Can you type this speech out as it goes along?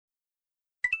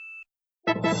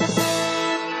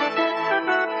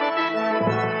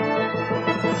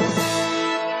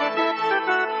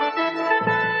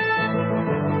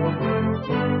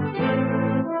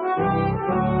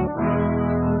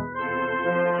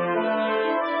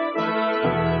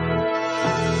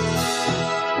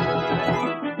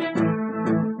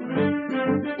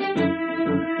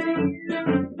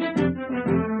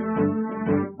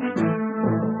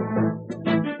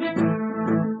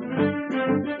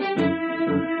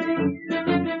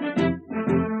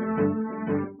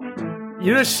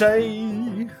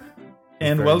Yurashai,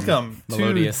 and welcome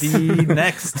melodious. to the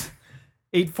next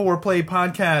 8-4 Play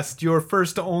podcast, your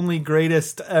first, only,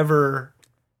 greatest ever,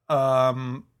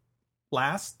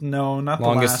 last? No, not the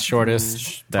Longest, last.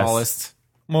 shortest, tallest.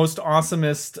 Most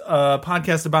awesomest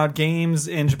podcast about games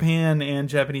in Japan and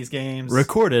Japanese games.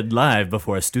 Recorded live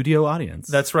before a studio audience.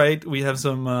 That's right. We have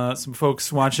some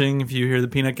folks watching. If you hear the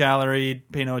peanut gallery,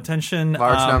 pay no attention.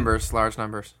 Large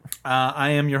numbers.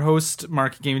 I am your host,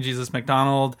 Mark Gaming Jesus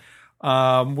McDonald.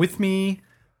 With me,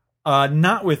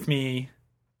 not with me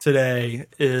today,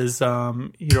 is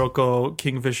Hiroko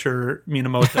Kingfisher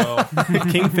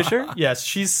Minamoto. Kingfisher? Yes,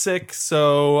 she's sick,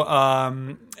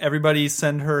 so everybody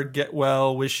send her get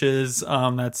well wishes.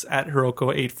 That's at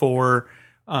Hiroko84.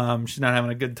 She's not having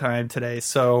a good time today,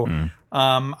 so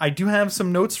I do have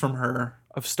some notes from her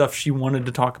of stuff she wanted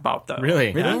to talk about, though. Really?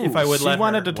 If I would She let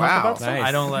wanted her. to talk about Nice.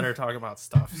 I don't let her talk about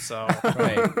stuff, so...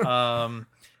 Right.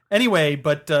 Anyway,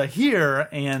 but here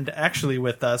and actually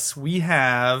with us, we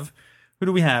have... Who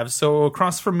do we have? So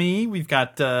across from me, we've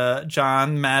got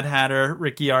John Mad Hatter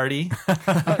Ricciardi.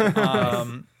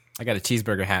 I got a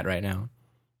cheeseburger hat right now.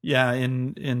 Yeah,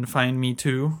 in Find Me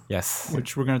Too, Yes.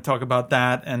 which we're going to talk about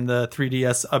that and the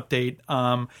 3DS update.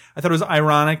 I thought it was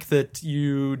ironic that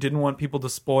you didn't want people to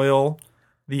spoil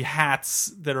the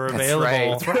hats that are available.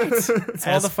 right. It's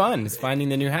all the fun. It's finding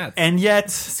the new hats. And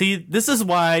yet... See, this is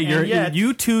why yet-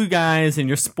 you two guys and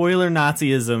your spoiler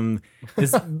Nazism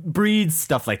breeds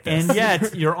stuff like this. And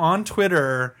yet, you're on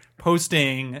Twitter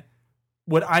posting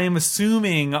what I am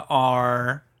assuming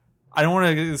are... I don't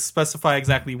want to specify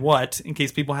exactly what, in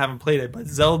case people haven't played it, but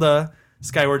Zelda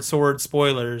Skyward Sword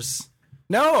spoilers.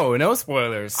 No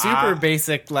spoilers. Super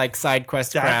basic, like, side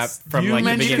quest crap That's- from, you like, the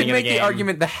mentioned- You beginning could of the make game. the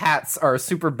argument the hats are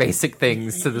super basic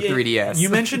things to the 3DS. You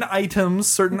mentioned items,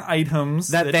 certain items.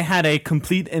 that they had a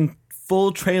complete and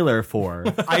full trailer for.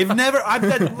 I'm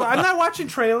not watching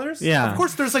trailers. Yeah. Of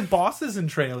course, there's like bosses in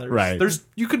trailers. Right.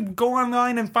 You could go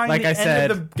online and find Like the I end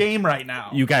said, of the game right now.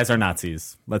 You guys are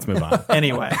Nazis. Let's move on.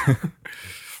 Anyway.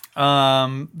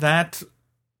 That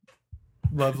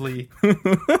lovely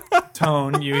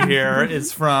tone you hear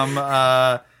is from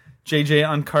JJ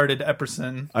Uncarded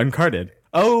Epperson. Uncarded.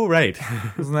 Oh, right.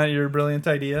 Wasn't that your brilliant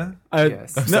idea?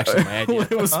 Yes. That's actually my idea.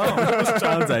 It was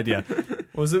John's idea.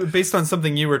 Was it based on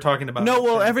something you were talking about? No,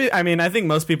 well, I think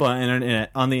most people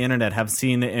on the internet have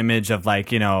seen the image of,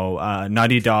 like,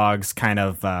 Naughty Dog's kind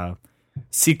of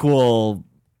sequel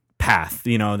path.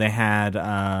 You know, they had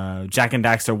Jack and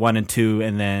Daxter 1 and 2,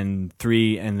 and then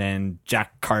 3, and then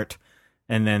Jack Kart,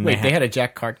 and then Wait, they had a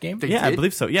Jack Kart game? yeah, I did?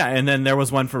 believe so. Yeah, and then there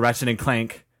was one for Ratchet and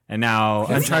Clank, and now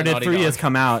That's not Uncharted Naughty 3 Dog. has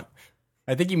come out.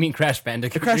 I think you mean Crash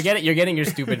Bandicoot. You're getting your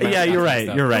stupid... Yeah, you're right.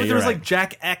 stuff. You're right. There was like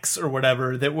Jack X or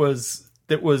whatever that was.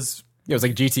 It was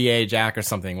like GTA Jack or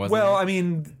something, wasn't Well, it? I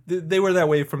mean, they were that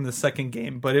way from the second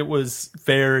game, but it was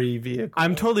very vehicle.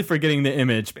 I'm totally forgetting the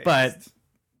image, but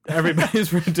everybody's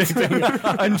predicting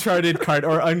Uncharted Kart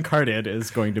or Uncarded is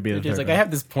going to be the It's third like, one. I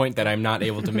have this point that I'm not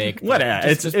able to make. but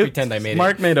Whatever. Just pretend I made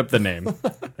Mark made up the name.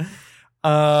 it.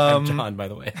 I'm John, by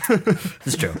the way.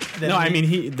 It's true. No, I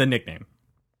mean the nickname.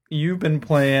 You've been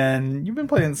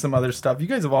playing some other stuff. You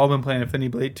guys have all been playing Infinity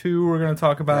Blade 2. We're going to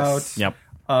talk about. Yes. Yep.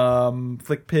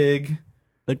 Flick Pig.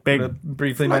 Like big.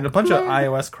 Briefly mentioned a bunch of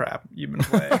iOS crap you've been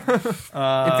playing.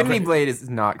 Infinity Blade is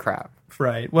not crap.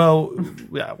 Right. Well,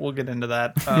 yeah, we'll get into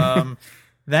that.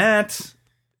 That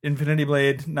Infinity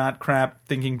Blade, not crap,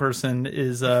 thinking person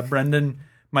is Brendan.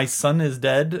 My son is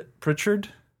dead. Pritchard.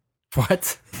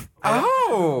 What?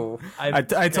 Oh! I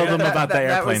told him about the that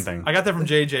airplane was- thing. I got that from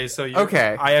JJ. So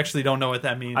Okay. I actually don't know what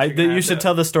that means. You should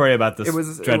tell the story about this It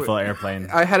was- dreadful airplane.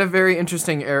 I had a very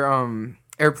interesting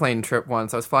airplane trip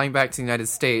once. I was flying back to the United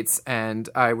States, and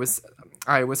I was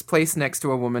placed next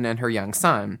to a woman and her young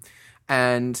son.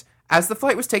 And as the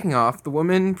flight was taking off, the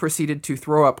woman proceeded to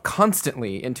throw up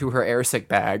constantly into her airsick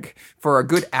bag for a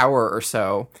good hour or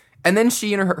so. And then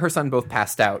she and her son both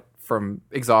passed out from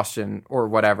exhaustion or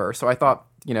whatever. So I thought,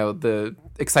 the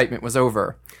excitement was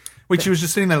over. Wait, she was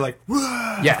just sitting there like,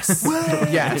 Yes.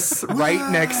 Yes.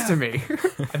 Right next to me.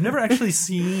 I've never actually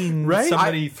seen Right?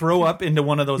 somebody throw up into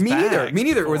one of those Me bags.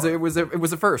 neither. before. It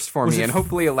was a first for Was me, it and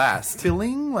hopefully a last.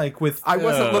 filling like with. I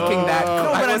wasn't looking that. No,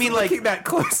 but I mean, like, looking that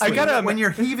closely. I gotta when you're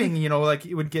heaving, like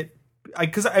it would get.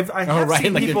 Because I have right,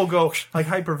 seen like people go like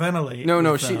hyperventilate. No,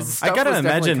 with them. she's. I gotta was definitely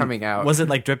imagine. coming out. Was it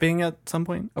like dripping at some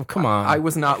point? Oh, come on. I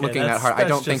was not looking that that's- hard. I that's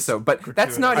don't think just so. But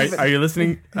that's not Are, even. are you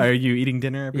listening? Are you eating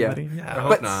dinner, everybody? Yeah. I hope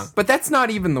but not. but that's not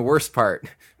even the worst part,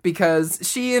 because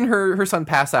she and her son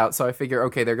pass out. So I figure,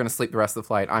 okay, they're gonna sleep the rest of the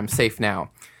flight. I'm safe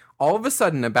now. All of a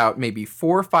sudden, about maybe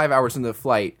 4 or 5 hours into the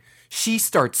flight, she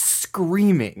starts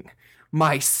screaming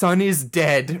my son is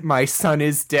dead. My son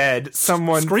is dead.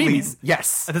 Someone Screaming? please.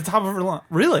 Yes. At the top of her lungs.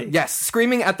 Really? Yes,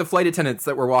 screaming at the flight attendants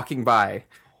that were walking by.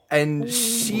 And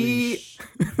she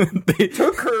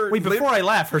took her... Wait, before I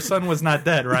laugh, her son was not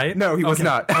dead, right? No, he was Okay.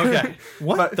 not. Okay.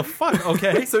 What the fuck?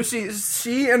 Okay. So she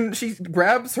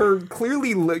grabs her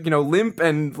clearly, limp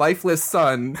and lifeless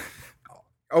son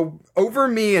over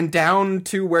me and down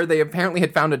to where they apparently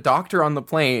had found a doctor on the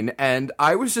plane, and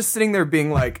I was just sitting there being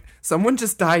like, someone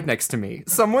just died next to me.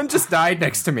 Someone just died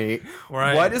next to me.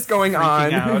 Right. What is going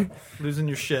on? Out, losing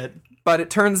your shit. But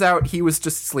it turns out he was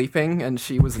just sleeping and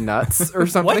she was nuts or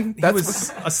something. What? He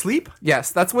was asleep?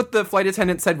 Yes, that's what the flight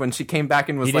attendant said when she came back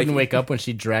and was He like... didn't wake up when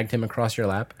she dragged him across your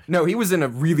lap? No, he was in a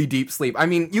really deep sleep. I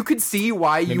mean, you could see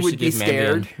why you Maybe would she be gave him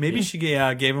scared. Ambien. Maybe she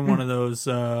gave him one of those,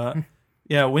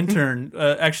 Wintern.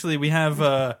 Actually, we have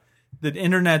the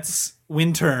internet's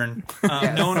Wintern,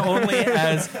 known only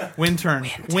as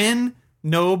Wintern. Win,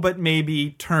 no, but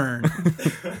maybe turn.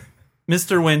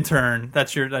 Mr. Wintern,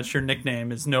 that's your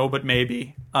nickname, is no, but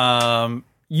maybe.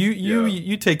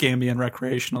 You take Ambien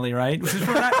recreationally, right?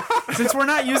 Since we're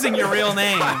not using your real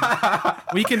name,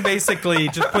 we can basically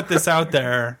just put this out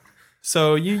there.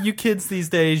 So you kids these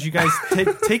days, you guys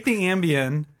take the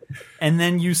Ambien, and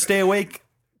then you stay awake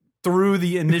through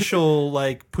the initial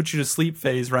put you to sleep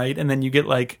phase, right? And then you get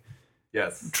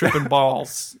Yes. tripping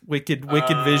balls, wicked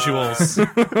visuals.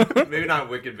 Maybe not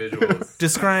wicked visuals.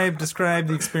 Describe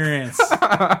the experience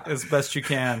as best you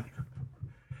can.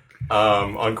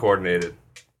 Uncoordinated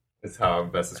is how I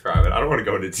would best describe it. I don't want to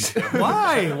go into detail.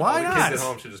 Why? Why The not? kids at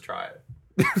home should just try it.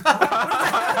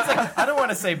 I don't want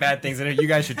to say bad things. You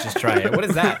guys should just try it. What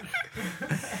is that?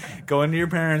 Go into your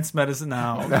parents' medicine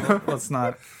now. Let's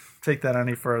not take that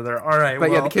any further. All right. But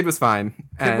the kid was fine.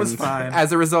 Kid was fine.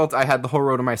 As a result, I had the whole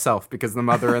row to myself because the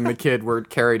mother and the kid were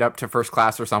carried up to first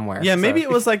class or somewhere. Yeah, maybe So-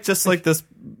 it was just this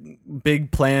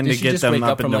big plan Did to she get just them wake up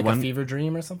up from into a one. fever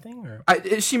dream or something? Or?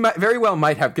 She very well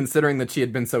might have, considering that she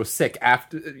had been so sick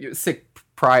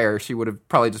prior. She would have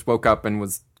probably just woke up and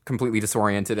was completely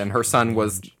disoriented, and her son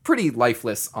was pretty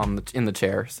lifeless in the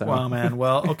chair. So. Wow, man.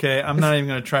 Well, okay. I'm not even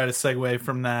going to try to segue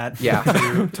from that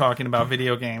to talking about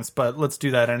video games, but let's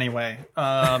do that anyway.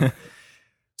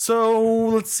 So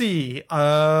let's see.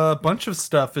 A bunch of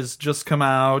stuff has just come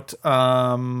out.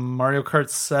 Mario Kart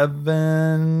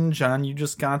 7. John, you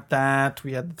just got that.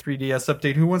 We had the 3DS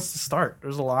update. Who wants to start?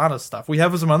 There's a lot of stuff. We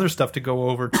have some other stuff to go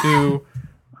over too.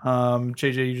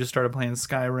 JJ, you just started playing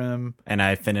Skyrim. And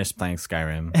I finished playing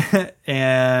Skyrim.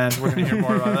 And we're going to hear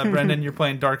more about that. Brendan, you're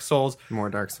playing Dark Souls. More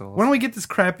Dark Souls. Why don't we get this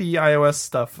crappy iOS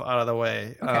stuff out of the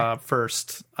way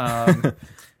first?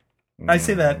 I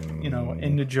say that,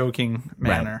 in a joking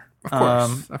manner.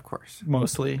 Of course.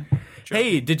 Mostly.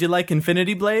 Hey, did you like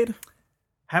Infinity Blade?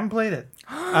 Haven't played it.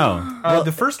 Oh,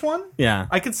 The first one? yeah.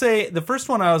 I could say the first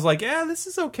one I was like, yeah, this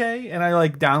is okay. And I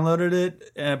downloaded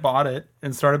it and bought it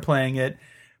and started playing it.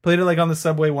 Played it on the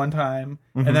subway one time.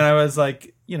 And then I was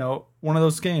like, one of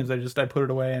those games. I put it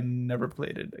away and never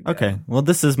played it again. Okay, well,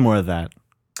 this is more of that.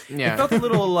 Yeah. It felt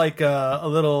a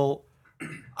little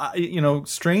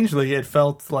strangely, it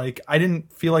felt like I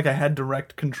didn't feel like I had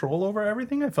direct control over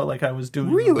everything. I felt like I was doing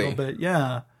a little bit,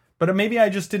 yeah. But maybe I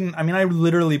just didn't. I mean, I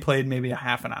literally played maybe a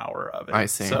half an hour of it. I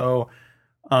see. So,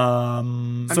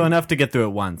 So enough to get through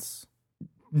it once.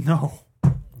 no.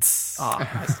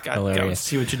 Hilarious.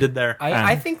 See what you did there.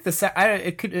 I think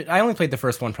I only played the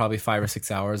first one probably 5 or 6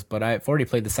 hours, but I've already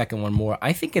played the second one more.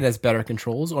 I think it has better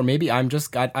controls, or maybe I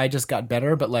just got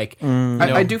better. But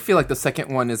I do feel like the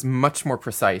second one is much more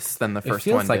precise than the it first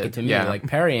feels one. like did. it to me. Yeah.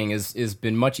 Parrying is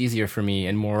been much easier for me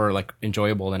and more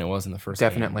enjoyable than it was in the first.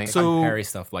 Definitely. Game. So- I parry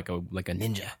stuff like a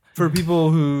ninja. For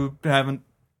people who haven't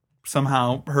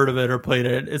somehow heard of it or played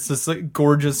it, it's this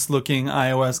gorgeous looking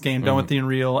iOS game done with the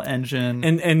Unreal Engine.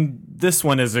 And this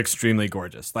one is extremely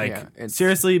gorgeous. it's-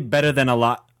 Seriously, better than a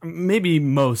lot, maybe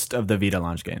most of the Vita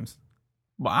launch games.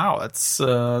 wow, that's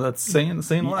saying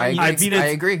a lot. I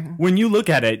agree. When you look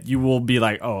at it, you will be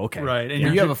like, oh, okay. Right, and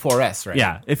You have a 4S, right?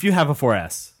 Yeah, if you have a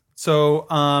 4S. So,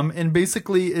 and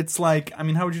basically it's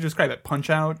how would you describe it?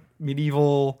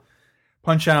 Medieval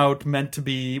Punch Out meant to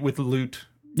be with loot.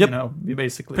 Yep. You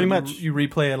basically Pretty much. you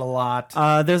replay it a lot.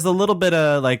 There's a little bit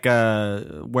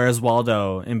of Where's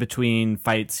Waldo? In between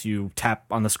fights, you tap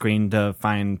on the screen to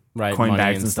find Right, coin money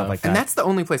bags and and stuff stuff. like that. And that's the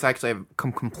only place I actually have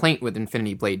complaint with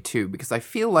Infinity Blade 2, because I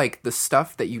feel like the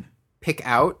stuff that you pick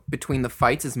out between the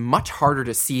fights is much harder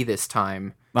to see this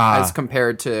time as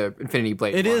compared to Infinity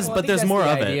Blade. It 1. is, but there's more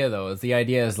of it. The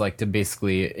idea is to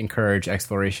basically encourage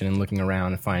exploration and looking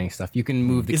around and finding stuff. You can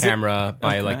move the camera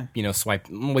by swipe.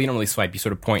 Well, you don't really swipe. You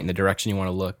sort of point in the direction you want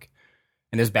to look.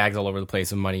 And there's bags all over the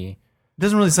place of money.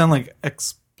 doesn't really sound like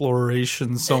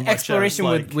exploration so much. Exploration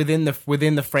as, like,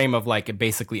 within the frame of like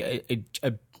basically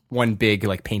a one big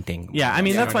like painting. Yeah, I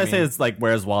mean that's why I say it's like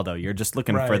Where's Waldo? You're just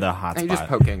looking for the hot And spot. you're just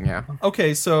poking, yeah.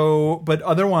 Okay, so but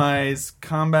otherwise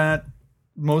combat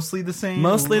mostly the same.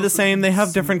 Mostly the same. They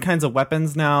have different kinds of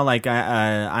weapons now. Like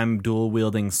I'm dual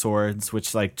wielding swords,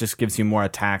 which like just gives you more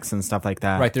attacks and stuff like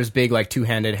that. Right, there's big like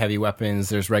two-handed heavy weapons,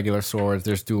 there's regular swords,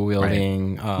 there's dual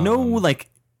wielding. No like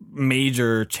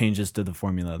major changes to the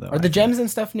formula though. Are the gems and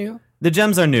stuff new? The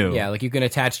gems are new. Yeah, like you can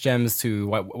attach gems to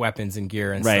weapons and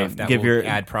gear and Right, stuff that give will your-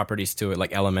 add properties to it,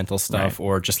 like elemental stuff,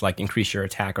 or just like increase your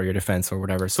attack or your defense or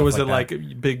whatever. So is it that. like a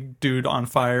big dude on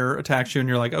fire attacks you and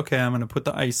you're like, okay, I'm going to put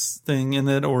the ice thing in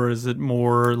it, or is it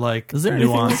more like Is there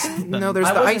anything nuanced? No, there's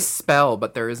the ice spell,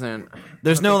 but there isn't.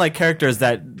 There's no like characters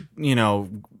that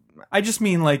I just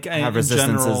mean like have in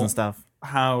resistances general, and stuff.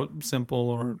 how simple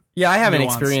or Yeah, I haven't nuanced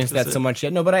experienced is that it? so much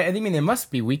yet. No, but I mean there must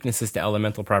be weaknesses to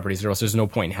elemental properties, or else there's no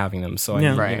point in having them. So I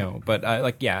mean, Right. you know, but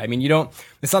I mean, you don't.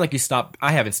 It's not like you stop.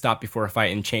 I haven't stopped before a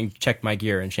fight and checked my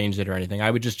gear and changed it or anything.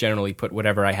 I would just generally put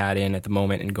whatever I had in at the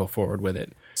moment and go forward with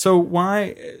it. So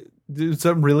why is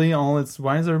that really all? It's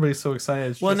why is everybody so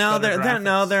excited? It's Well, just now better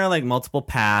graphics. there are like multiple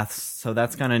paths, so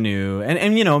that's kind of new.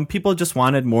 And people just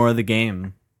wanted more of the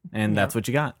game, and that's what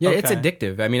you got. Yeah, it's Okay.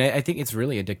 addictive. I mean, I think it's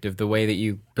really addictive the way that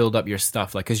you build up your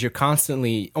stuff, like because you're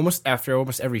constantly after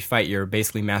almost every fight, you're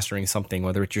basically mastering something,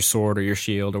 whether it's your sword or your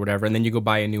shield or whatever, and then you go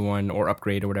buy a new one or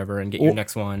upgrade or whatever and get your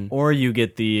next one. Or you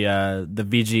get the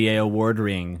VGA award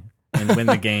ring and win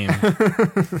the game.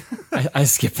 I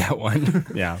skipped that one.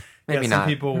 Yeah. Maybe Some not.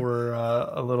 people were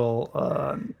a little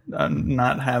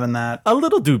not having that. A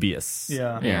little dubious.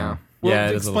 Yeah. Yeah. Well, Yeah,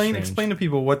 it is a little strange. explain to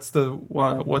people what's the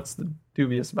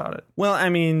dubious about it. Well, I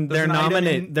mean, There's an item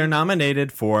in- they're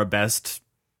nominated for best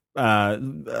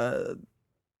the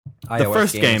iOS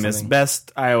first game or game is something.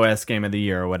 best iOS game of the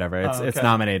year or whatever. It's Oh, it's okay.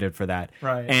 nominated for that.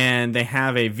 Right. And they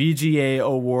have a VGA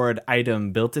award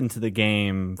item built into the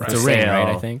game. For It's a ring, sale.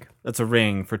 right? I think That's a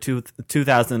ring for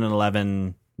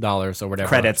 2011 dollars or whatever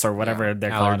credits or whatever they're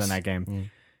called Hours. in that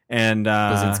game. And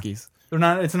Blazinski's. They're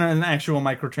not. It's not an actual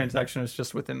microtransaction. It's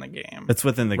just within the game. it's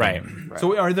within the Right. game.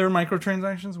 So are there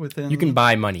microtransactions within? You can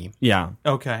buy money. Yeah.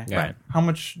 Okay. Yeah. Right. How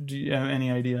much do you have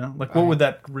any idea? Like, what would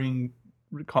that ring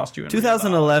cost you? In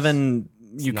 2011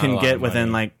 you not a can lot get of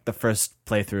within money. like the first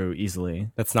playthrough easily.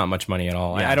 That's not much money at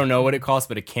all. Yeah. I don't know what it costs,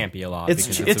 but it can't be a lot It's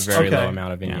because ch- it's a it's very okay. low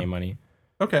amount of in-game Yeah. money.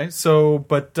 Okay. So,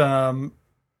 but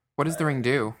What does the ring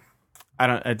do?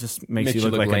 It just makes Makes you you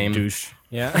look look like lame. a douche.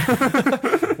 Yeah.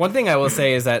 One thing I will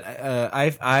say is that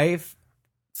I've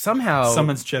somehow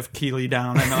summons Jeff Keighley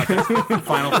down and like a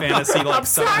Final Fantasy like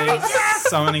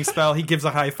summoning spell. He gives a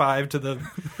high five to the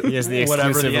he has the whatever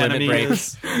exclusive the limit enemy break.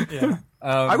 is. Yeah.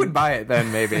 I would buy it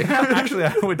then, maybe. Actually,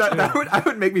 I would. Too. that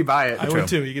would make me buy it. I would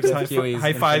too. He gives Keighley's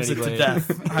high fives it to Infinity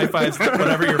death. High fives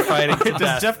whatever you're fighting to Does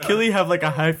death. Jeff Keighley have like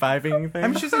a high-fiving thing?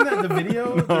 I'm just saying that the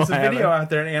video. There's a I video haven't. out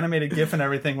there, an animated GIF and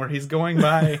everything, where he's going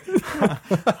by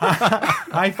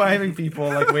high fiving people,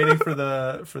 like waiting for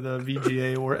the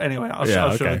VGA. Or anyway, I'll show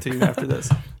okay. it to you after this.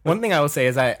 One thing I will say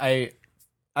is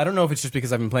I don't know if it's just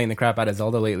because I've been playing the crap out of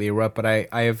Zelda lately or what, but I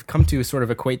have come to sort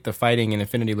of equate the fighting in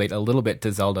Infinity Blade a little bit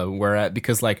to Zelda, where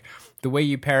because like the way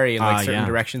you parry in like certain yeah.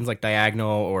 directions, like diagonal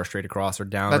or straight across or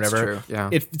down, That's whatever. true, yeah.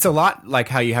 It's a lot like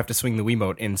how you have to swing the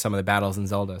Wiimote in some of the battles in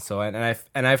Zelda. So and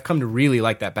I've come to really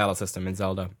like that battle system in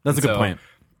Zelda. That's a good So point.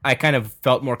 I kind of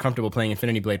felt more comfortable playing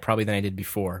Infinity Blade probably than I did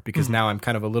before because now I'm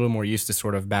kind of a little more used to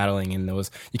sort of battling in those.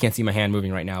 You can't see my hand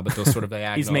moving right now, but those sort of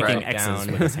diagonal. He's making up, X's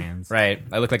down. with his hands. Right.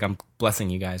 I look like I'm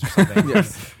blessing you guys or something.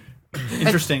 Yes.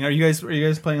 Interesting. Are you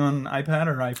guys playing on iPad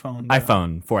or iPhone?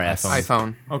 iPhone 4S.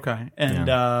 iPhone. Okay. And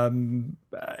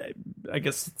I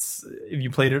guess it's if you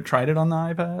tried it on the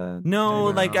iPad. No,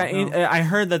 like I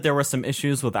heard that there were some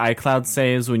issues with iCloud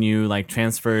saves when you like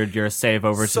transferred your save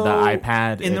over to the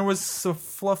iPad. And there was so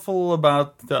fluffle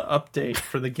about the update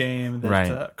for the game that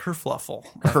Right. kerfluffle.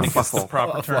 I think is the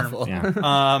proper term. yeah.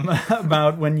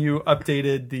 About when you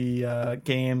updated the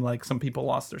game, like some people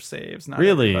lost their saves. Not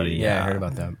Really? everybody. Yeah, I heard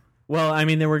about that. Well, I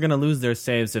mean, they were going to lose their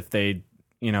saves if they,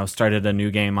 started a new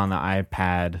game on the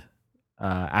iPad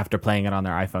after playing it on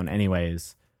their iPhone,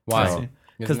 anyways. Why?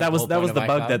 Because that was the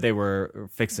bug that they were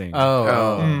fixing.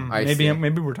 I maybe see.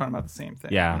 maybe we're talking about the same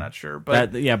thing. Yeah. I'm not sure,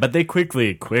 but but they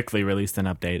quickly released an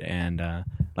update and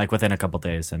like within a couple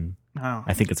days, and oh.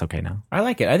 I think it's okay now. I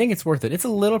like it. I think it's worth it. It's a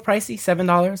little pricey,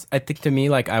 $7. I think to me,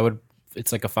 like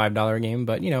it's like a $5 game,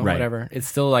 but Right. whatever. It's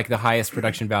still like the highest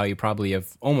production value probably of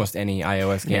almost any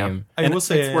iOS game. I will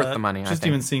say it's worth the money, I Just think.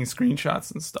 even seeing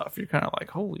screenshots and stuff, you're kind of like,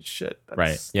 holy shit! That's,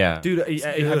 Right. Yeah. Dude, have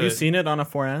you good. seen it on a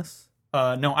 4S?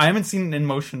 No, I haven't seen it in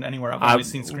motion anywhere. I've always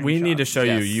seen screenshots. We need to show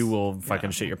you. Yes. You will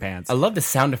fucking shit your pants. I love the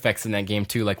sound effects in that game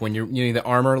too. Like when you're the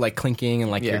armor like clinking and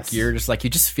like Yes. your gear, just like you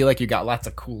just feel like you got lots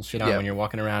of cool shit on Yeah. when you're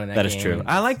walking around in that That game. is true.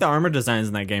 I like the armor designs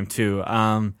in that game too.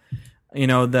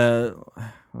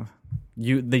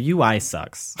 The UI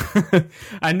sucks.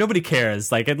 And nobody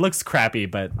cares. Like it looks crappy,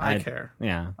 but I care.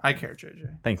 Yeah. I care,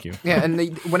 JJ. Thank you. Yeah,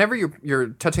 and whenever you're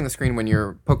touching the screen when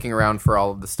you're poking around for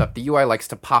all of the stuff, the UI likes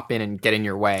to pop in and get in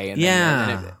your way. And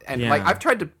Yeah. like I've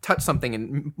tried to touch something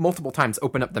and multiple times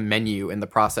open up the menu in the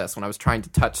process when I was trying to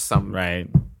touch some Right.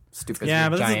 stupid. Yeah,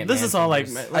 but giant this is all like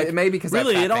fingers. Maybe because I have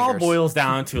really fat it all fingers. boils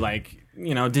down to like,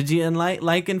 did you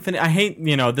like Infinity? I hate,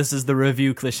 this is the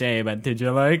review cliche, but did you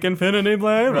like Infinity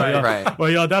Blade? Right. Well,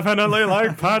 you'll definitely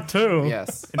like part 2.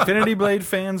 Yes. Infinity Blade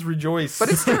fans rejoice. But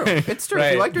it's true. It's true. If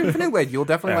Right. you liked Infinity Blade, you'll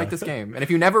definitely like this game. And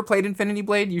if you never played Infinity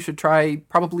Blade, you should try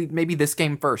maybe this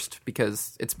game first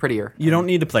because it's prettier. You don't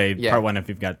need to play Yeah. part 1 if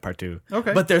you've got part 2.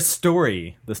 Okay. But there's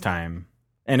story this time.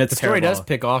 And it's The story terrible. does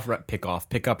pick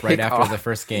up right after off. the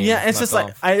first game. Yeah, it's left just like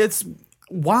off.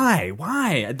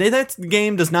 why that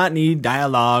game does not need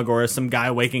dialogue or some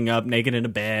guy waking up naked in a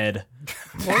bed.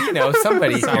 well,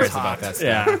 somebody cares about that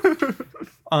stuff. Yeah.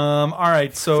 all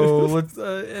right. So let's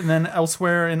and then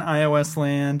elsewhere in iOS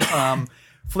land,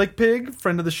 Flickpig,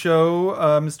 friend of the show,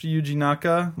 Mr. Yuji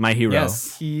Naka. My hero.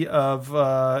 Yes. He of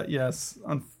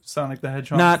on Sonic the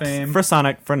Hedgehog Not fame. for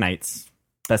Sonic, for Knights.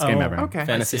 Best game Oh, ever. Okay.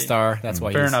 Fantasy I see. Star. That's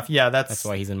why. Fair he's, enough. Yeah, That's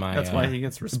why he's in my. That's why he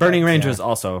gets respect. Burning Ranger yeah. is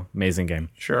also amazing game.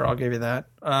 Sure, I'll give you that.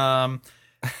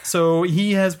 So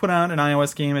he has put out an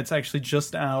iOS game. It's actually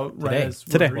just out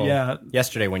Today. Yeah,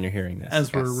 Yesterday when you're hearing this.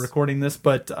 as we're recording this,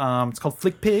 but it's called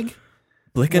Flickpig.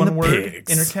 Blicking One the word,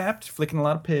 pigs. intercapped, flicking a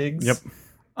lot of pigs. Yep.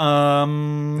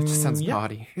 It just sounds yeah.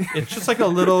 naughty. It's just like a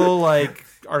little like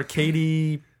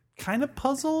arcadey kind of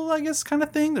puzzle, I guess, kind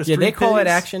of thing. There's Yeah, three they call it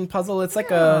pigs. action puzzle. It's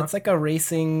like a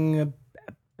racing.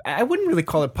 I wouldn't really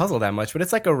call it puzzle that much, but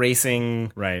it's like a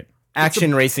racing Right.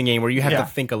 action racing game where you have Yeah. to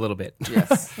think a little bit.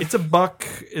 Yes. It's a buck.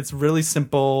 It's really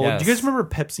simple. Yes. Do you guys remember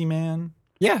Pepsi Man?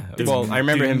 Yeah, well, I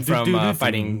remember him from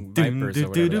fighting Vipers or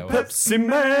whatever that was. Pepsi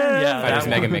Man. Yeah, Fighters that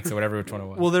Mega one. Mix or whatever which one it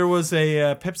was. Well, there was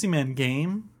a Pepsi Man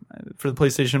game for the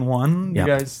PlayStation 1. Yeah. You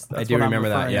guys, that's I do what I'm remember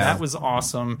that, referring. yeah. That was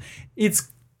awesome.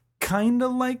 It's kind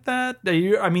of like that.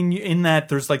 In that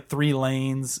there's like 3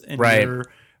 lanes and Right. you're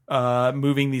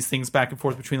moving these things back and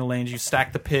forth between the lanes. You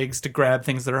stack the pigs to grab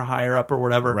things that are higher up or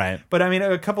whatever. Right. But I mean,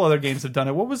 a couple other games have done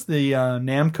it. What was the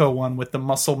Namco one with the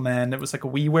Muscle Men? It was like a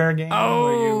WiiWare game.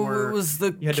 where you were, it was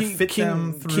the you had to fit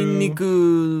them through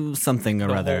Kinniku something or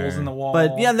the other. holes in the wall.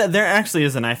 But yeah, there actually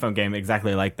is an iPhone game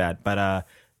exactly like that. But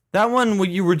that one where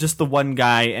you were just the one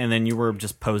guy and then you were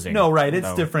just posing. No, right. It's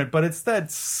So- different, but it's that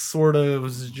sort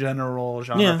of general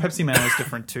genre. Yeah. Pepsi Man was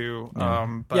different too. But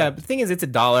yeah, but the thing is, it's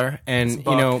 $1, and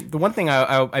the one thing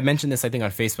I mentioned this I think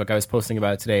on Facebook. I was posting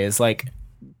about it today. Is like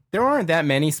there aren't that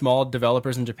many small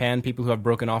developers in Japan, people who have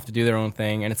broken off to do their own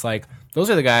thing, and it's like those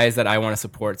are the guys that I want to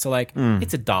support. So like,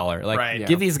 it's $1. Like, Right.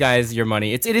 give these guys your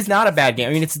money. It is not a bad game.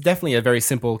 I mean, it's definitely a very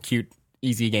simple, cute,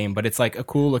 easy game, but it's like a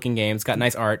cool looking game. It's got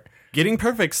nice art. Getting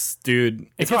perfects, dude.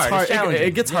 It's gets hard. It's challenging.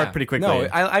 It gets hard Yeah. pretty quickly. No,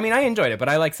 I mean, I enjoyed it, but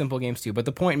I like simple games too. But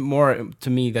the point more to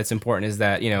me that's important is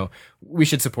that, we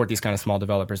should support these kind of small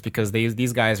developers because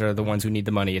these guys are the ones who need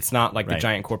the money. It's not like the Right.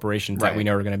 giant corporations that we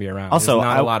know are going to be around. Also, There's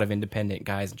not I- a lot of independent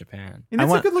guys in Japan. and I it's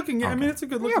want- a good looking game. I mean, it's a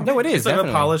good looking. no, it is, It's like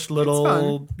definitely. a polished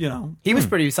little, He was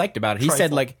pretty psyched about it. He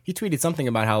said Trifle. he tweeted something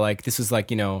about how like this is like,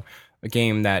 a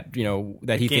game that,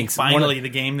 that he game. thinks Finally, the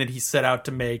game that he set out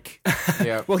to make.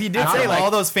 Yeah. well, he did After say like all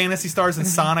those Fantasy Stars and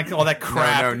Sonic, all that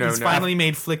crap, no, he's no. finally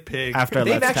made Flick Pig. After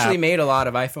they've Let's actually Tap. made a lot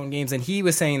of iPhone games, and he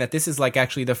was saying that this is like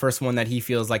actually the first one that he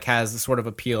feels like has the sort of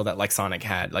appeal that like Sonic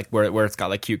had, like where it's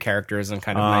got like cute characters and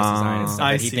kind of nice design and stuff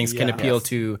I that he see, thinks can yeah. appeal Yes.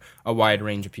 to a wide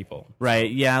range of people. Right,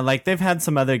 yeah, like they've had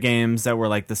some other games that were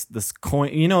like this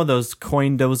coin, those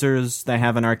coin dozers they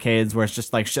have in arcades where it's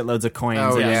just like shitloads of coins.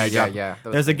 Oh, and yeah, you yeah, drop- yeah.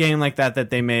 Those There's a game like that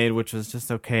they made which was just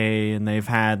okay, and they've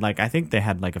had like I think they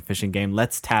had like a fishing game.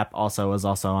 Let's Tap also was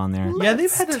also on there. Yeah,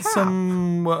 they've had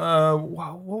some.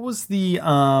 What was the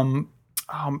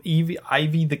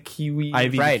Ivy the Kiwi?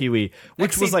 Ivy Right. the Kiwi,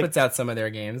 which was like puts out some of their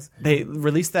games. they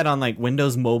released that on like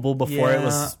Windows Mobile before it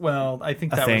was Well, I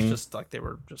think a that thing. was just like they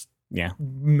were just yeah.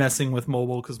 messing with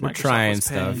mobile because Microsoft trying was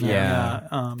paying stuff, them.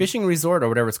 yeah. Fishing Resort or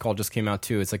whatever it's called just came out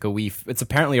too. It's like a Wii. It's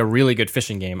apparently a really good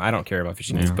fishing game. I don't care about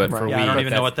fishing games, but for Yeah, Wii, I don't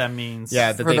even that- know what that means.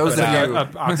 Yeah, that For they those put of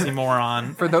out. you-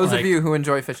 Oxymoron. For those Like, of you who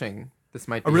enjoy fishing, This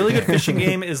might be A really good fishing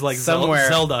game is like Somewhere.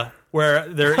 Zelda, where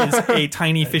there is a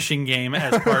tiny fishing game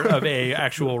as part of a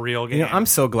actual real game. You know, I'm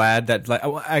so glad that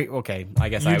I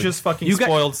guess You just fucking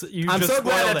spoiled. I'm just so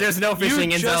glad spoiled that it. there's no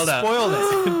fishing you in just Zelda. Spoiled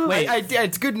it. Wait,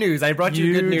 it's good news. I brought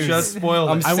you good news. Just spoiled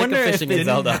it. I'm sick wonder of if fishing they in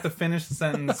Didn't Zelda. have to finish the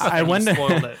sentence. I and you wonder.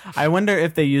 Spoiled it. I wonder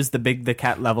if they used the the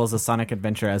cat levels of Sonic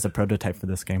Adventure as a prototype for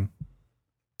this game.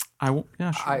 Yeah,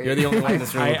 sure. You're the only one in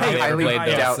this room who I probably ever highly played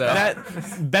this. doubt So.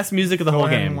 That best music of the whole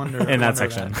ahead game and wonder in that that.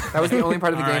 section. That was the only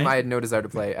part of the All game right. I had no desire to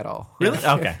play at all. Really?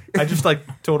 Okay. I just like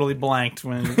totally blanked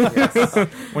when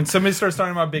when somebody starts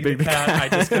talking about Big the Cat. I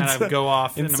just kind of go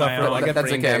off into my Insufferable. own. Like a That's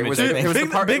brain okay. damage, Was I it- think. it was the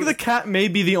Big, part- Big the cat may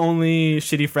be the only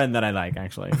shitty friend that I like.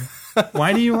 Actually,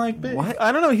 Why do you like Big?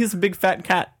 I don't know. He's a big fat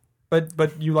cat.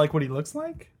 But you like what he looks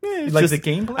like? You It's like just- the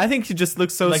gameplay? I think he just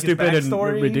looks so Like his stupid and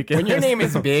backstory? ridiculous. When your name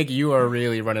is Big, you are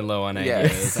really running low on ideas.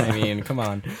 Yes. I mean, come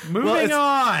on. Moving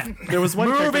on. There was one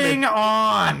Moving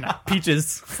on.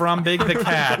 Peaches. From Big the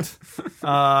Cat.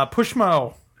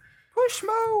 Pushmo.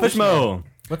 Pushmo.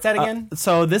 What's that again?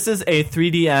 So this is a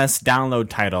 3DS download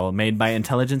title made by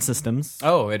Intelligent Systems.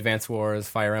 Advance Wars,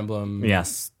 Fire Emblem,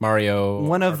 Yes, Mario.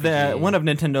 one of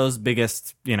Nintendo's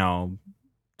biggest,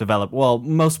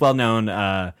 most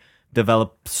well-known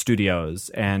develop studios,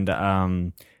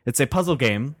 and it's a puzzle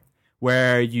game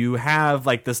where you have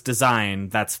like this design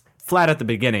that's flat at the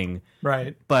beginning,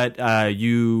 Right. but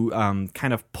you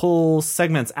kind of pull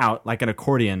segments out like an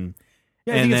accordion.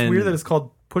 Yeah, I think it's weird that it's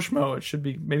called Pushmo. It should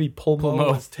be maybe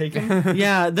Pulmo was taken.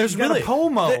 Yeah, there's got a really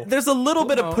Pulmo. there's a little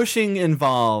bit of pushing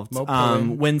involved. Mo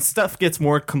pulling. When stuff gets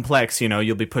more complex,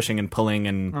 you'll be pushing and pulling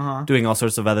and doing all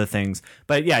sorts of other things.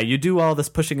 But yeah, you do all this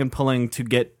pushing and pulling to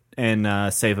get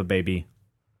and save a baby.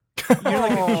 You're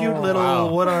like a cute little.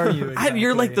 Wow. What are you? Exactly?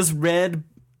 You're like this red,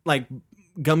 like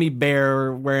gummy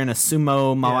bear wearing a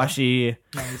sumo mawashi,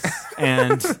 Nice.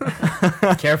 and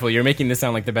Careful, you're making this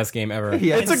sound like the best game ever.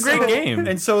 Yeah, It's a great game.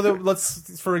 And so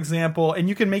let's, for example, and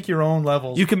you can make your own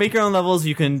levels. you can make your own levels.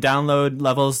 You can download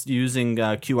levels using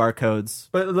QR codes.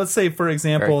 But let's say, for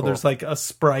example, Very cool. there's like a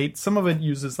sprite. Some of it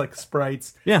uses like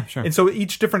sprites. Yeah, sure. And so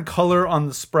each different color on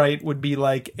the sprite would be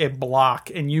like a block,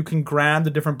 and you can grab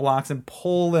the different blocks and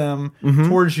pull them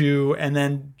towards you, and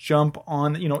then jump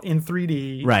on, in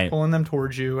 3D, Right. pulling them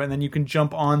towards you, and then you can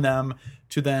jump on them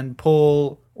to then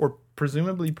pull or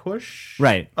presumably push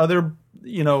Right. other,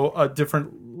 different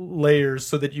layers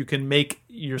so that you can make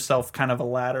yourself kind of a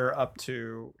ladder up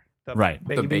to the Right.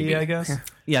 baby, The baby. I guess.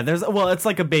 Yeah, it's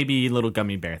like a baby little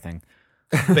gummy bear thing.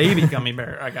 Baby gummy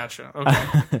bear. I gotcha.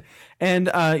 Okay. And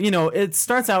it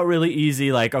starts out really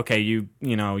easy, like, okay, you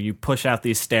push out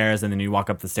these stairs and then you walk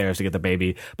up the stairs to get the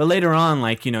baby. But later on,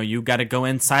 like, you got to go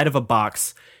inside of a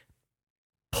box,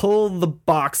 pull the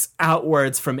box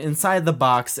outwards from inside the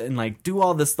box, and like do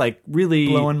all this like really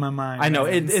Blowing my mind. I know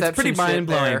it's Inception pretty shit mind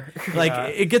blowing. there. Like Yeah.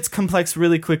 it gets complex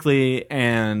really quickly,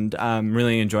 and I'm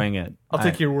really enjoying it. I'll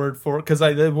take your word for it because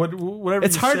whatever.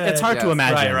 It's you hard. said- It's hard to Yes.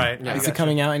 imagine. Right. Yeah. Is it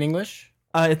coming out in English?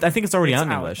 I think it's already out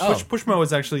in out. English. Pushmo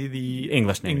is actually the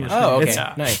English name. English yeah. Oh, okay.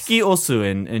 It's Nice. Ki Osu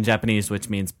in Japanese, which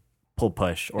means pull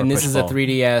push or And this push is a pull.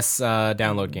 3DS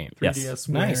download game. 3DS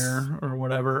Nice. Wear or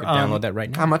whatever. Download that right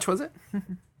now. How much was it?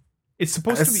 It's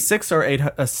supposed to be.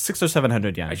 600 or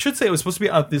 700 yen. I should say it was supposed to be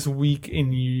out this week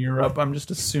in Europe. I'm just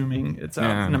assuming it's out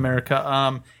Yeah. in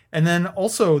America. And then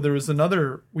also there was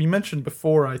another we mentioned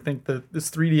before. I think that this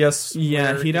 3DS.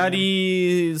 Yeah, Wear game,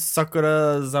 Hirari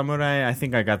Sakura Samurai. I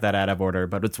think I got that out of order,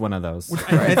 but it's one of those.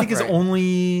 I think it's Right.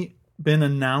 only been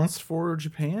announced for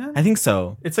Japan. I think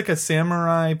so. It's like a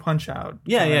samurai punch out.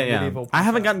 Yeah. medieval I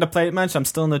haven't Punch-Out. gotten to play it much. I'm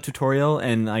still in the tutorial,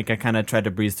 and like I kind of tried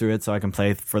to breeze through it so I can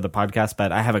play for the podcast,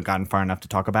 but I haven't gotten far enough to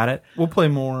talk about it. We'll play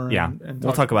more. Yeah, and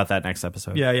we'll talk about that next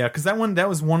episode. Yeah, because that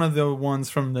was one of the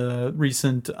ones from the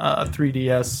recent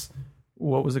 3DS.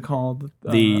 What was it called?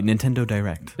 The Nintendo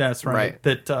Direct. That's right.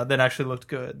 Right. That actually looked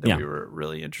good. That Yeah. we were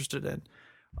really interested in.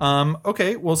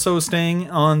 Okay, well, so staying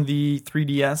on the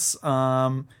 3DS,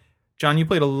 John, you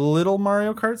played a little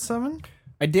Mario Kart 7.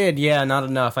 I did, yeah, not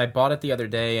enough. I bought it the other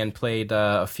day and played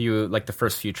a few, like the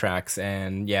first few tracks,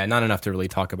 and yeah, not enough to really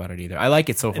talk about it either. I like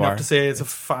it so far. Enough to say it's a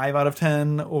 5 out of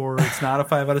 10, or it's not a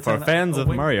 5 out of 10. For fans of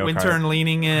Mario Kart. Wintern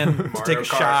leaning in to Mario take a Kart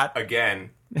shot.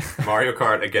 again. Mario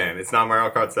Kart again. It's not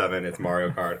Mario Kart 7. It's Mario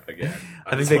Kart again.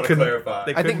 I think just they wanna couldn't. clarify.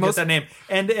 They I think couldn't most- get that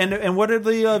name. And what are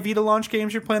the Vita launch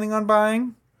games you're planning on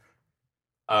buying?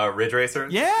 Ridge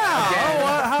Racers. Yeah.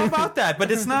 Oh, how about that?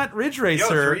 But it's not Ridge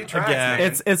Racer 3 tracks, again.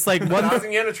 man. It's like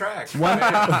 1,000 yen a track.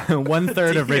 one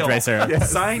third of Ridge Deal. Racer.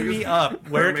 Sign me up.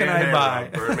 Where can I buy?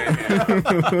 Birdman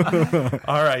Hammer.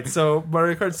 All right, so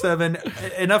Mario Kart 7,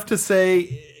 enough to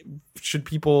say, should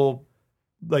people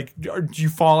like, do you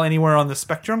fall anywhere on the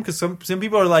spectrum? Because some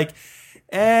people are like,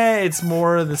 it's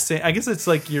more of the same. I guess it's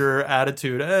like your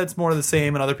attitude. It's more of the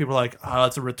same, and other people are like, oh,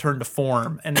 it's a return to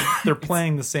form, and they're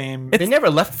playing the same. They never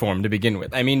left form to begin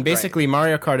with. I mean, basically,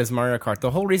 Mario Kart is Mario Kart.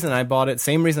 The whole reason I bought it,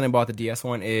 same reason I bought the DS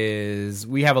one, is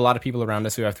we have a lot of people around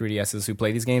us who have 3DSs who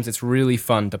play these games. It's really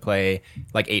fun to play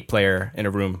like 8-player in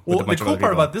a room with a bunch the of cool other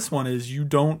part people. about this one is you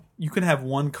can have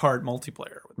one kart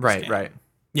multiplayer. With this game. Right.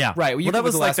 Yeah, Right, well, you that could with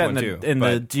was the like last that one, in too, the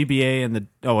but- GBA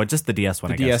and just the DS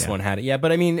one. The DS one had it, yeah.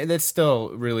 But I mean, it's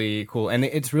still really cool, and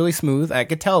it's really smooth. I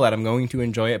could tell that I'm going to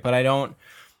enjoy it, but I don't.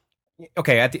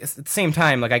 Okay, at the same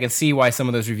time, like I can see why some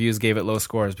of those reviews gave it low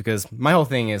scores, because my whole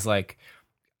thing is like,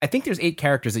 I think there's 8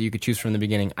 characters that you could choose from the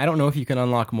beginning. I don't know if you can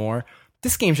unlock more.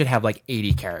 This game should have like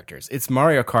 80 characters. It's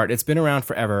Mario Kart. It's been around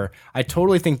forever. I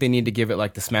totally think they need to give it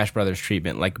like the Smash Brothers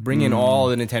treatment, like bring in all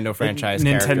the Nintendo franchise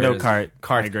Nintendo characters.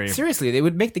 Kart. I agree. Seriously, they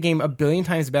would make the game a billion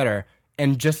times better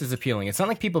and just as appealing. It's not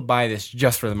like people buy this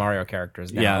just for the Mario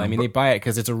characters now. Yeah. I mean, they buy it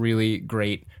because it's a really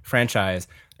great franchise.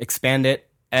 Expand it,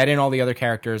 add in all the other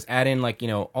characters, add in like,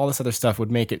 all this other stuff would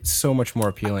make it so much more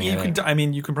appealing.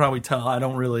 You can probably tell I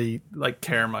don't really like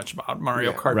care much about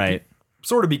Mario Kart. Right.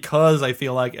 Sort of because I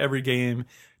feel like every game,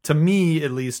 to me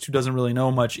at least, who doesn't really know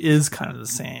much, is kind of the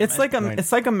same. It's like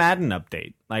a Madden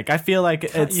update. Like I feel like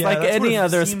it's Yeah, like that's what any it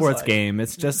other seems sports like. game.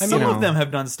 It's just some of them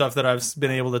have done stuff that I've been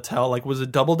able to tell. Like, was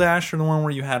it Double Dash or the one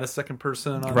where you had a second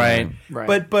person? On Right.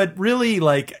 But really,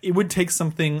 like, it would take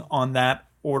something on that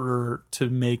order to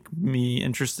make me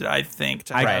interested, I think,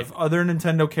 to have other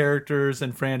Nintendo characters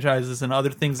and franchises and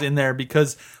other things in there,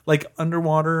 because like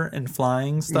underwater and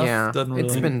flying stuff doesn't really...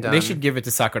 it's been done. They should give it to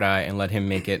Sakurai and let him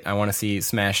make it. I want to see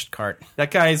Smash Kart.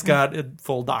 That guy's got a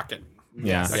full docket.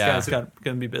 Yeah. That guy's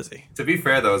gonna be busy. To be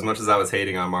fair, though, as much as I was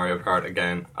hating on Mario Kart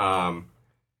again,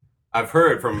 I've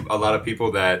heard from a lot of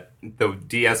people that the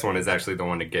DS one is actually the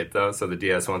one to get, though. So the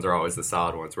DS ones are always the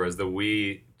solid ones, whereas the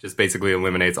Wii just basically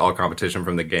eliminates all competition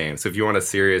from the game. So if you want a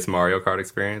serious Mario Kart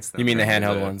experience... then You mean the turn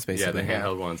handheld to- ones, basically? Yeah, the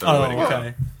handheld ones are the way to go.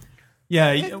 Okay.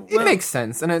 Yeah, It makes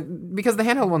sense, and because the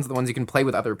handheld ones are the ones you can play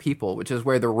with other people, which is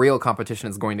where the real competition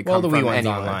is going to come Well, the from Wii one's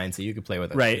anyway. online, so you could play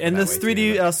with it. Right, and this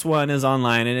 3DS one is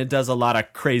online, and it does a lot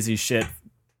of crazy shit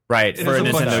Right. It for a is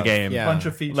a bunch Nintendo of- game. Yeah. bunch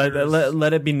of features.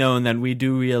 Let it be known that we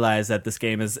do realize that this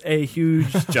game is a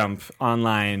huge jump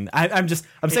online. I'm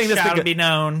saying this shall because be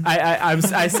known. I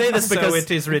say this because So it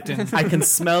is written. I can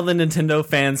smell the Nintendo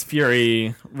fans'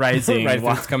 fury rising. Right,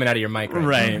 while- it's coming out of your mic.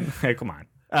 right. Hey, come on.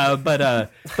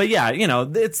 But yeah,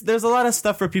 there's a lot of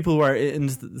stuff for people who are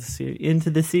into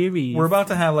the series. We're about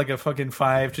to have like a fucking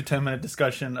 5 to 10 minute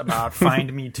discussion about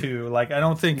Find Me Too. Like, I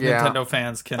don't think Nintendo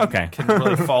fans can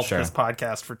really fault this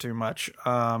podcast for too much.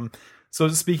 So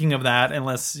speaking of that,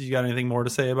 unless you got anything more to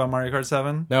say about Mario Kart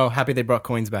 7? No, happy they brought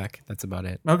coins back. That's about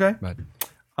it. Okay. But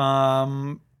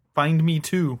Find Me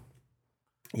Too.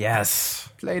 yes,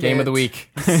 Played game it. of the week.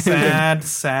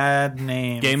 Sad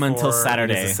name. Game until It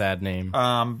Saturday. is a sad name.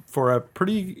 For a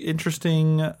pretty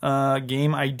interesting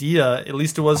game idea. At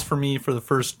least it was for me for the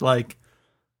first, like,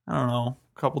 I don't know,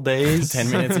 couple days. 10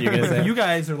 minutes, you're gonna say? You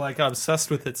guys are like obsessed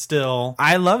with it still.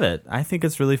 I love it. I think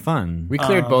it's really fun. We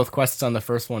cleared both quests on the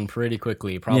first one pretty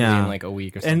quickly, probably in like a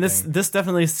week or something. And this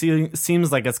definitely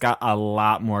seems like it's got a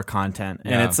lot more content,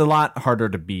 and Yeah. it's a lot harder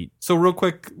to beat. So real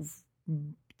quick,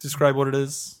 describe what it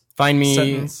is. Find Me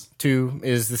Sentence. 2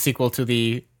 is the sequel to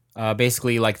the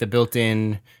basically like the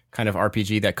built-in kind of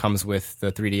RPG that comes with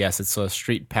the 3DS. It's a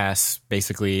Street Pass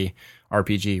basically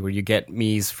RPG where you get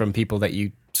Miis from people that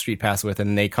you Street Pass with,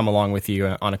 and they come along with you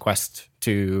on a quest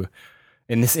to,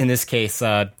 in this case,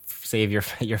 save your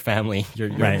family. Your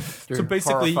Right. So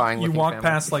basically, horrifying you looking walk family.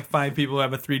 past like 5 people who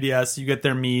have a 3DS. You get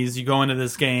their Miis. You go into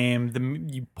this game.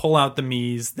 You pull out the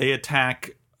Miis. They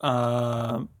attack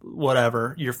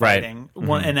whatever you're fighting,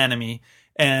 an enemy,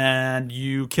 and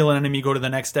you kill an enemy. Go to the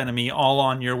next enemy, all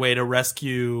on your way to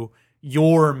rescue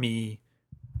your Mii.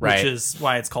 Right. Which is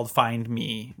why it's called Find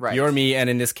Me. Right. Your Mii,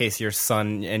 and in this case, your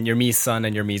son, and your Mii's son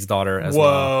and your Mii's daughter as well.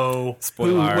 Whoa.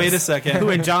 Spoilers. Wait a second. Who,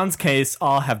 in John's case,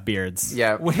 all have beards.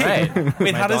 Yeah. Wait, Right.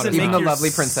 wait. My How does it daughter's make Even the your lovely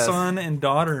princess. son and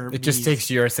daughter? It just Miis? takes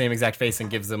your same exact face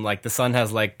and gives them like the son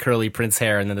has like curly prince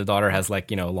hair, and then the daughter has like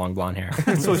long blonde hair.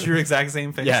 So it's your exact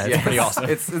same face. Yeah, it's pretty awesome.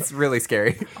 It's really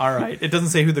scary. All right. It doesn't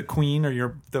say who the queen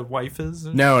or the wife is.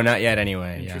 No, not yet.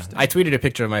 Anyway, yeah. I tweeted a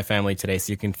picture of my family today,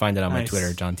 so you can find it on my Nice.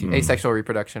 Twitter, John T. Asexual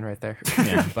reproduction. collection right there.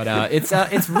 Yeah, but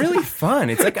it's really fun.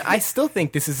 It's like I still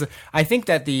think this is. I think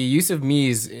that the use of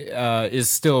Mii's is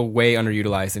still way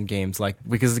underutilized in games, like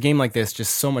because a game like this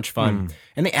just so much fun,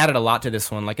 and they added a lot to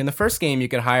this one. Like in the first game, you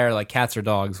could hire like cats or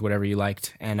dogs, whatever you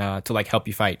liked, and to like help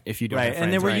you fight if you don't. Have friends,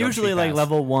 and they were usually like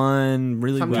level 1,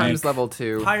 really Sometimes weak. level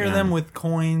 2. Hire them with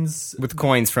coins. With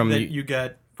coins from that you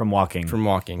get from walking. from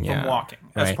walking. Yeah, from walking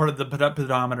as Right. part of the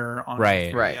pedometer on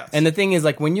Right. Right. Yes. And the thing is,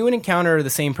 like, when you encounter the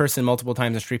same person multiple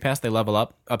times in Street Pass, they level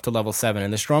up to level 7.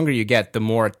 And the stronger you get, the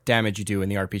more damage you do in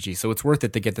the RPG. So it's worth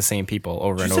it to get the same people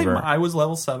over Did and you say over. I was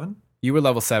level 7? You were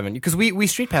level 7. Because we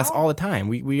Street Pass all the time.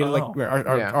 We like,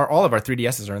 all of our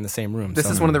 3DSs are in the same room. This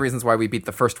is one of the reasons why we beat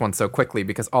the first one so quickly,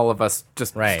 because all of us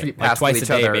just Right. street Like passed twice with each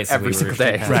a day, other basically, every we single were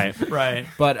street day. passing. Right.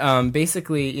 But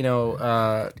basically,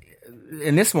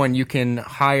 in this one, you can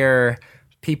hire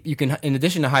people. You can, in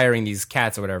addition to hiring these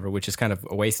cats or whatever, which is kind of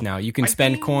a waste now, you can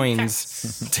spend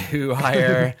coins to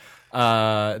hire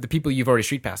the people you've already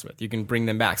street passed with. You can bring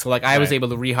them back. So, like, I was able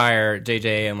to rehire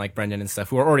JJ and like Brendan and stuff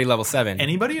who are already level 7.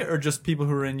 Anybody or just people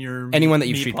who are in your Anyone that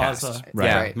you've Mii street Plaza? passed. Right.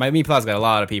 Yeah, Right. my Mii Plaza got a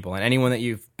lot of people, and anyone that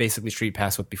you've basically street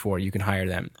passed with before, you can hire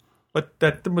them. But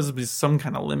there must be some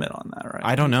kind of limit on that, right?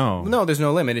 I don't know. No, there's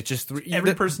no limit. It's just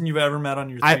Every person you've ever met on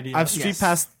your 3D. I've street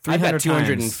passed I've 300 got times.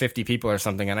 250 people or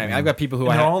something, and I've got people who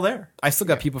and they're I all there. I still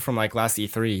got people from like last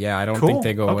E3. Yeah, I don't Cool. think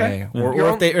they go Okay. away.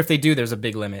 Or if they do, there's a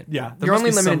big limit. Yeah. there You're must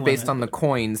only be some limited based limit. on the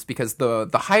coins, because the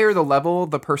higher the level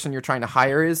the person you're trying to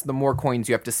hire is, the more coins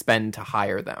you have to spend to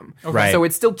hire them. Right. So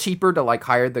it's still cheaper to like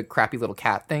hire the crappy little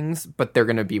cat things, but they're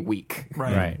going to be weak.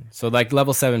 Right. So like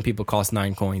level 7 people cost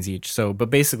 9 coins each. So, but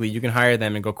basically you can hire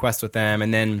them and go quest with them,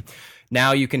 and then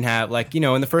now you can have like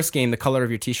in the first game the color of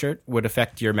your T-shirt would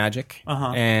affect your magic,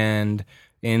 and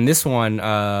in this one,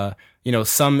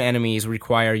 some enemies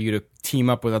require you to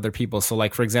team up with other people. So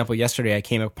like for example, yesterday I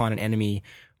came upon an enemy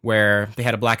where they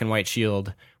had a black and white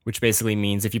shield, which basically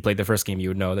means if you played the first game, you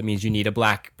would know that means you need a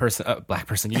black person.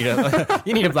 You need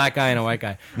you need a black guy and a white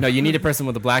guy. No, you need a person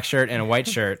with a black shirt and a white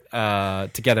shirt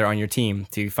together on your team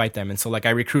to fight them. And so like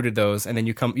I recruited those, and then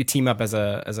you team up as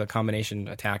a combination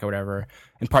attack or whatever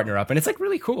and partner up, and it's like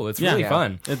really cool. It's really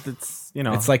fun. It's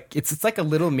It's like a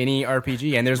little mini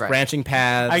RPG, and there's branching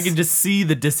paths. I can just see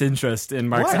the disinterest in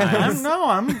Mark's eyes.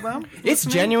 I'm It's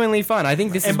genuinely fun. I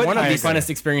think this is but one of the I see.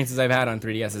 funnest experiences I've had on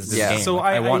 3DS. Is this Yeah. game? So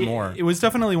I want more. It was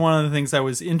definitely one of the things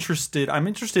I'm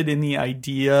interested in the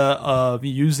idea of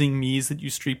using Mii's that you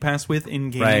street pass with in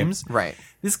games. Right.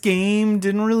 This game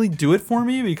didn't really do it for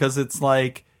me because it's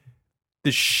like the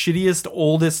shittiest,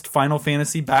 oldest Final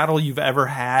Fantasy battle you've ever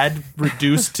had,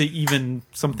 reduced to even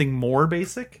something more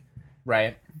basic.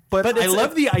 Right. But I it's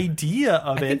love the idea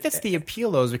of I it. think that's the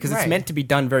appeal, though, is because it's Right. meant to be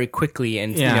done very quickly,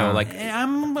 and Yeah.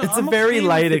 It's a very okay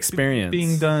light with it experience.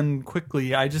 being done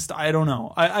quickly. I don't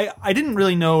know. I didn't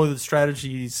really know the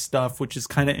strategy stuff, which is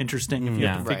kind of interesting if you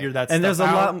have to Right. figure that And stuff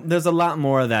out. there's a lot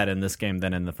more of that in this game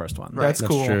than in the first one. That's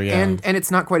cool. true. Yeah. And it's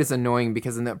not quite as annoying,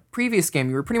 because in the previous game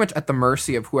you were pretty much at the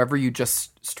mercy of whoever you just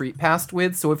street passed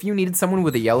with. So if you needed someone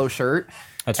with a yellow shirt,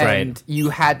 That's and right. you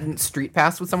hadn't street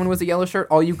passed with someone with a yellow shirt,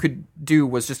 all you could do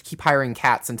was just keep hiring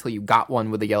cats until you got one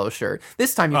with a yellow shirt.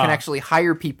 This time you can actually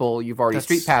hire people you've already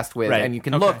street passed with, right. and you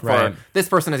can look for Right. this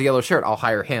person has a yellow shirt, I'll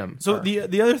hire him. So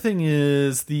the other thing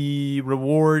is the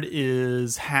reward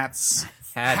is hats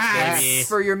Hats, baby.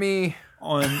 for your me.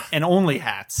 and only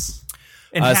hats.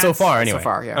 And So far, So anyway.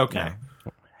 far, yeah. Okay.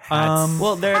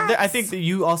 Well, I think that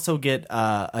you also get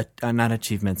not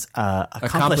achievements,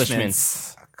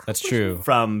 accomplishments That's true.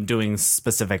 from doing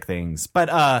specific things.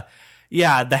 But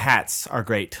yeah, the hats are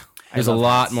great. There's a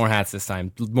lot more hats this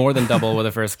time, more than double with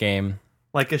the first game.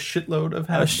 Like a shitload of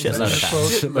hats. shitload of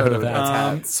Is that a quote?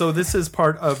 hats. So this is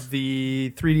part of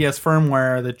the 3DS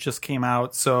firmware that just came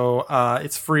out. So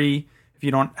it's free. If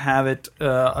you don't have it,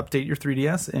 update your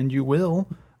 3DS, and you will.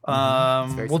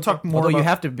 We'll talk more. Although you about-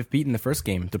 have to have beaten the first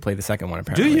game to play the second one,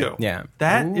 apparently. Do you? Yeah.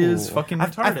 That is fucking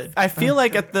retarded. I feel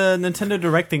like at the Nintendo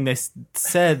Direct thing, they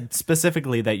said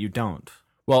specifically that you don't.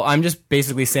 Well, I'm just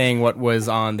basically saying what was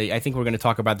on the. I think we're going to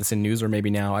talk about this in news, or maybe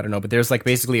now. I don't know. But there's like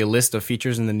basically a list of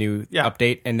features in the new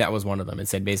update, and that was one of them. It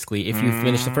said basically if you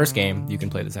finish the first game, you can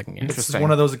play the second game. This is one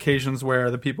of those occasions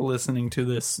where the people listening to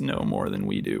this know more than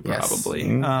we do, Yes. probably.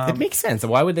 It makes sense.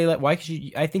 Why would they let? Why could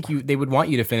you? I think they would want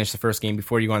you to finish the first game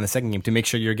before you go on the second game to make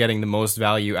sure you're getting the most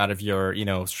value out of your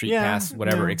Street Pass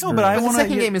whatever experience. No, but I But the want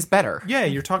second game is better. Yeah,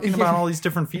 you're talking about all these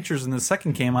different features in the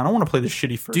second game. I don't want to play the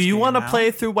shitty first. Do you want to play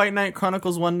through White Knight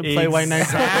Chronicles 1 to play White Knight?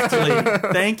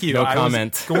 Exactly. Thank you. No I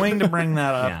comment. was going to bring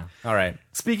that up. Yeah. All right.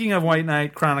 Speaking of White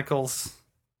Knight Chronicles,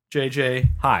 JJ,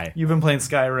 Hi. you've been playing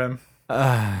Skyrim.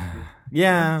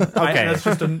 Yeah. Okay. That's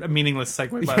just a meaningless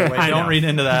segue, by the way. I Don't know. read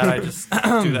into that. I just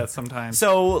do that sometimes.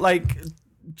 So, like,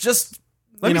 just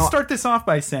Let me start this off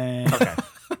by saying, Okay.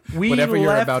 we Whatever you're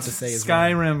left about to say is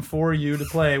wrong. Skyrim for you to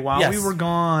play while Yes. we were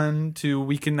gone.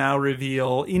 We can now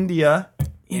reveal India,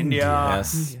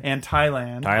 Yes. and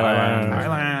Thailand.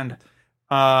 Thailand.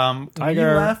 We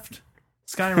Tiger. left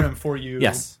Skyrim for you.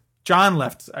 Yes. John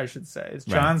left, I should say. It's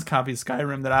Right. John's copy of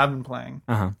Skyrim that I've been playing.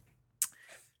 Uh-huh.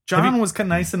 John was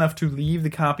nice enough to leave the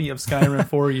copy of Skyrim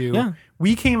for you. Yeah.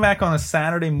 We came back on a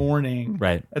Saturday morning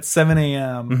Right. at 7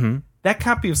 a.m. Mm-hmm. That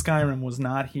copy of Skyrim was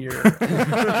not here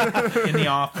in the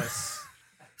office.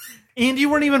 And you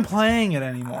weren't even playing it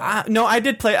anymore. No, I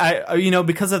did play.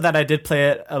 Because of that, I did play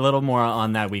it a little more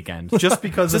on that weekend. Just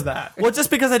because of that. Well, just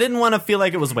because I didn't want to feel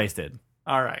like it was wasted.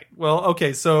 All right. Well,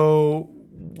 okay. So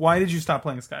why did you stop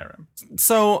playing Skyrim?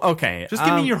 So, okay. Just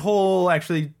give me your whole.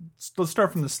 Actually, let's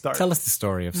start from the start. Tell us the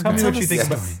story of Tell me Skyrim. what you think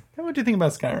about. Tell me what you think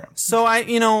about Skyrim. So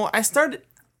I started.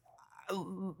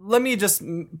 Let me just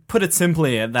put it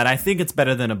simply that I think it's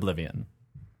better than Oblivion.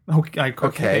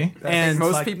 Okay. And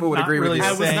most like people would not agree with really you. I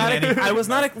was saying not. anything. I was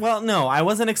not. Well, no, I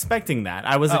wasn't expecting that.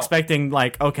 I was expecting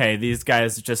okay, these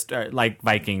guys just are like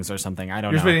Vikings or something. I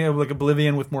don't You're know. expecting like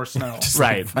Oblivion with more snow.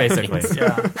 Right, basically.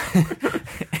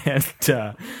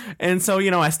 Yeah. and so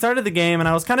I started the game and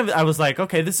I was like,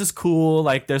 okay, this is cool.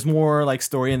 Like, there's more like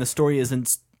story, and the story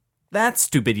isn't that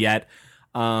stupid yet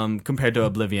compared to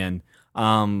Oblivion.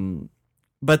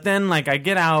 But then like I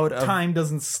get out of Time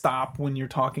doesn't stop when you're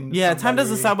talking to time somebody.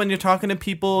 doesn't stop when you're talking to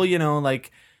people.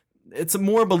 Like it's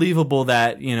more believable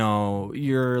that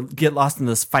you get lost in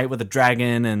this fight with a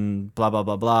dragon and blah blah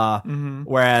blah blah. Mm-hmm.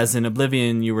 Whereas in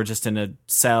Oblivion, you were just in a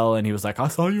cell and he was like, "I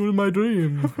saw you in my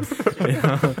dream."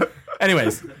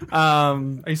 Anyways, Are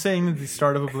you saying that the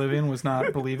start of Oblivion was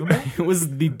not believable? it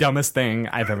was the dumbest thing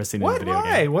I've ever seen in a What? video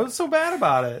Why? game. What's so bad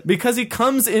about it? Because he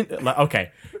comes in. Okay,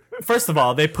 first of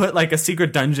all, they put like a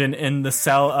secret dungeon in the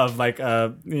cell of like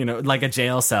like a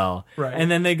jail cell, Right. And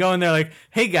then they go in there like,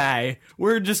 "Hey, guy,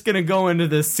 we're just gonna go into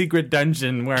this secret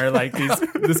dungeon where like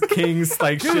this king's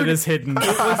like shit is hidden."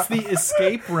 It was the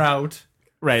escape route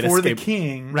Right, for the escape.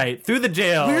 king. Right, through the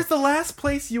jail. Where's the last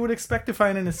place you would expect to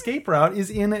find an escape route is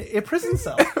in a prison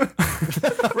cell.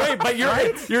 Right, but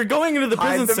you're going into the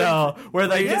prison them in- cell where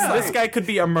like Yeah. this guy could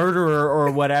be a murderer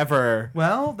or whatever.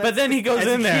 Well, But then he goes as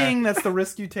in a there. king, that's the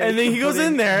risk you take. And then he to goes put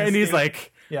in there an and he's escape-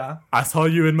 like, yeah. "I saw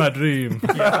you in my dream.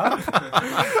 Yeah.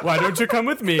 Why don't you come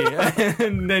with me?"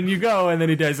 And then you go, and then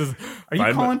he dies. Are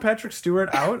you calling Patrick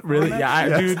Stewart out? Really? on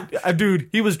that? Yeah, dude,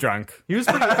 he was drunk. He was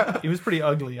pretty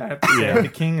ugly, I have to say. Yeah. The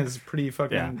king is pretty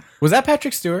fucking. Yeah. Was that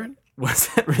Patrick Stewart? Was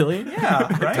it really? Yeah,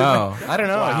 right? Oh, I don't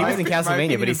know. Wow. He was in My Castlevania,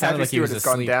 opinion but he of sounded Patrick like he was Stewart has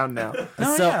gone asleep. down now.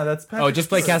 No, So- yeah, that's Patrick Oh, just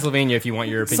play Stewart. Castlevania if you want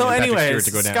your opinion So, of Patrick anyways,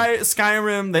 Stewart to go down.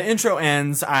 Skyrim, the intro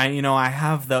ends. I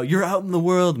have the "you're out in the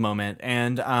world" moment,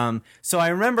 and so I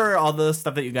remember all the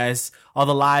stuff that you guys, all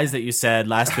the lies that you said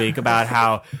last week about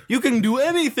how you can do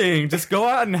anything, just go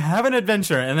out and have an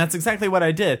adventure, and that's exactly what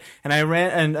I did. And I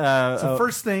ran, and So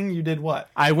first thing you did what?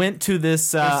 I went to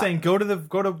this. They're saying go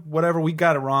to whatever, we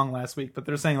got it wrong last week, but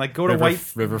they're saying like go to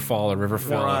Riverfall or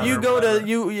Riverfell. Right. you go to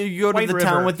you go White to the River.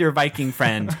 town with your Viking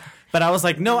friend. But I was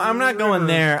like, no, I'm not going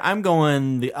there. I'm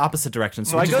going the opposite direction.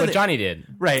 So Which I is go what the- Johnny did.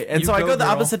 Right, and You so I go, go the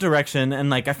girl. opposite direction, and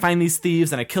like I find these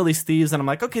thieves, and I kill these thieves, and I'm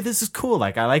like, okay, this is cool.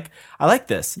 Like I like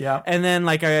this. Yeah. And then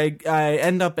like I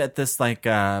end up at this like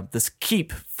this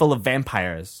keep full of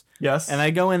vampires, Yes. and I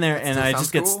go in there, and still I sounds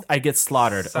just get cool. I get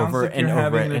slaughtered Sounds over like and you're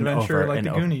over having an and adventure over like and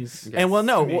the over. Goonies. And well,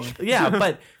 no, me. yeah,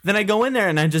 but then I go in there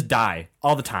and I just die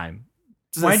all the time.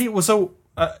 Why do you? Well, so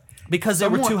Because they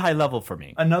were Someone- too high level for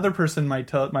me. another person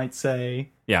might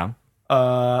say, Yeah.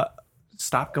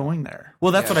 stop going there.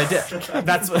 Well, that's what I did.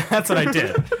 That's what I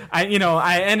did. I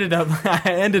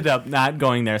ended up not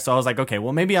going there. So I was like, okay,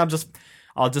 well maybe I'll just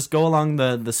go along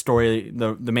the story,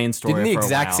 the main story. Didn't the for a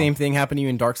exact while. same thing happen to you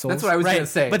in Dark Souls? That's what I was going to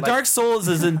say. But like, Dark Souls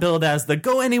isn't billed as the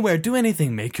go anywhere, do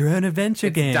anything, make your own adventure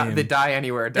game. the die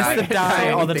anywhere, die, the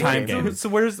die all the anything time game. game. So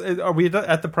are we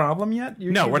at the problem yet?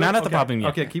 No, we're not at the Okay. problem yet.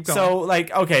 Okay, keep going. So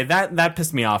okay, that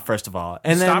pissed me off first of all,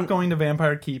 and stop then going to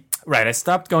Vampire Keep. right, I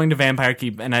stopped going to Vampire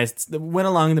Keep and I went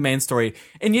along the main story.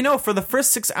 And for the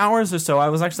first 6 hours or so, I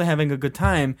was actually having a good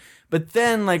time. But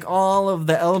then, like, all of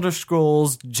the Elder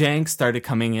Scrolls jank started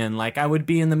coming in. Like, I would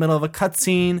be in the middle of a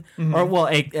cutscene or, well,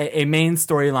 a main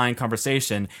storyline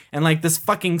conversation. And, like, this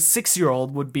fucking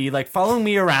 6-year-old would be, like, following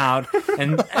me around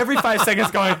and every 5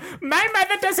 seconds going, "My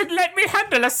mother doesn't let me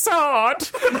handle a sword."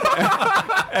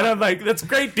 And I'm like, that's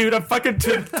great, dude. I'm fucking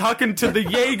talking to the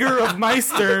Jaeger of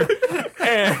Meister.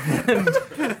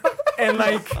 And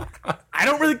like, I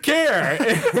don't really care.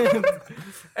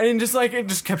 And just like it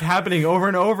just kept happening over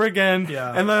and over again. Yeah.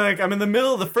 And then like I'm in the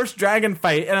middle of the first dragon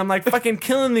fight and I'm like fucking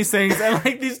killing these things and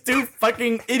like these two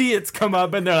fucking idiots come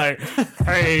up and they're like,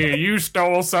 "Hey, you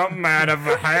stole something out of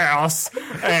a house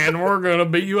and we're gonna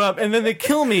beat you up." And then they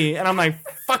kill me and I'm like,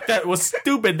 fuck, that was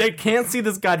stupid. They can't see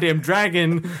this goddamn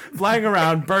dragon flying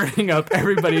around burning up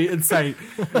everybody in sight.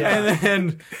 And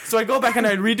then so I go back and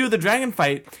I redo the dragon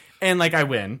fight and like I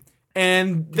win.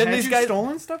 And then Had these you guys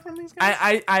stolen stuff from these guys?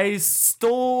 I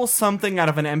stole something out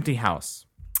of an empty house.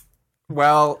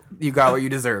 Well, you got what you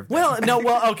deserved.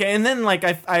 Okay, and then like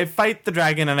I fight the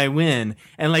dragon and I win,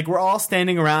 and like we're all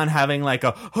standing around having like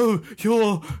a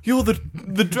you're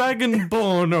the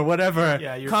dragonborn or whatever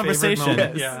Your conversation.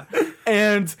 favorite moment. Yeah.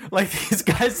 And like these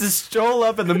guys just stroll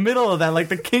up in the middle of that, like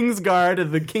the king's guard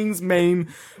and the king's main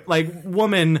like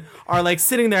woman are like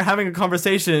sitting there having a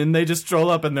conversation, and they just stroll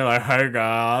up and they're like, "Hey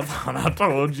guys, I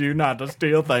told you not to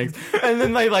steal things," and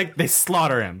then they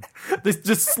slaughter him. They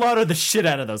just slaughter the shit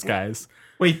out of those guys.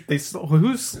 Wait,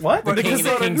 who's what? The king's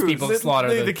people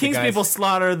slaughter the king's guys. people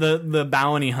slaughter the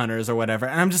bounty hunters or whatever,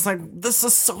 and I'm just like, this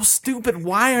is so stupid.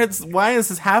 Why is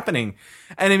this happening?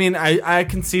 And I mean, I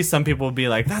can see some people be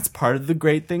like, that's part of the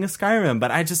great thing of Skyrim, but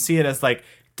I just see it as like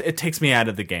it takes me out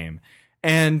of the game,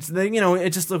 and it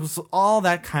just was all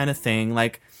that kind of thing.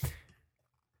 Like,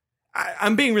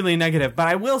 I'm being really negative, but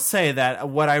I will say that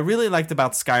what I really liked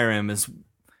about Skyrim is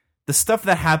the stuff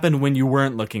that happened when you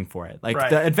weren't looking for it, like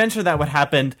the adventure that would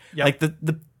happen, like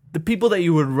the people that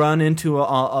you would run into,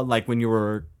 like when you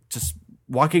were just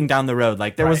walking down the road.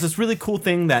 Like there was this really cool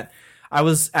thing that I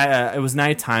was. It was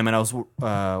nighttime, and I was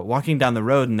walking down the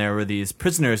road, and there were these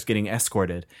prisoners getting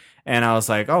escorted. And I was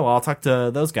like, "Oh, I'll talk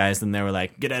to those guys." And they were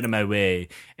like, "Get out of my way."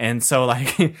 And so,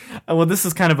 like, well, this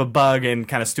is kind of a bug and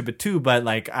kind of stupid too. But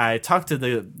like, I talked to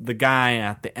the guy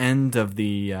at the end of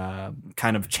the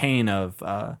kind of chain of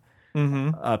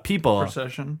people.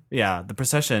 Procession. Yeah, the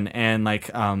procession, and like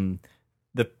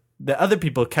the other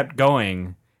people kept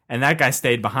going, and that guy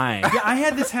stayed behind. Yeah, I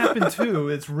had this happen too.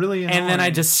 It's really annoying. And then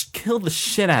I just killed the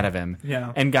shit out of him.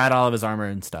 Yeah. And got all of his armor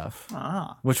and stuff.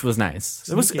 Which was nice.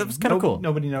 It was kind of cool.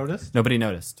 Nobody noticed? Nobody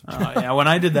noticed. Yeah, when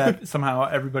I did that, somehow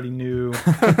everybody knew.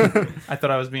 I thought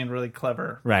I was being really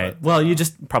clever. Right. But, well, you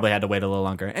just probably had to wait a little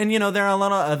longer. And, there are a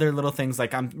lot of other little things.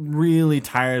 Like, I'm really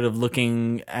tired of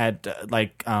looking at,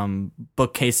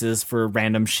 bookcases for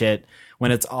random shit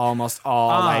when it's almost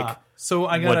all, So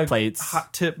I got wood a plates.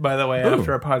 hot tip, by the way,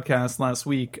 after our podcast last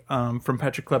week from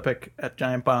Petra Klepek at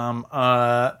Giant Bomb.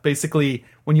 Basically,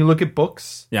 when you look at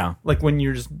books, like when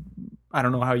you're just, I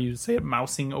don't know how you say it,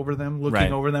 mousing over them,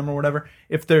 looking over them or whatever,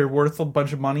 if they're worth a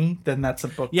bunch of money, then that's a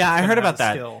book. Yeah, I heard about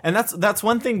that. Skill. And that's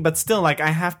one thing, but still, like, I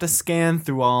have to scan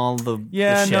through all the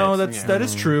Yeah, shit. no, that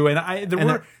is true. And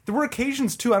there were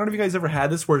occasions, too, I don't know if you guys ever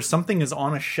had this, where something is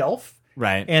on a shelf.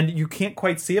 Right. And you can't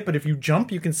quite see it, but if you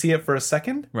jump, you can see it for a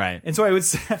second. Right. And so I would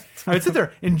sit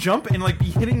there and jump and like be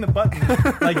hitting the button,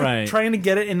 like trying to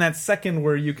get it in that second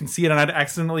where you can see it, and I'd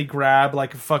accidentally grab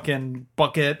like a fucking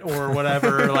bucket or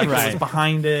whatever, like that was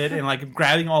behind it, and like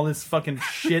grabbing all this fucking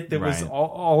shit that was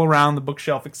all around the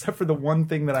bookshelf, except for the one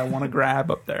thing that I want to grab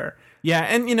up there. Yeah,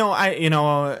 and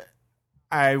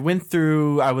I went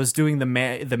through. I was doing the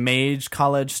Mage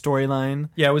College storyline.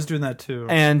 Yeah, I was doing that too.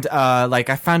 And I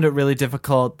found it really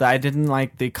difficult. I didn't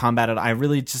like the combat. I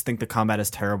really just think the combat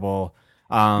is terrible.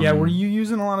 Were you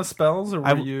using a lot of spells, or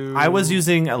were you? I was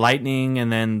using lightning,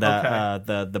 and then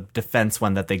the defense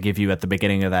one that they give you at the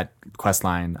beginning of that quest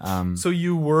line. So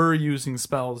you were using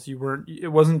spells. You weren't. It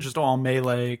wasn't just all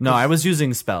melee. No, I was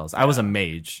using spells. I was a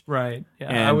mage. Right. Yeah.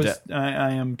 And, I was.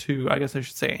 I am too. I guess I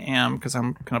should say I am, because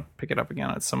I'm gonna pick it up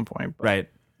again at some point. But. Right.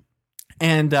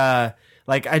 And I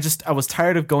was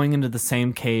tired of going into the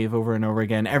same cave over and over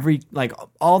again.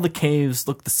 All the caves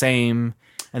look the same.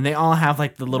 And they all have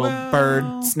like the little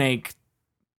bird, snake.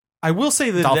 I will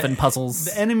say that dolphin puzzles.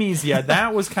 The enemies,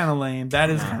 that was kind of lame. That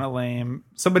is kind of lame.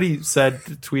 Somebody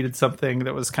tweeted something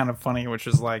that was kind of funny, which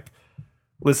is like,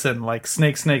 listen, like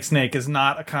snake is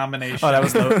not a combination. Oh, that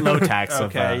was low tax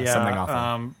of something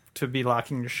awful. To be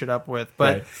locking your shit up with.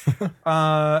 But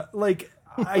I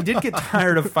did get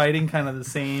tired of fighting kind of the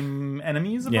same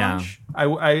enemies a bunch. I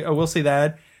will say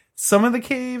that. Some of the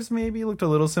caves maybe looked a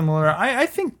little similar. I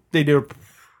think they did a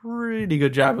pretty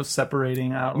good job of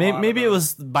separating out. Maybe it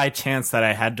was by chance that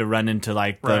I had to run into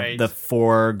like the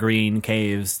 4 green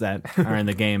caves that are in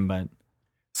the game, but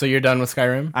so you're done with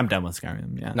Skyrim? I'm done with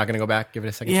Skyrim. Yeah, not gonna go back. Give it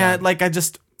a second. Yeah, time. like I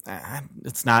just,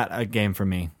 it's not a game for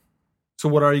me. So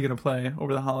what are you gonna play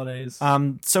over the holidays?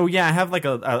 So yeah, I have like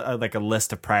a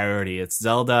list of priority. It's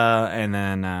Zelda, and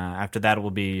then after that it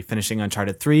will be finishing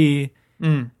Uncharted 3.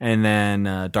 and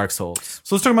then Dark Souls.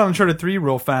 So let's talk about Uncharted 3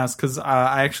 real fast, because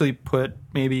I actually put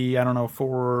maybe, I don't know,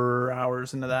 4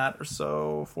 hours into that or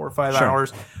so, 4 or 5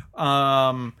 hours.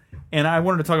 And I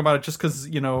wanted to talk about it just because,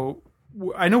 you know,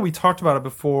 I know we talked about it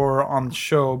before on the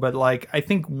show, but like, I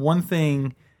think one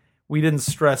thing we didn't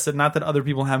stress it, not that other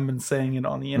people haven't been saying it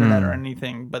on the internet or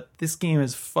anything, but this game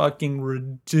is fucking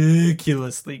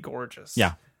ridiculously gorgeous.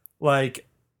 Yeah. Like,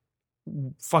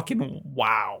 fucking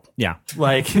wow. Yeah.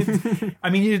 Like, I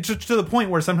mean, to the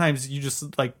point where sometimes you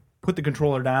just like put the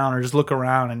controller down or just look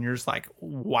around and you're just like,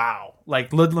 wow.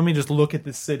 Like, let me just look at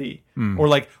this city or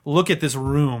like look at this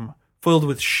room filled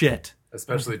with shit.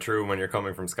 Especially true when you're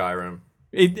coming from Skyrim.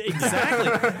 Exactly.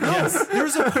 Yes.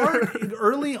 There's a part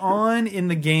early on in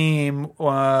the game.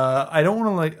 I don't want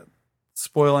to like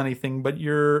spoil anything, but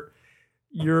you're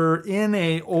in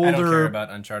a older. I don't care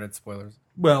about Uncharted spoilers.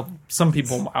 Well, some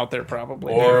people out there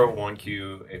probably. Or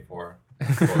 1Q84.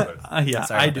 Yeah,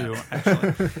 Sorry I about do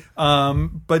actually.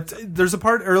 But there's a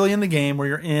part early in the game where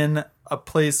you're in a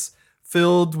place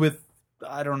filled with,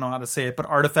 I don't know how to say it, but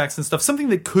artifacts and stuff. Something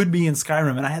that could be in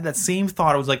Skyrim. And I had that same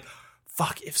thought. I was like,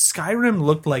 fuck, if Skyrim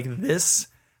looked like this,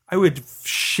 I would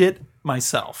shit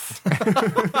myself.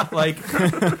 Like,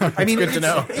 I mean, good to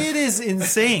know. It is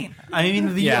insane. I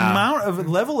mean, the amount of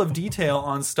level of detail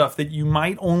on stuff that you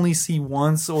might only see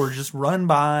once or just run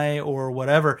by or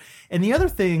whatever. And the other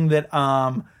thing that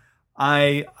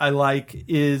I like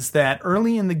is that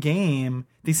early in the game,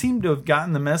 they seem to have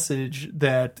gotten the message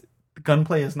that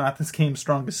gunplay is not this game's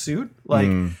strongest suit. Like,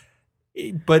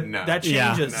 but that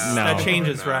changes. That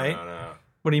changes, right? No.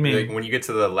 What do you mean? Like, when you get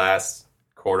to the last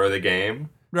quarter of the game,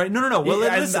 right? No. Well,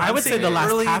 listen, I would say the last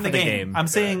early half in the of the game.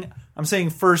 game. I'm saying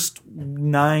first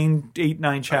 9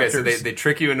 chapters. okay, so they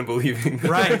trick you into believing that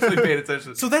Right. they actually paid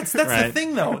attention. So that's the Right.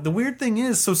 thing, though. The weird thing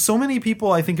is, so many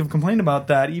people I think have complained about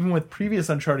that, even with previous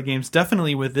Uncharted games,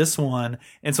 definitely with this one.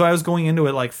 And so I was going into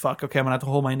it like, fuck, okay, I'm gonna have to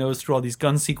hold my nose through all these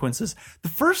gun sequences. The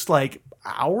first like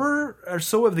hour or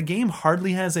so of the game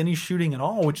hardly has any shooting at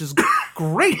all, which is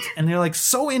great. And you're like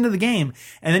so into the game,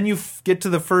 and then you get to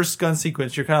the first gun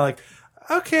sequence, you're kind of like,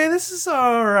 okay, this is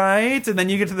all right. And then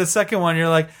you get to the second one, you're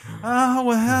like, oh,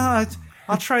 well,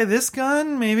 I'll try this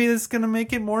gun. Maybe this is going to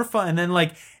make it more fun. And then,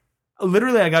 like,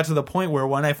 literally I got to the point where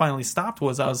when I finally stopped I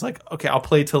was like, okay, I'll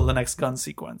play till the next gun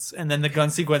sequence. And then the gun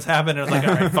sequence happened, and I was like,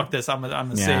 all right, fuck this. I'm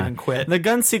gonna save and quit. The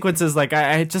gun sequences, like,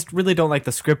 I just really don't like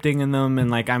the scripting in them.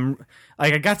 And, like,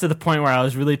 I got to the point where I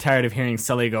was really tired of hearing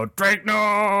Sully go, Drake,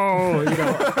 no! You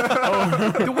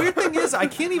know? The weird thing is, I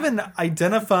can't even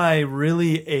identify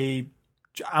really a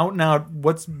out and out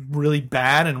what's really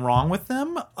bad and wrong with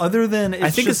them, other than I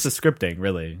think it's the scripting,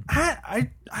 really. I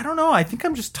don't know. I think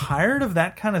I'm just tired of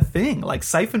that kind of thing. Like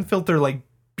Siphon Filter, like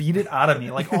beat it out of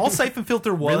me. Like all Siphon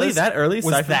Filter was Really? That early was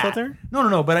Siphon that. Filter?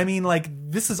 No. But I mean, like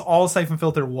this is all Siphon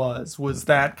Filter was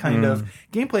that kind of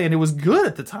gameplay, and it was good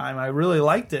at the time. I really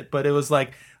liked it, but it was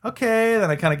like, okay,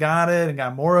 then I kind of got it and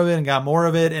got more of it and got more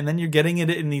of it, and then you're getting it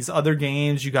in these other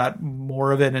games. You got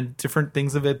more of it and different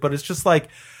things of it, but it's just like,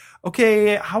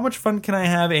 okay, how much fun can I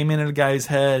have aiming at a guy's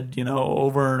head, you know,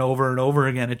 over and over and over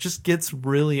again? It just gets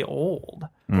really old.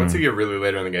 Once you get really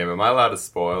later in the game, am I allowed to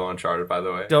spoil Uncharted, by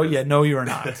the way? No, you are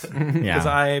not. Because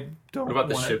I don't. What about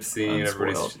the want ship it scene?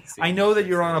 Everybody's unspoiled. seeing I know that the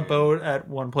you're on a ship boat at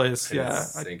one place. scene, Yeah.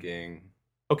 it's sinking.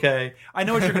 Okay. I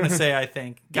know what you're going to say, I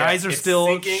think. Guys are it's still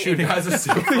sinking, shooting. and guys are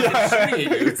still shooting at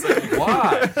you. It's like,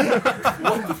 why?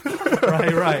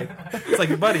 Right. It's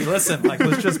like, buddy, listen, like,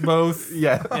 let's just both.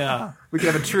 Yeah. We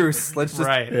can have a truce. Let's just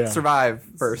Right. survive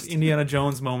first. Indiana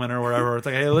Jones moment or whatever. It's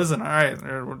like, hey, listen, all right,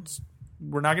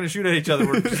 we're not going to shoot at each other.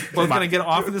 We're just both going to get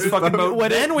off of this fucking boat.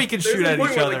 Then we can There's shoot a at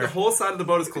point each where, other. like, the whole side of the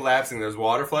boat is collapsing. There's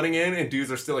water flooding in, and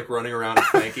dudes are still like running around and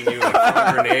flanking you and like,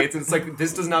 throwing grenades. And it's like,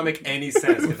 this does not make any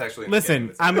sense. It's actually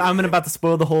Listen, I'm about to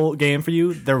spoil the whole game for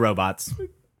you. They're robots.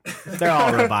 They're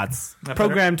all robots.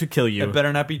 Programmed to kill you. It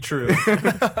better not be true.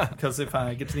 Because if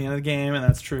I get to the end of the game and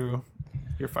that's true,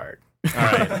 you're fired. All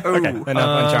right. Okay. Enough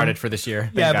Uncharted for this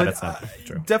year. Yeah, God but it's not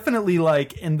true. definitely,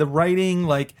 like, in the writing,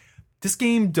 like, this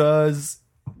game does,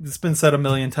 it's been said a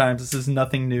million times, this is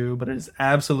nothing new, but it is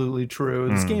absolutely true.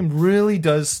 This game really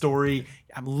does story.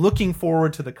 I'm looking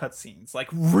forward to the cutscenes. Like,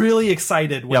 really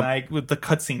excited when the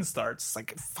cutscene starts. It's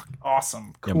like, fuck,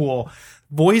 awesome, cool.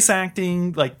 Voice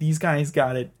acting, like, these guys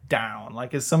got it down.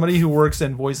 Like, as somebody who works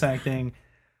in voice acting,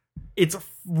 it's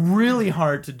really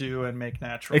hard to do and make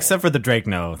natural. Except for the Drake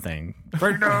no thing.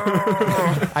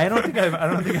 I don't think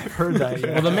I've heard that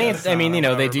yet. Well, the main, I mean, you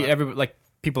know, they do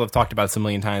people have talked about this a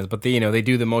million times, but they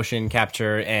do the motion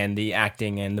capture and the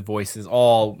acting and the voices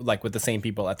all like with the same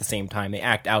people at the same time. They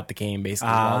act out the game basically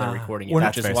while they're recording it,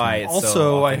 which is why it's also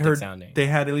so I heard sounding. They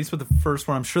had, at least with the first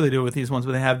one, I'm sure they do it with these ones,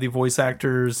 but they have the voice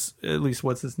actors, at least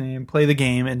what's his name, play the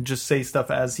game and just say stuff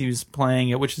as he was playing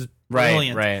it, which is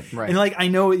brilliant. Right. And like, I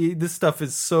know this stuff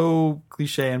is so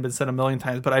cliche and been said a million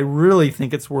times, but I really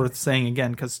think it's worth saying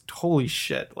again because holy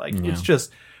shit, like it's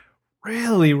just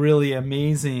really, really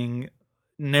amazing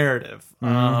narrative.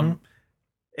 And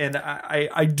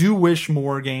I do wish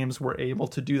more games were able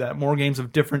to do that. More games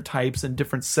of different types and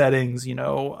different settings,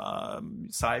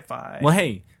 sci-fi. Well,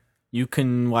 hey, you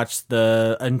can watch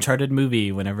the Uncharted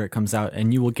movie whenever it comes out,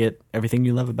 and you will get everything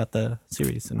you love about the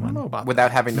series in I don't know one. about Without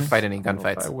that. having to fight any I don't know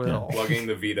if gunfights. I will. Plugging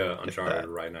the Vita Uncharted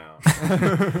right now.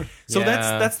 So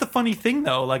Yeah. that's the funny thing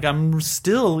though. Like I'm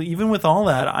still, even with all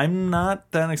that, I'm not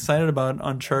that excited about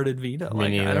Uncharted Vita. Like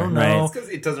I neither. don't Right. know. Because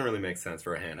it doesn't really make sense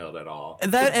for a handheld at all.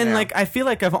 That and Yeah. like I feel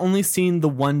like I've only seen the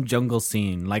one jungle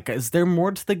scene. Like, is there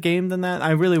more to the game than that?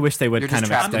 I really wish they would You're kind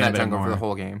just of trapped in explain a that bit jungle more. for the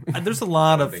whole game. There's a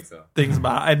lot of think so. things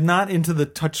about it. I'm not into the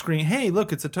touchscreen. Hey,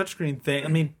 look, it's a touchscreen thing. I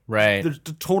mean, Right. they're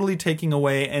totally taking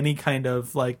away any kind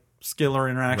of like skill or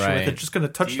interaction with Right. it. Just going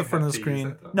to touch Do the you front of have the to use screen.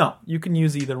 it, though? No, you can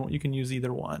use either. You can use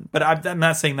either one. But I'm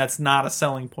not saying that's not a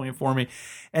selling point for me.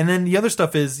 And then the other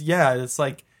stuff is, it's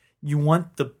like you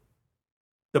want the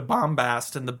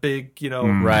bombast and the big,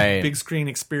 Right. big screen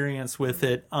experience with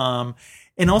it.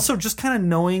 And also just kind of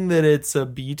knowing that it's a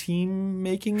B team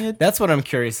making it. That's what I'm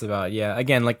curious about. Yeah.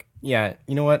 Again, you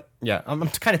know what? Yeah, I'm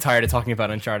kind of tired of talking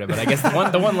about Uncharted, but I guess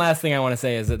the one last thing I want to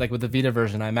say is that like with the Vita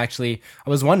version, I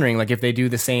was wondering like if they do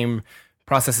the same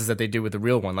processes that they do with the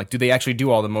real one. Like, do they actually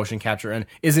do all the motion capture? And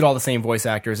is it all the same voice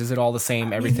actors? Is it all the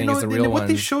same everything as the real what ones?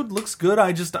 they showed looks good.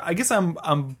 I guess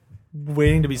I'm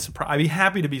waiting to be surprised. I'd be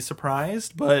happy to be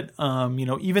surprised, but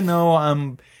even though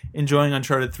I'm enjoying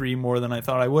Uncharted 3 more than I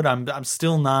thought I would, I'm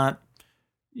still not.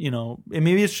 And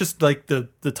maybe it's just like the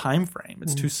time frame.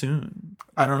 It's too soon.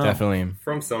 I don't know. Definitely.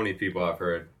 From Sony people, I've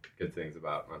heard good things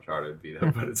about Uncharted Vita,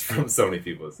 but it's from Sony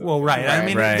people. So. Well, right. I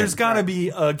mean, Right. there's got to be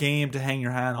a game to hang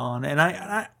your hat on, and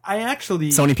I actually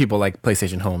Sony people like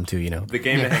PlayStation Home too, The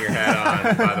game to hang your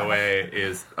hat on, by the way,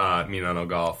 is Miyamoto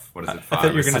Golf. What is it? I thought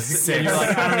you were gonna say, you're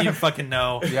like, I don't even fucking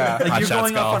know. Yeah. Like Hot you're Shots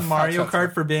going off Golf. on Mario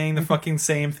Kart for being the fucking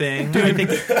same thing. I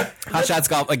think Hot Shots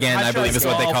Golf again, Hot I believe Shots is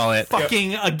what they Golf call it.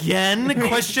 Fucking again?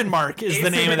 Question mark is the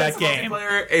name of that game.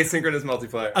 Asynchronous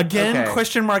multiplayer. Again? Okay.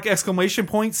 Question mark exclamation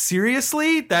point.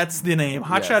 Seriously? That's the name.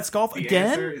 Hot Yes. Shots Golf The again?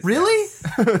 answer is Really?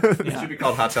 yes. It should be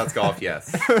called Hot Shots Golf. Yes.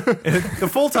 The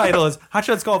full title is Hot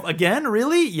Shots Golf again?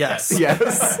 Really? Yes.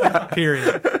 Yes.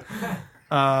 Period.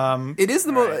 It is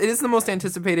the most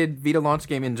anticipated Vita launch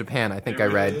game in Japan. I think I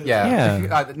read. really is? Yeah.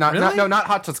 Yeah. Not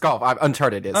Hot Shots Golf.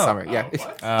 Uncharted is summer. Yeah.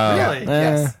 Really?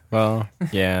 Yes. Well,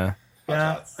 yeah.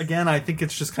 Yeah. Again, I think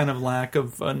it's just kind of lack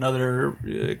of another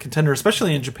contender,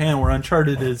 especially in Japan where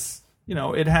Uncharted is,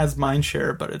 it has mind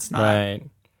share, but it's not Right.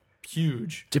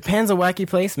 huge. Japan's a wacky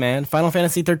place, man. Final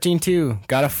Fantasy 13 too.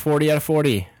 Got a 40 out of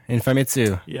 40 in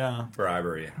Famitsu. Yeah.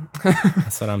 Bribery.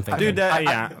 That's what I'm thinking. Dude,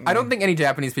 I don't think any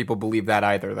Japanese people believe that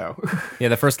either, though. Yeah,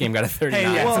 the first game got a 39.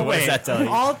 Hey, so what does that tell you?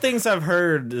 all things I've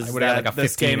heard is would have that like a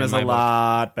this 15 game in is my a book.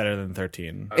 lot better than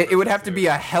 13. It would have to be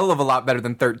a hell of a lot better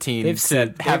than 13 They've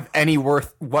said- to have any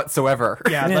worth whatsoever.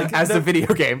 Yeah, like as the- a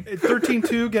video game.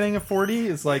 13.2 getting a 40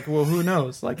 is like, well, who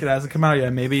knows? Like, it hasn't come out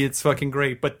yet. Maybe it's fucking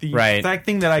great. But the Right. fact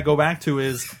thing that I go back to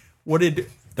is, what did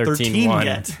 13 13-1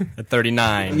 get? at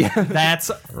 39.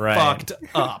 That's Right. fucked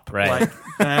up. Right. Like,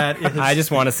 that is... I just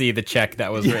want to see the check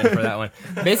that was written for that one.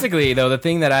 Basically, though, the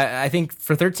thing that I think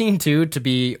for 13.2 to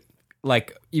be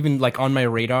like even like on my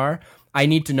radar, I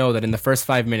need to know that in the first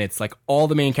 5 minutes, like all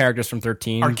the main characters from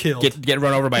 13 Are killed. get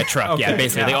run over by a truck. Okay, Yeah,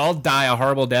 basically, yeah. they all die a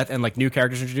horrible death, and like new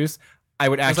characters introduced. I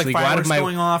would There's actually like go out of fireworks my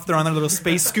going off. They're on their little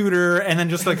space scooter, and then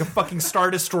just like a fucking Star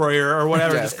Destroyer or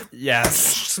whatever Yes. just yes.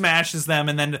 smashes them,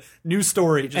 and then new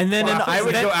story. Just And then plops I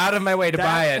would in. go out of my way to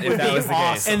buy it if would that be was the case.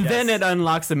 awesome. And then it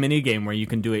unlocks a mini game where you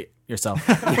can do it yourself.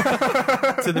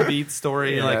 to the beat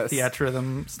story, like Yes.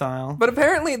 theatrhythm style. But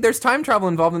apparently there's time travel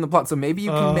involved in the plot, so maybe you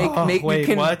can make wait, you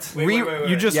can what? Wait.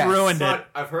 You just Yes. ruined it. But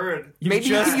I've heard. maybe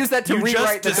you can use that to you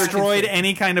rewrite just the 13th destroyed game.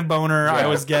 any kind of boner I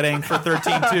was getting for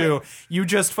 13.2. You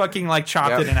just fucking like chopped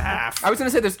Yep. it in half. I was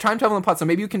gonna say there's time travel in the plot, so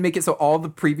maybe you can make it so all the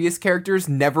previous characters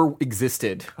never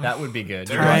existed. That would be good.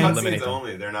 They're Time- cutscenes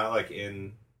only. They're not like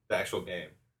in the actual game.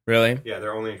 Really? Yeah,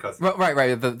 they're only in cutscenes.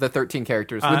 Right. The 13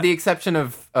 characters, with the exception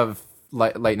of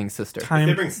Lightning's sister. If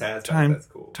they bring sad stuff, that's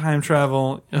cool. Time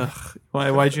travel. Ugh.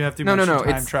 Why'd you have to No. mention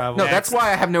time It's travel? no. That's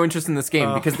why I have no interest in this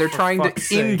game because they're for trying to fuck's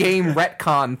sake. in-game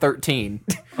retcon 13.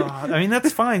 I mean,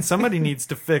 that's fine. Somebody needs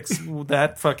to fix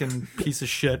that fucking piece of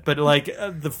shit. But like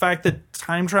the fact that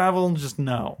time travel, just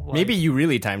no. Like, Maybe you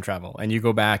really time travel and you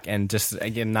go back and just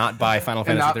again not buy Final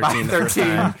and Fantasy not 13 by the first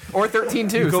time. 13 or 13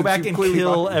 too. you go since back you and clearly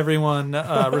kill bought- everyone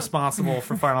responsible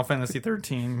for Final Fantasy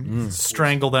 13.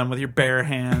 Strangle them with your bare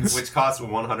hands. Which cost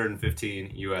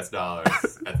 $115 US at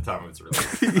the time of its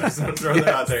release. I just want to throw that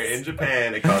out there. In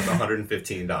Japan, it cost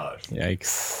 $115.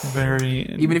 Yikes.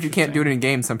 Very. Even if you can't do it in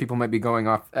game, some people might be going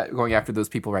after those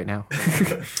people right now.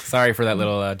 Sorry for that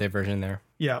little diversion there.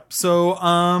 Yeah. So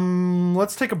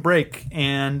let's take a break,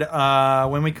 and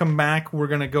when we come back, we're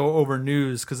gonna go over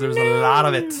news because there's a lot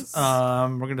of it.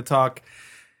 We're gonna talk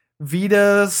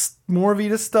more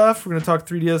Vita stuff. We're gonna talk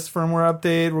 3DS firmware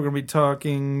update. We're gonna be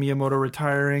talking Miyamoto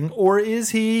retiring, or is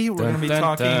he? We're gonna be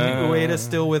talking Ueda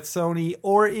still with Sony,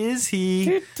 or is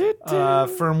he?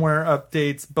 Firmware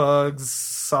updates, bugs,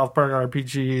 South Park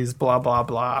RPGs, blah blah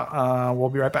blah. We'll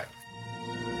be right back.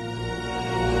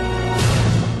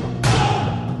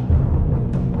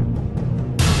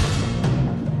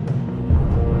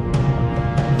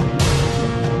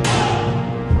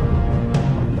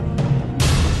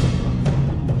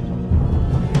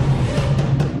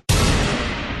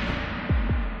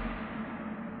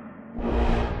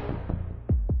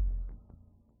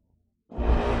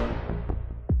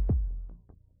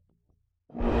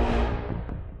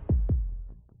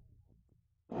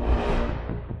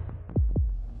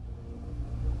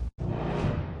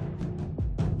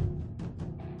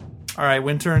 All right,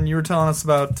 Wintern, you were telling us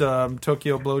about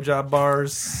Tokyo blowjob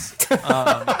bars. Tell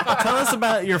us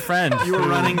about your friend. You were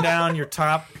running down your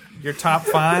top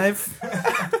 5.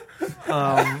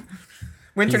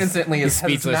 Winter incidentally is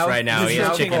speechless right now. He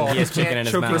has chicken in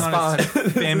his mouth. Respond.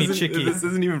 Fammy chicky. This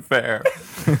isn't even fair.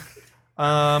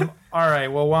 All right.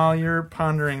 Well, while you're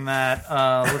pondering that,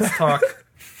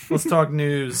 let's talk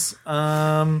news.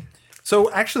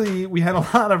 So actually, we had a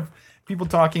lot of people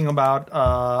talking about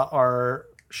our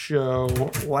show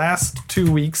last 2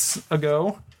 weeks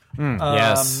ago.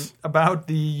 Yes. About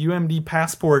the UMD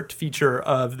passport feature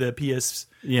of the PS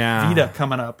Vita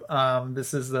coming up.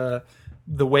 This is the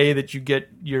way that you get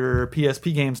your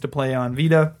PSP games to play on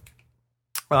Vita.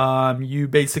 You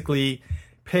basically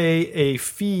pay a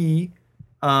fee.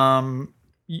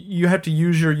 You have to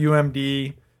use your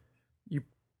UMD. You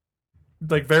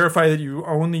verify that you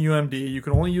own the UMD. You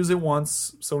can only use it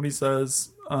once, Sony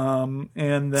says. And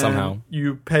then Somehow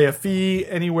you pay a fee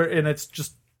anywhere, and it's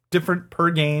just different per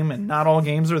game, and not all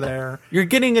games are there. You're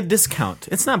getting a discount.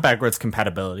 It's not backwards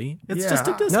compatibility. It's just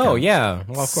a discount. No, yeah.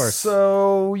 Well, of course.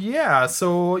 So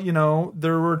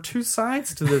there were two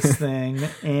sides to this thing,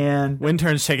 and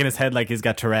Wintern's shaking his head like he's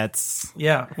got Tourette's.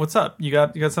 yeah, what's up? You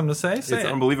got something to say? Say It's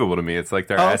it. unbelievable to me. It's like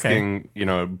they're okay. asking,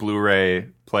 Blu-ray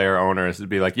player owners to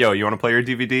be like, "Yo, you want to play your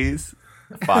DVDs?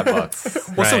 $5."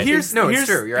 Well, so Right. here's it's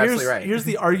true. You're absolutely right. Here's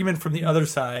the argument from the other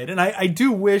side, and I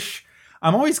do wish.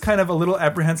 I'm always kind of a little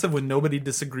apprehensive when nobody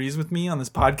disagrees with me on this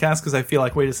podcast because I feel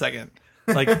like, wait a second,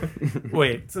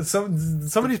 wait,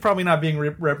 somebody's probably not being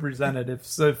represented.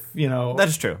 If That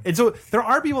is true. And so there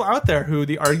are people out there who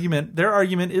their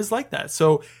argument is like that.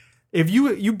 So if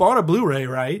you bought a Blu-ray,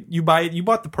 right? You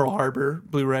bought the Pearl Harbor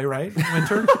Blu-ray, right,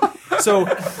 Winter? So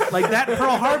that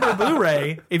Pearl Harbor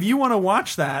Blu-ray, if you want to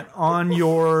watch that on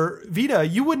your Vita,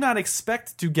 you would not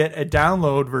expect to get a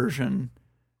download version.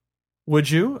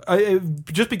 Would you?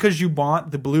 Just because you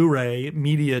bought the Blu-ray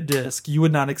media disc, you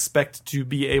would not expect to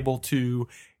be able to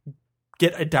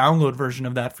get a download version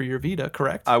of that for your Vita,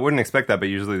 correct? I wouldn't expect that, but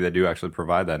usually they do actually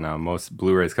provide that now. Most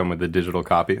Blu-rays come with the digital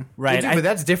copy. Right. But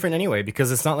that's different anyway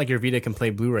because it's not like your Vita can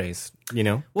play Blu-rays.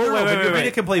 Well, but your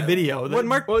Vita can play video.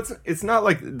 Well, it's not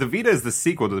like the Vita is the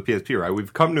sequel to the PSP, right?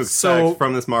 We've come to expect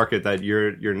from this market that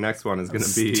your next one is going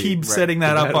to be T setting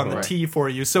that up on the right. T for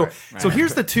you. So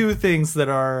here's the two things that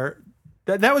are.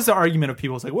 That was the argument of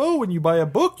people. It's like, well, when you buy a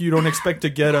book, you don't expect to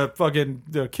get a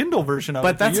fucking Kindle version of it.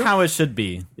 But that's do you? how it should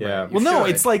be. Yeah. Well, no,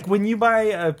 it's like when you buy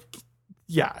a.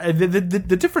 Yeah, the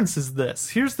difference is this.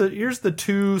 Here's the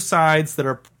two sides that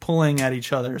are pulling at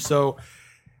each other. So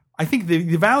I think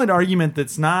the valid argument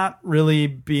that's not really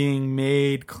being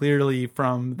made clearly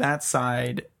from that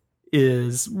side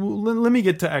is, let me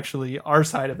get to actually our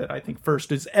side of it. I think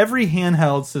first is every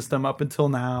handheld system up until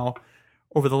now,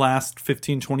 over the last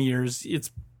 15, 20 years,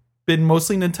 it's been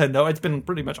mostly Nintendo. It's been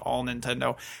pretty much all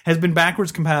Nintendo. Has been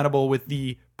backwards compatible with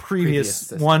the previous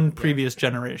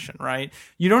generation, right?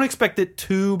 You don't expect it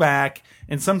to back,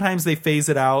 and sometimes they phase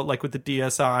it out, like with the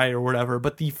DSi or whatever.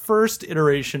 But the first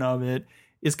iteration of it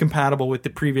is compatible with the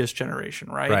previous generation,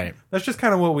 right? Right. That's just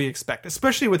kind of what we expect,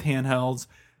 especially with handhelds.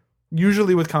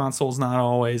 Usually with consoles, not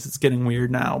always. It's getting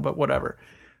weird now, but whatever.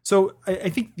 So I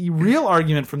think the real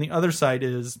argument from the other side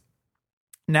is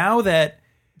now that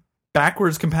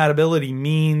backwards compatibility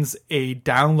means a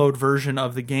download version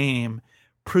of the game,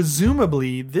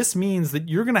 presumably this means that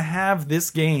you're going to have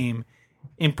this game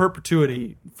in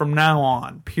perpetuity from now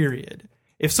on, period.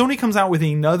 If Sony comes out with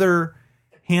another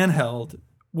handheld,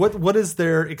 what is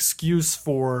their excuse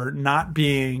for not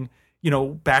being,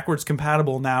 backwards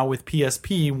compatible now with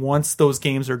PSP once those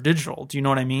games are digital? Do you know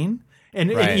what I mean?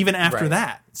 And even after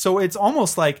that. So it's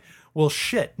almost like, well,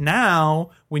 shit, now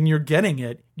when you're getting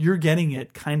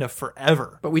it kind of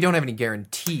forever. But we don't have any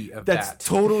guarantee of that. That's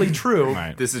totally true.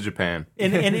 Right. This is Japan.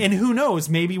 And who knows?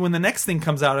 Maybe when the next thing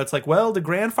comes out, it's like, well, to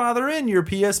grandfather in your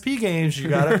PSP games, you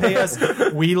got to pay us.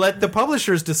 We let the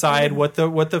publishers decide what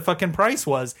the fucking price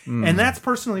was. And that's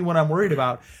personally what I'm worried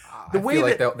about. I feel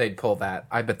like they'd pull that.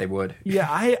 I bet they would.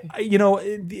 Yeah,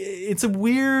 it's a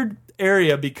weird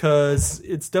area because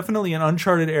it's definitely an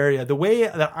uncharted area. The way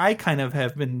that I kind of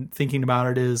have been thinking about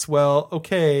it is, well,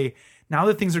 okay, now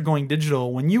that things are going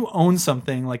digital, when you own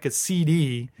something like a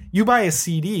CD, you buy a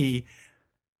CD.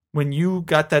 When you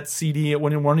got that CD,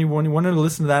 when you wanted to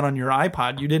listen to that on your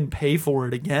iPod, you didn't pay for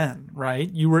it again,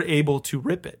 right? You were able to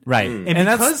rip it. Right. And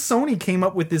because Sony came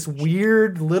up with this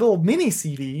weird little mini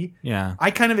CD,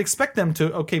 I kind of expect them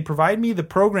to, provide me the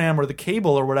program or the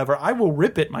cable or whatever. I will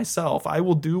rip it myself. I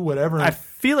will do whatever. I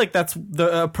feel like that's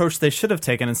the approach they should have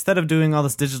taken. Instead of doing all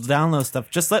this digital download stuff,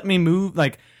 just let me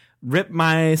rip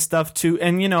my stuff to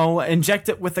and inject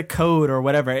it with a code or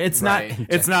whatever. It's not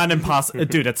impossible.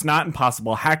 Dude, it's not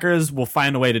impossible. Hackers will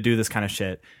find a way to do this kind of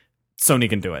shit. Sony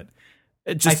can do it.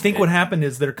 I think what happened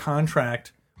is their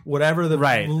contract, whatever the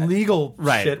legal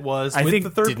shit was with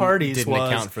the third parties, didn't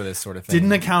account for this sort of thing.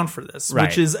 Didn't account for this,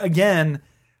 which is, again,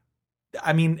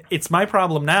 I mean, it's my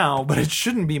problem now, but it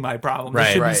shouldn't be my problem.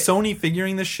 It should be Sony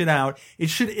figuring this shit out.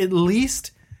 It should at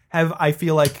least have, I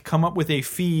feel like, come up with a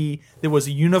fee that was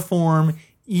uniform,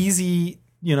 easy,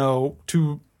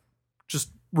 to just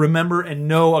remember and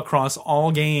know across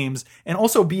all games, and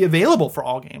also be available for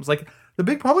all games. Like the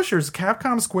big publishers,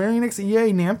 Capcom, Square Enix,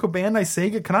 EA, Namco Bandai,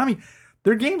 Sega, Konami,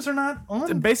 their games are not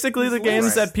on. Basically, the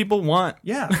games that people want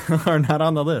are not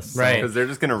on the list. Right. Because they're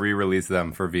just going to re-release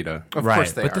them for Vita. Of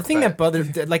course they are. But the thing that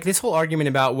bothers, like this whole argument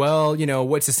about, well,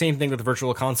 what's the same thing with the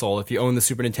Virtual Console if you own the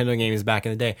Super Nintendo games back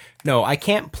in the day? No, I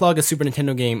can't plug a Super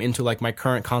Nintendo game into like my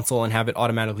current console and have it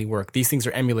automatically work. These things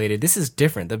are emulated. This is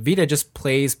different. The Vita just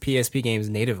plays PSP games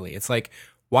natively. It's like,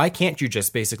 why can't you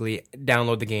just basically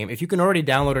download the game? If you can already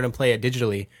download it and play it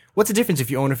digitally, what's the difference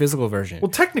if you own a physical version? Well,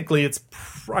 technically, it's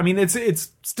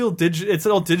still digital. It's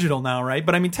all digital now, right?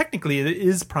 But I mean, technically, it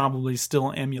is probably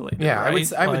still emulated. Yeah,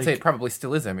 right? I would say it probably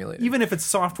still is emulated, even if it's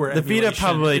software. The Vita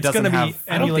probably doesn't have.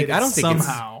 I don't think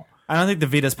somehow. I don't think the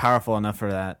Vita's powerful enough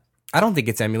for that. I don't think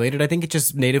it's emulated. I think it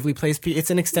just natively plays. It's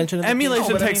an extension of the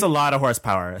emulation takes a lot of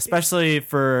horsepower, especially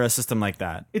for a system like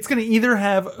that. It's going to either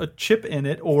have a chip in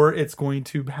it or it's going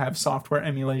to have software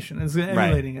emulation. It's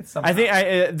emulating it somehow. I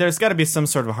think there's got to be some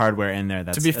sort of hardware in there.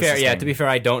 That's to be fair,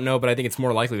 I don't know, but I think it's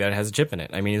more likely that it has a chip in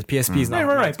it. I mean, the PSP is not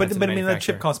right. But I mean, that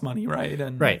chip costs money, right?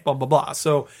 And right. Blah blah blah.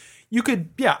 So. You could,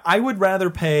 I would rather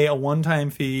pay a one-time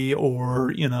fee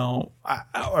or,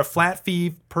 a flat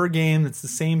fee per game that's the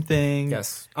same thing.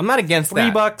 Yes. I'm not against $3,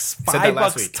 that.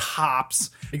 $5 tops.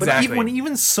 Exactly. But when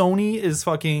even Sony is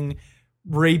fucking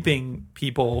raping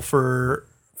people for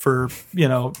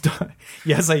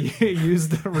yes, I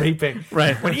used the raping.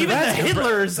 Right. When even the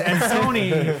Hitlers at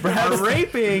Sony are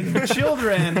raping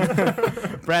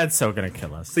children. Brad's so gonna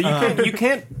kill us. So you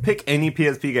can't pick any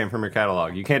PSP game from your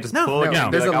catalog. You can't just pull a game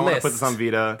and be like, I want to put this on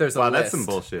Vita. There's that's some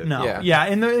bullshit. No. Yeah.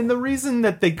 And the reason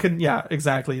that they couldn't,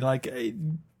 exactly. Like,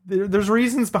 there's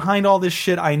reasons behind all this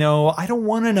shit. I know. I don't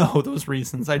want to know those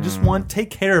reasons. I just want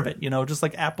take care of it, just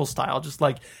like Apple style. Just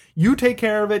like you take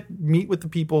care of it, meet with the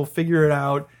people, figure it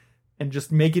out, and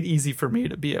just make it easy for me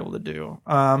to be able to do.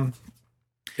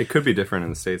 It could be different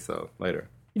in the States though later.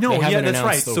 That's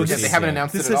right. So they haven't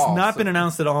announced this it at all. This has not been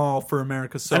announced at all for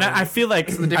America. So and I feel like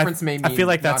the difference may mean I feel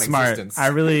like that's smart. I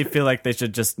really feel like they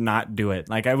should just not do it.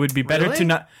 Like, it would be better to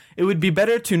not. It would be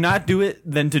better to not do it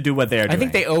than to do what they are doing. I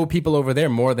think they owe people over there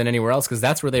more than anywhere else because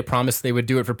that's where they promised they would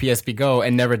do it for PSP Go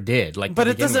and never did. But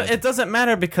it doesn't. It doesn't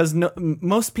matter because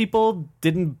most people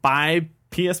didn't buy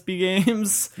PSP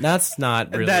games. That's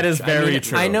not really that is true. very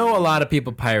true. I know a lot of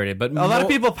people pirated, but a lot of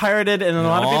people pirated, and a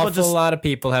lot of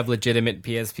people have legitimate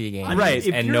PSP games, right?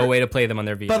 And no way to play them on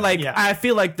their Vita. But I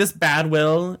feel like this bad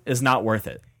will is not worth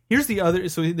it. Here's the other.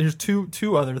 So there's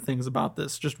two other things about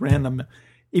this, just random.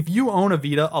 if you own a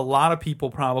Vita, a lot of people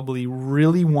probably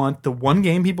really want the one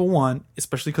game people want,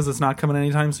 especially because it's not coming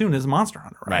anytime soon, is Monster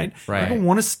Hunter, right? Right. People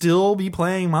want to still be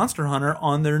playing Monster Hunter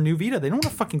on their new Vita. They don't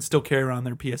want to fucking still carry around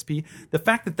their PSP. The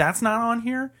fact that that's not on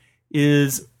here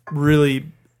is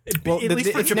really... Well, at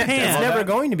least for Japan. It's never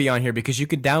going to be on here because you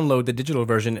could download the digital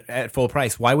version at full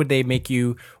price. Why would they let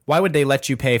you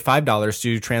pay $5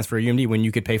 to transfer UMD when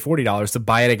you could pay $40 to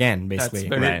buy it again, basically?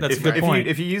 That's a good point.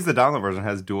 If you use the download version, it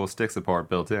has dual stick support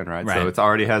built in, right? So it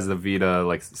already has the Vita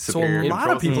like So superior a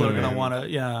lot of people are going to processing. want to,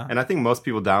 yeah. And I think most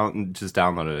people just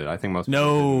downloaded it. I think most people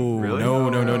No,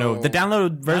 didn't. Really? no. The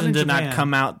download version in did not Japan.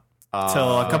 come out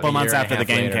till a couple months after the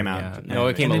game came out. No,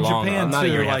 it came And in along. Japan, not a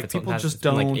too, year and a half. like, It's people it's just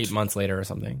been like don't- 8 months later or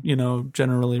something.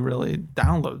 Generally really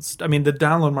downloads. I mean, the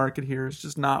download market here is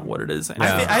just not what it is. I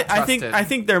think Trusted. I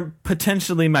think there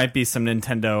potentially might be some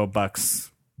Nintendo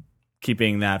bucks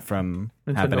keeping that from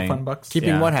Nintendo happening. Fun Bucks. Keeping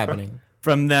Yeah. what happening?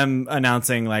 From them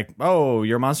announcing like, oh,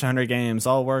 your Monster Hunter games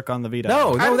all work on the Vita.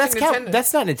 No, don't that's think Nintendo-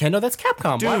 that's not Nintendo. That's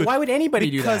Capcom. Dude, Why would anybody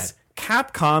do because that?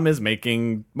 Capcom is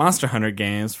making Monster Hunter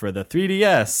games for the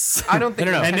 3DS. I don't think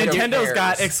No. and Nintendo Nintendo's cares.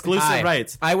 got exclusive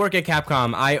rights. I work at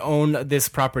Capcom. I own this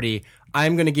property.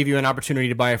 I'm going to give you an opportunity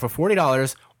to buy it for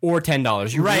 $40 or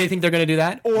 $10. You really Right. think they're going to do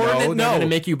that? Or no, no. they're going to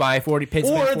make you buy $40.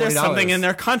 Or there's something in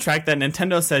their contract that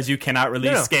Nintendo says you cannot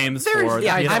release games for.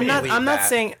 Yeah, the I'm PSP. not. believe I'm not that.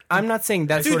 saying. I'm not saying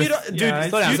that Dude, sort you of. don't- Yeah, dude,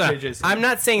 Slow down, you, slow down. JJ, I'm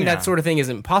not saying Yeah. that sort of thing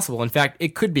isn't possible. In fact,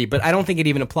 it could be, but I don't think it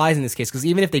even applies in this case because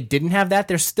even if they didn't have that,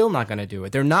 they're still not going to do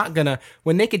it. They're not going to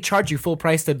when they could charge you full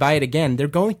price to buy it again. They're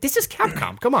going. This is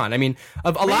Capcom. Come on. I mean,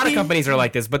 a lot of Maybe- companies are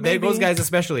like this, but those guys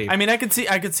especially. I mean, I could see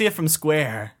it from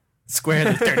Square.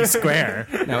 The dirty Square.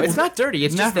 No, it's not dirty.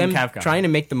 It's Not just them from Capcom. trying to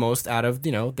make the most out of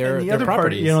their And the their other part,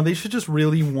 properties. they should just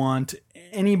really want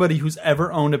anybody who's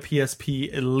ever owned a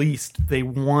PSP, at least they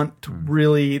want to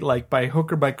really, like, by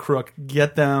hook or by crook,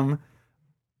 get them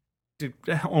to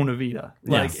own a Vita.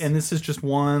 Like, Yes. and this is just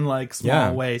one small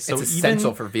Yeah. way. So It's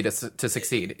essential for Vita to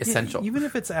succeed. Essential. Even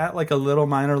if it's at like a little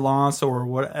minor loss or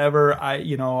whatever,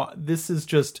 this is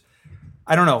just.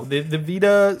 I don't know, the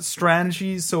Vita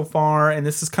strategies so far, and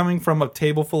this is coming from a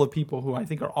table full of people who I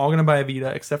think are all going to buy a Vita,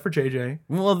 except for JJ.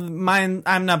 Well, mine.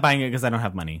 I'm not buying it because I don't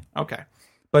have money. Okay.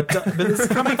 But this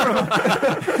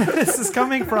is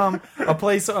coming from a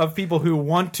place of people who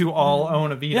want to all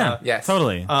own a Vita. Yes.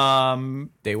 totally.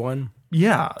 Day one.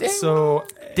 Yeah. So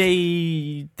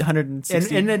Day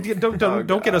 160. and then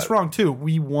don't get us wrong too.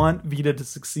 We want Vita to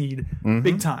succeed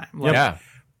big time. Like, Yeah.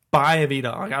 buy a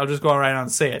Vita. Like, I'll just go right on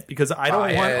and say it because I don't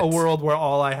Buy want it. a world where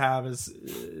all I have is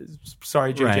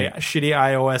sorry, JJ, Right. shitty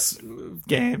iOS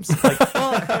games. Like,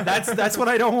 that's what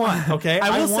I don't want. Okay,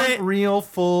 I will want say- real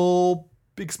full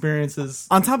experiences.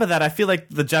 On top of that, I feel like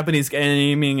the Japanese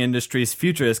gaming industry's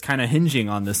future is kind of hinging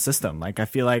on this system. Like, I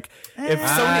feel like if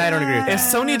I don't agree with if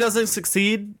that. Sony doesn't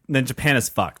succeed, then Japan is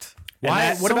fucked.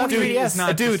 Why? What about Sony 3DS? is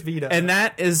not Dude, just Vita. and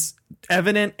that is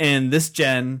evident in this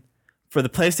gen for the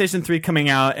PlayStation 3 coming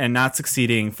out and not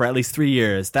succeeding for at least 3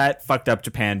 years. That fucked up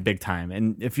Japan big time.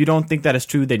 And if you don't think that is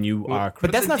true, then you are.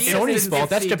 But that's the not DS Sony's didn't fault.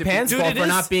 That's succeed to be- Japan's Dude, fault it for is.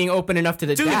 not being open enough to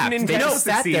adapt. If They Nintendo just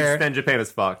sat succeeds, there. then Japan is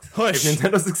fucked. Push. If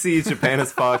Nintendo succeeds, Japan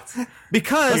is fucked.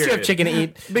 because You have chicken to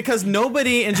eat. because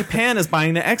nobody in Japan is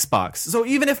buying the Xbox. So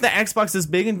even if the Xbox is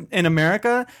big in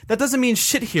America, that doesn't mean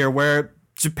shit here where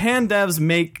Japan devs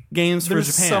make games There's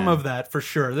for Japan. some of that for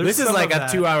sure. There's This is some like of a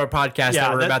that. 2-hour podcast Yeah,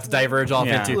 that we're that- about to diverge off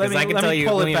Yeah. into Let because me- I can let tell me you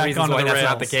pull a it million back reasons onto why the that's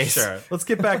not the rails. case. Sure. Let's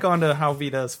get back onto how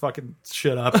Vita is fucking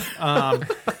shit up.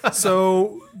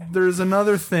 So there's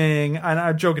another thing, and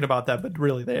I'm joking about that, but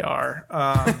really they are.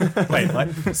 Wait,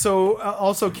 what? So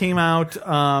also came out,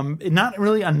 not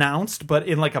really announced, but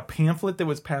in like a pamphlet that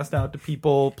was passed out to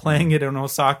people playing it in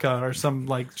Osaka or some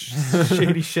like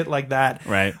shady shit like that.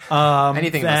 Right.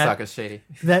 Anything in that- Osaka's shady.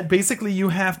 That basically you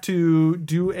have to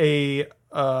do a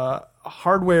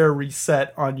hardware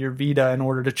reset on your Vita in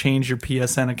order to change your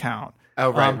PSN account.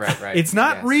 Oh, right. It's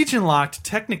not Yes. region locked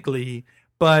technically,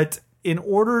 but in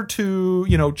order to,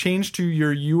 change to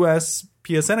your US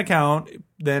PSN account,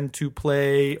 then to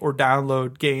play or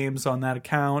download games on that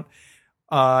account,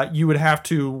 you would have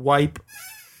to wipe,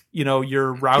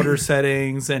 your router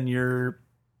settings and your,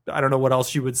 I don't know what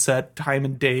else you would set, time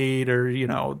and date or,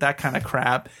 that kind of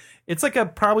crap. It's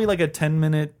like probably like a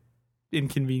 10-minute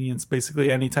inconvenience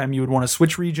basically anytime you would want to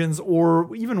switch regions,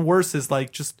 or even worse is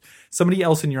like just somebody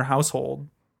else in your household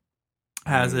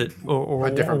has it or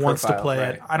A different wants to profile, play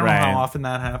right. it. I don't know Right. how often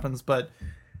that happens, but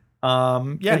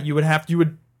you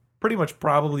would pretty much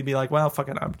probably be like, well, fuck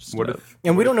it, I'm just What gonna- if?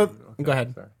 And we don't know. Go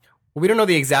ahead. We don't know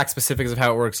the exact specifics of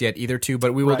how it works yet either, too,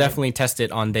 but we will definitely test it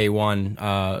on day one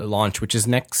launch, which is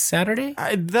next Saturday?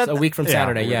 A week from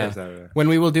Saturday, yeah. When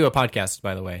we will do a podcast,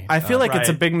 by the way. I feel like it's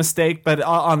a big mistake, but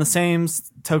on the same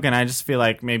token, I just feel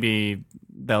like maybe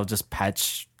they'll just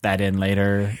patch that in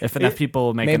later if enough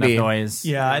people make enough noise.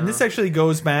 Yeah, and this actually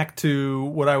goes back to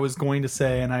what I was going to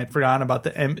say, and I had forgotten about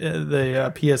the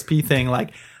PSP thing.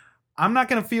 Like, I'm not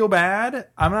going to feel bad.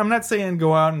 I'm not saying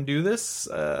go out and do this.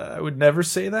 I would never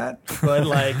say that. But,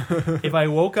 like, if I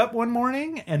woke up one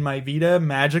morning and my Vita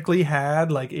magically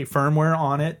had, like, a firmware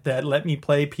on it that let me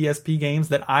play PSP games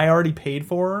that I already paid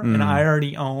for and I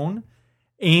already own,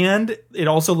 and it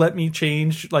also let me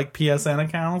change, like, PSN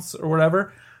accounts or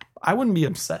whatever, I wouldn't be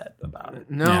upset about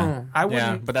it. No, I wouldn't.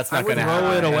 Yeah, but that's not going to throw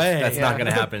happen. it away. That's not going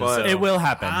to happen. So. It will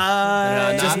happen.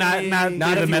 Just not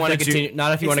if you want to continue.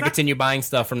 Not if you want to not- continue buying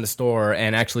stuff from the store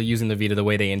and actually using the Vita the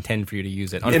way they intend for you to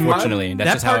use it. Unfortunately,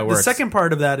 that's just how it works. The second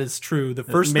part of that is true. The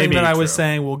first thing that I was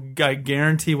saying I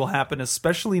guarantee will happen,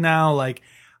 especially now. Like,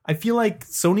 I feel like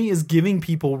Sony is giving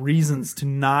people reasons to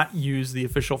not use the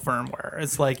official firmware.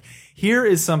 It's like, here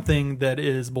is something that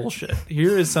is bullshit.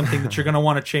 Here is something that you're going to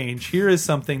want to change. Here is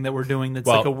something that we're doing that's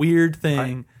like a weird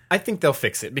thing. I think they'll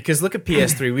fix it because look at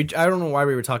PS3. I don't know why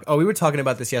we were talking. Oh, we were talking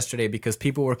about this yesterday because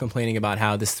people were complaining about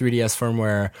how this 3DS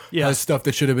firmware has stuff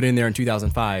that should have been in there in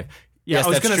 2005. Yeah, yes, I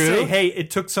was going to say, hey, it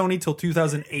took Sony till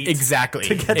 2008. Exactly.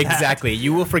 To get that. Exactly.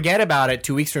 You will forget about it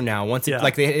 2 weeks from now. Once it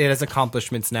it has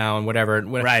accomplishments now and whatever.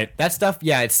 Right. That stuff.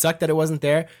 Yeah, it sucked that it wasn't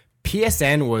there.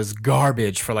 PSN was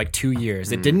garbage for like 2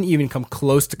 years. It didn't even come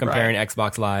close to comparing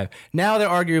Xbox Live. Now they're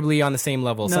arguably on the same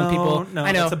level. Some people,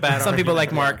 I know, that's a bad some people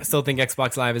argument. like Mark still think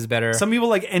Xbox Live is better. Some people,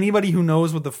 like anybody who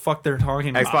knows what the fuck they're talking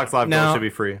about. Xbox Live Gold should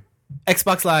be free.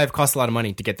 Xbox Live costs a lot of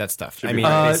money to get that stuff.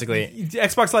 Basically,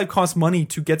 Xbox Live costs money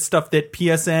to get stuff that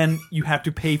PSN you have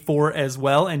to pay for as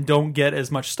well, and don't get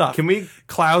as much stuff. Can we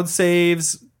cloud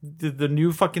saves? The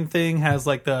new fucking thing has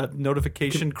like the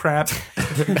notification crap.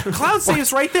 Cloud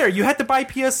saves right there. You had to buy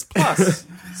PS Plus.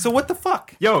 So what the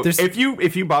fuck? Yo, if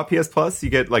you bought PS Plus, you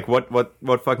get like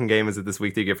what fucking game is it this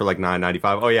week that you get for like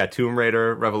 $9.95? Oh yeah, Tomb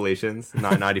Raider Revelations,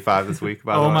 $9.95 this week.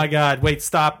 By the way. My god! Wait,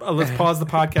 stop. Let's pause the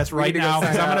podcast right now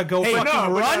because I'm gonna go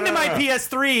run to my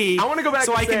PS3. I want to go back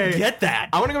so and I can get that.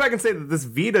 I want to go back and say that this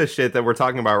Vita shit that we're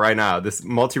talking about right now, this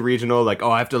multi-regional, like,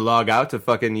 I have to log out to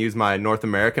fucking use my North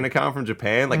American account from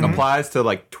Japan, like applies to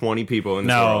like 20 people in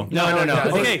this world. No.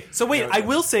 Okay, so wait, I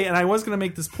will say, and I was going to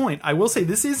make this point, I will say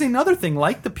this is another thing,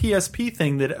 like the PSP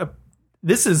thing, that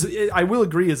this is, I will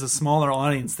agree, is a smaller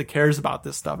audience that cares about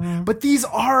this stuff. But these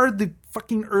are the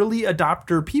fucking early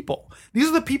adopter people. These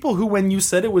are the people who, when you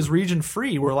said it was region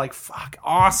free, were like, fuck,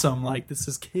 awesome, like, this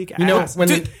is kick ass. You know, when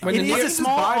Dude, the it is a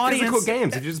small audience. Physical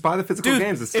games. If you just buy the physical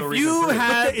games, it's still if you region free.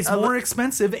 had It's more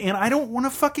expensive, and I don't want to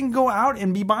fucking go out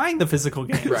and be buying the physical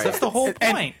games. That's the whole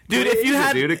point. Dude, if you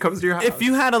had, it comes to your house. If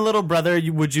you had a little brother,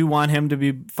 would you want him to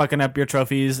be fucking up your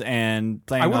trophies and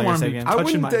playing all your save games? I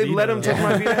wouldn't Vita. let him touch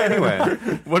my Vita anyway.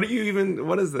 What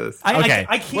is this? I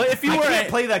can't, Well, if you I were can't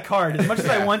play that card. As much as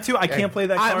I want to, I can't play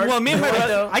that card. well, me and my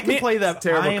brother, I can play that.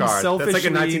 Terrible I am card. selfishly, That's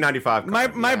like a 1995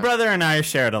 card. my brother and I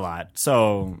shared a lot,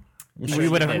 so we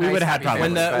would have had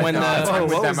problems.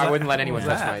 I wouldn't let anyone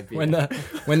touch my Vita.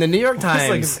 when the New York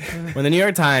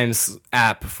Times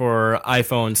app for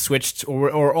iPhone switched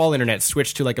or all internet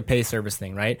switched to like a pay service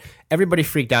thing, right? Everybody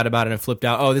freaked out about it and flipped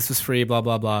out. Oh, this was free, blah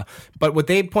blah blah. But what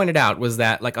they pointed out was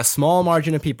that like a small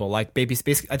margin of people, like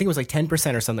basically, I think it was like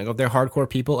 10% or something of their hardcore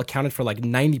people accounted for like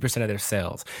 90% of their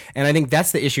sales. And I think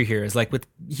that's the issue here. Is like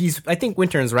I think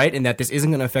Wintern's right in that this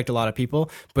isn't going to affect a lot of people,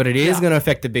 but it is going to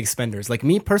affect the big spenders. Like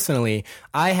me personally,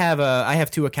 I have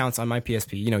 2 accounts on my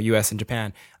PSP, US and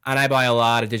Japan, and I buy a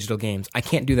lot of digital games. I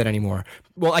can't do that anymore.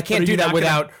 Well, I can't do that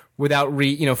without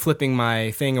flipping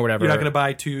my thing or whatever. You're not going to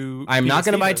buy 2. I'm not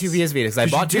going to buy 2 PS Vitas. I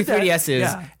bought 2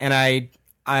 3DSs, and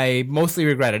I mostly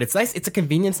regret it. It's nice. It's a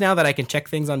convenience now that I can check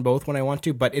things on both when I want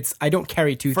to, but I don't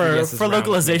carry 2 3DSs for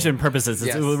localization purposes.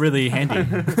 It's really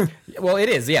handy. Well, it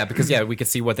is, because we could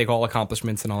see what they call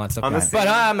accomplishments and all that stuff. But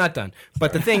I'm not done.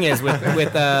 But the thing is,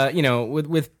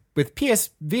 with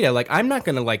PS Vita, like I'm not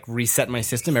going to like reset my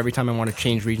system every time I want to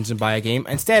change regions and buy a game.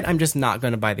 Instead, I'm just not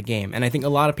going to buy the game. And I think a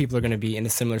lot of people are going to be in a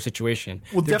similar situation.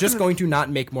 Well, they're just going to not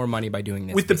make more money by doing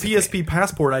this. With the PSP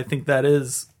Passport, I think that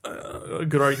is a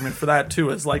good argument for that too.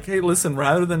 Is like, hey, listen,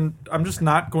 rather than I'm just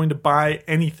not going to buy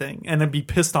anything and then be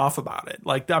pissed off about it.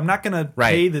 Like I'm not going to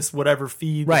pay this whatever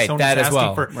fee that Sony's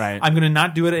asking for. Right. I'm going to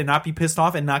not do it and not be pissed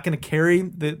off and not going to carry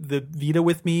the Vita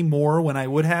with me more when I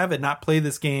would have and not play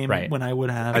this game when I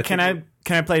would have. Can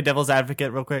I play devil's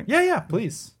advocate real quick? Yeah,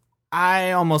 please.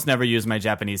 I almost never use my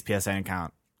Japanese PSN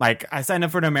account. Like I signed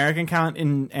up for an American account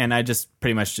and I just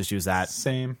pretty much just use that.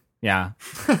 Same. Yeah.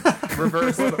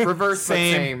 reverse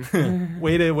Same. same.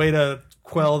 Way to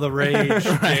quell the rage,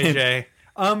 JJ.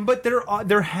 But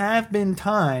there have been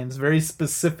times, very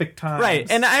specific times, Right,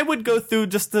 and I would go through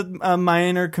just a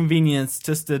minor convenience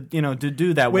just to to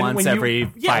do that once every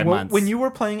 5 months. When you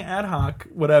were playing ad hoc,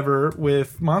 whatever,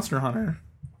 with Monster Hunter,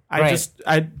 I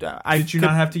Right. did you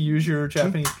not have to use your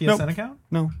Japanese PSN account?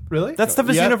 No, Really? that stuff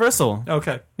is Yeah. universal.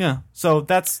 Okay. Yeah, so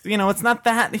that's it's not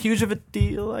that huge of a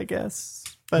deal, I guess.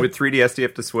 But With 3DS, do you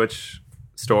have to switch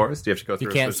stores? Do you have to go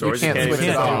through can't- stores? you can't switch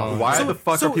even- it all. Why the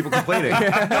fuck are people complaining?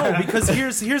 No, because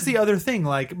here's the other thing.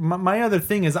 Like my other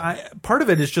thing is, part of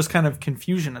it is just kind of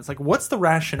confusion. It's like, what's the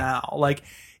rationale? Like,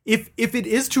 if it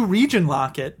is to region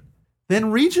lock it,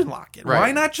 then region lock it. Right.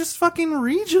 Why not just fucking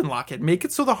region lock it? Make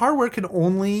it so the hardware can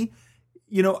only.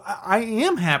 I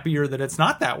am happier that it's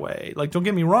not that way. Like, don't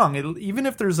get me wrong. Even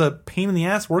if there's a pain in the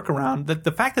ass workaround, that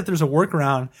the fact that there's a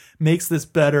workaround makes this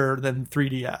better than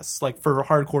 3DS, like for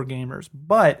hardcore gamers.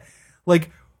 But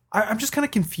like, I'm just kind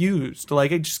of confused.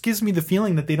 Like, it just gives me the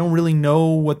feeling that they don't really know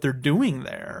what they're doing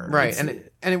there. Right, and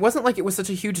it wasn't like it was such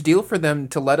a huge deal for them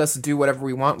to let us do whatever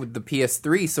we want with the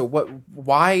PS3. So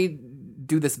why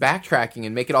do this backtracking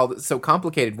and make it all so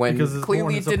complicated when Because it's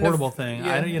clearly it's a didn't portable thing.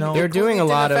 Yeah, They're doing a didn't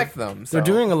lot of affect them, so. they're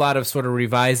doing a lot of sort of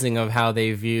revising of how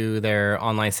they view their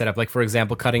online setup. Like, for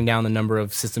example, cutting down the number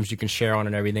of systems you can share on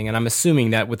and everything. And I'm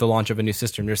assuming that with the launch of a new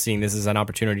system, they're seeing this as an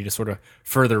opportunity to sort of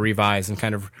further revise and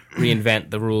kind of reinvent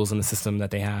the rules and the system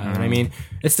that they have. And I mean,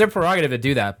 it's their prerogative to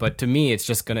do that, but to me,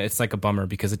 it's like a bummer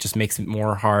because it just makes it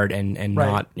more hard and Right.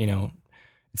 not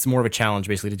it's more of a challenge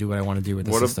basically to do what I want to do with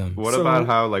the system. What So- about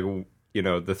how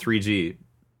the 3G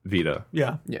Vita?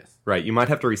 Yeah. Yes. Right, you might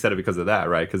have to reset it because of that,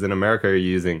 right? Because in America you're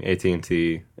using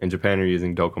AT&T, in Japan you're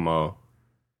using Docomo.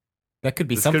 That could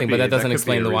be This something, could but that could doesn't be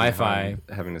explain a the reason Wi-Fi. behind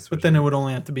having to switch. But then it would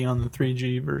only have to be on the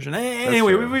 3G version.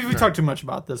 Anyway, true. we talked too much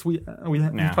about this. We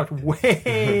talked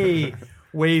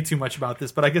way too much about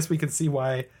this. But I guess we can see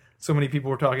why so many people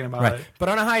were talking about Right. it. But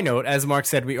on a high note, as Mark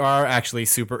said, we are actually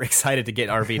super excited to get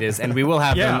our Vitas, and we will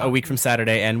have Yeah. them a week from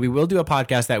Saturday, and we will do a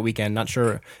podcast that weekend. Not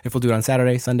sure if we'll do it on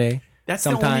Saturday, Sunday. That's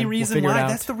sometime. the only We'll reason figure it why. out.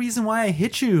 That's the reason why I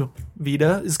hit you,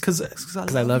 Vita, is because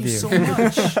I love you you. so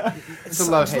much. It's a love-hate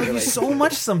I love you relationship. so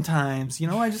much sometimes.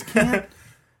 I just can't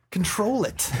control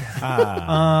it.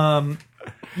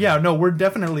 Yeah, no, we're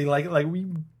definitely like we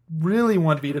really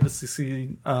want Vita to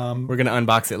succeed. We're gonna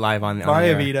unbox it live on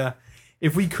Via air. Vita.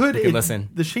 If we could, can listen.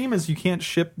 The shame is you can't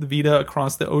ship the Vita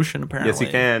across the ocean. Apparently, Yes, you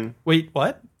can. Wait,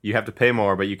 what? You have to pay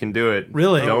more, but you can do it.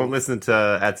 Really? Don't listen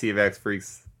to at TVX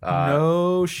Freaks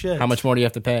No shit. How much more do you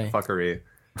have to pay? fuckery.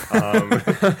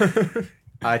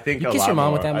 I think You a kiss lot your mom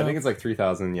more. with that I mouth? think it's like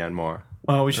 3,000 yen more.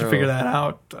 Oh, we should figure that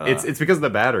out. It's because of the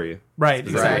battery. right.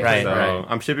 Exactly. Right, So right.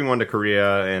 I'm shipping one to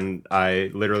Korea, and I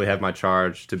literally have my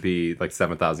charge to be like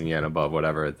 7,000 yen above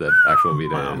whatever the actual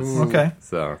Vita is. Okay.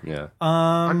 So yeah,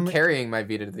 I'm carrying my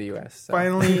Vita to the U.S. So.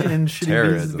 Finally, in shitty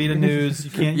Terrorism. Vita news, you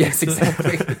can't. Yes, use the-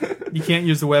 exactly. You can't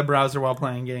use the web browser while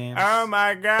playing games. Oh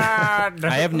my god!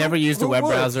 I have never used a web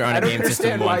browser on I a don't game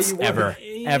system understand why once, you wouldn't.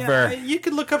 ever. Yeah, you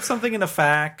could look up something in a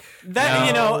FAQ.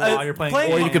 That while you're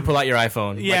playing, Or you could pull out your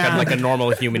iPhone, Yeah. like a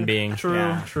normal human being. True,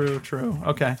 Yeah. true.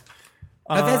 Okay.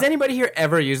 Has anybody here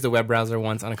ever used a web browser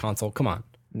once on a console? Come on.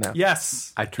 No.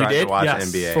 Yes, I tried did? to watch Yes.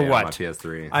 NBA For on what? my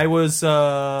PS3. I was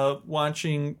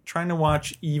trying to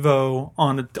watch Evo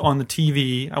on the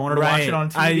TV. I wanted to watch it on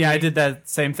TV. I did that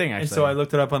same thing actually. And so I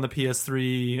looked it up on the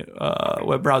PS3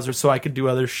 web browser so I could do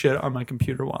other shit on my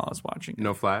computer while I was watching it.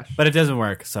 No Flash. but it doesn't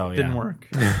work. So yeah. Didn't work.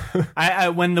 I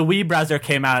when the Wii browser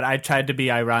came out, I tried to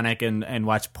be ironic and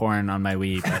watch porn on my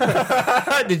Wii,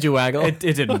 but Did you waggle? it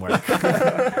didn't work.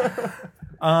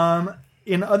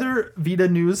 In other Vita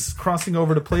news, crossing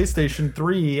over to PlayStation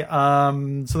 3,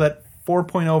 so that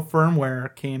 4.0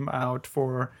 firmware came out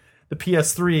for the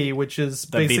PS3, which is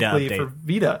The Vita basically update. for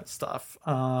Vita stuff.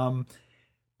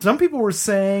 Some people were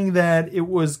saying that it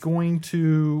was going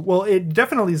to, well, it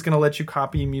definitely is going to let you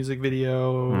copy music,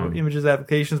 video, images,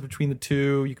 applications between the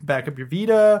two. You can back up your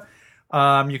Vita.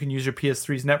 You can use your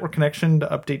PS3's network connection to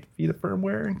update Vita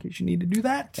firmware in case you need to do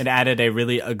that. It added a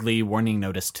really ugly warning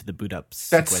notice to the boot up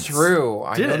That's sequence. true.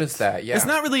 I Did it? noticed that. Yeah. It's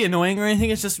not really annoying or anything.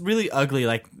 It's just really ugly.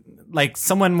 Like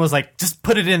someone was like, just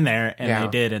put it in there, and Yeah. they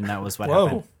did, and that was what Whoa.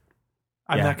 happened.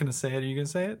 I'm Yeah. not going to say it. Are you going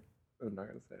to say it? I'm not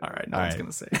gonna say it. All right, no All one's right.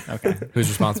 going to say it. Okay. Who's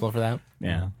responsible for that?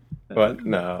 Yeah. But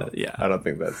no, Yeah. I don't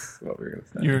think that's what we're gonna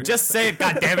say. You're Just say it.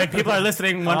 God damn it! People are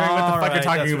listening, wondering what the All fuck right, you're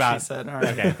talking that's what about. she said. All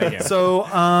right. Okay. Thank you. So,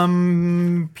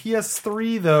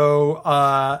 PS3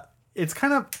 though, it's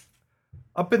kind of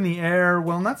up in the air.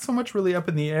 Well, not so much really up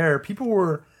in the air. People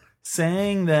were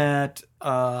saying that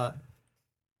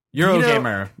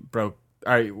Eurogamer broke.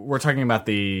 All right, we're talking about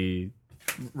the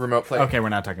Remote play. Okay, we're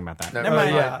not talking about that. Never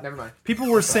mind. Never mind. people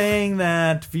were saying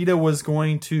that Vita was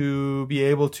going to be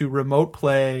able to remote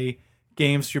play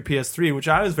games to your PS3, which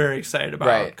I was very excited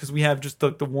about because we have just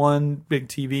the one big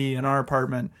TV in our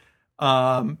apartment.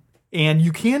 And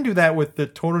you can do that with the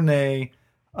Torune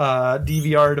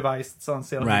DVR device that's on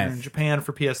sale here in Japan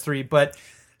for PS3, but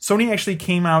Sony actually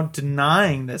came out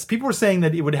denying this. People were saying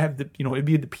that it would have it'd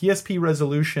be the PSP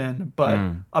resolution, but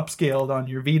upscaled on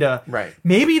your Vita. Right.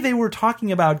 Maybe they were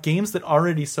talking about games that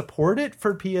already support it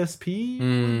for PSP.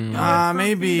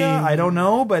 Maybe. Vita. I don't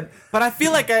know, but I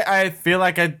feel like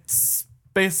I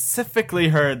specifically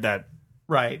heard that.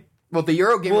 Right. Well, the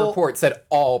Eurogamer report said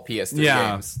all PS3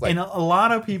 games. And a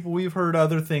lot of people, we've heard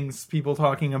other things, people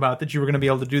talking about that you were going to be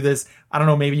able to do this. I don't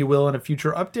know, maybe you will in a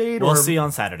future update. We'll see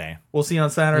on Saturday. We'll see on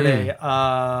Saturday.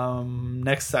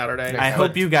 Next Saturday. I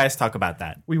hope you guys talk about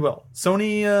that. We will.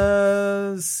 Sony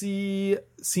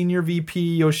Senior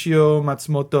VP Yoshio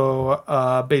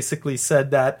Matsumoto basically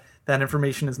said that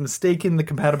information is mistaken. The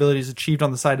compatibility is achieved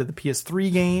on the side of the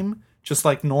PS3 game, just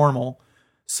like normal.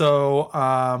 So,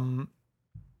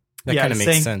 that kind of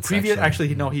makes sense.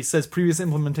 He says previous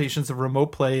implementations of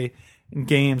remote play in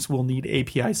games will need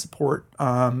API support.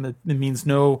 It means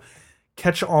no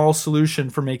catch-all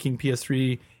solution for making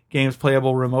PS3 games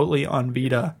playable remotely on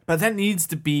Vita. But that needs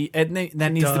to be the case.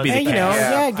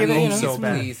 Give it so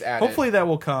bad. Hopefully that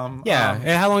will come.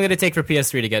 Yeah. How long did it take for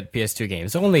PS3 to get PS2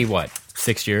 games? Only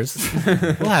 6 years?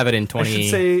 We'll have it in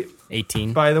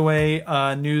 2018. By the way,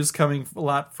 news coming a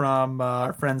lot from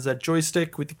our friends at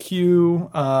Joystick with the Q,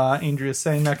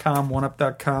 AndreaSang.com,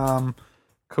 OneUp.com,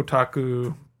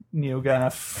 Kotaku,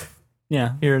 NeoGAF.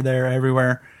 Yeah. Here, there,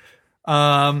 everywhere.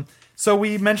 So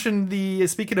we mentioned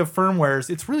speaking of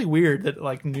firmwares, it's really weird that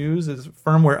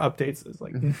firmware updates is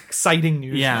exciting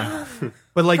news. Yeah.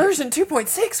 But version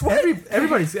 2.6, what?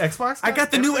 Everybody's Xbox. I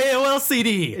got the new AOL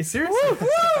CD. Hey, seriously?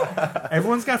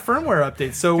 Everyone's got firmware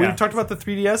updates. So we talked about the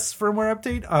 3DS firmware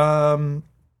update.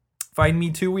 Find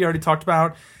Me 2, we already talked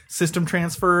about. System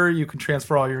transfer, you can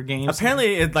transfer all your games.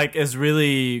 Apparently it is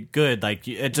really good.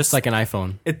 It just like an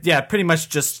iPhone. Pretty much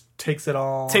just takes it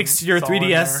all. Takes your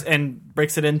 3DS and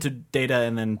breaks it into data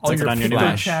and then puts it on your new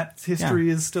Flash. Chat history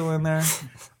is still in there.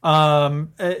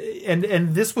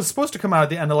 And this was supposed to come out at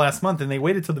the end of last month, and they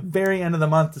waited till the very end of the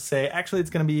month to say, actually, it's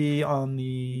going to be on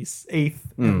the 8th,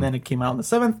 and then it came out on the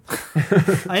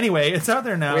 7th. Anyway, it's out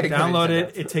there now. Download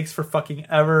it. It takes for fucking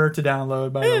ever to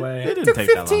download, by the way. It took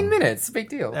 15 minutes. Big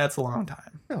deal. That's a long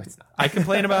time. No, it's not. I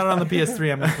complain about it on the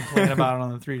PS3. I'm going to complain about it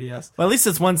on the 3DS. Well, at least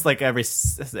it's once every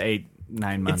 8-9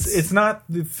 months. It's not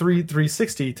the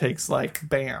 360 takes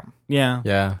bam. Yeah.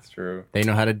 Yeah. It's true. They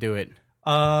know how to do it.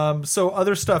 So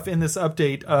other stuff in this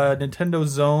update, Nintendo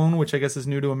Zone, which I guess is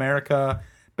new to America.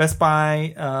 Best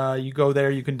Buy, you go there,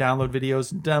 you can download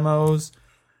videos and demos.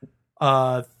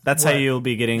 That's how you'll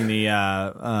be getting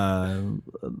the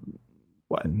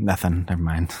what? Nothing. Never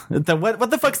mind. What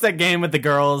the fuck's that game with the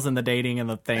girls and the dating and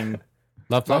the thing?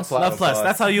 Love Plus? Love Plus.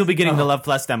 That's how you'll be getting the Love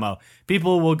Plus demo.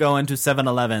 People will go into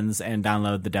 7-Elevens and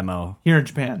download the demo here in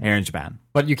Japan.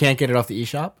 But you can't get it off the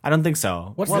eShop? I don't think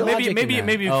so. What's the logic in that?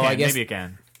 Maybe you can. I guess- Maybe you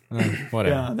can.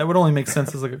 Whatever. Yeah, that would only make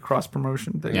sense as a cross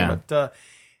promotion thing. Yeah.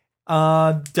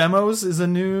 But demos is a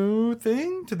new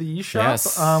thing to the eShop,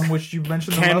 Yes. which you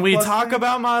mentioned. the Can Love we Plus talk thing.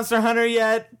 about Monster Hunter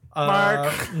yet,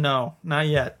 Mark? No, not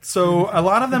yet. So a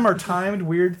lot of them are timed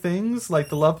weird things. Like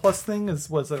the Love Plus thing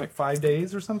was it 5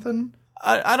 days or something?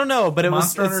 I don't know, but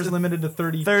Monster Hunter is limited to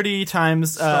 30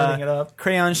 times. starting it up.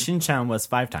 Crayon Shin-chan was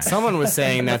 5 times. Someone was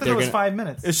saying I that thought they're it was going 5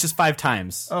 minutes. It's just 5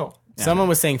 times. Oh. Someone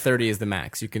was saying 30 is the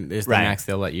max. Is the max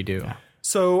they'll let you do. Yeah.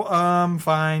 So,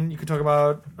 fine. You can talk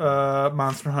about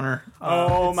Monster Hunter.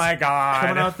 Oh my god.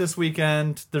 Coming out this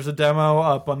weekend. There's a demo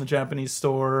up on the Japanese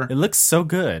store. It looks so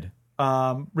good.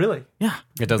 Really? Yeah.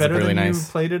 It does Better look really than nice.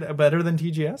 you played it? Better than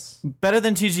TGS? Better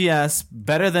than TGS,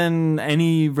 better than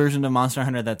any version of Monster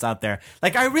Hunter that's out there. I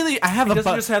have It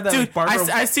doesn't just have that, dude. Barbara...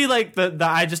 I see the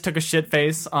I just took a shit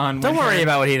face on. Don't worry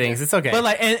about what he thinks. It's okay. But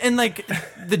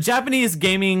the Japanese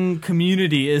gaming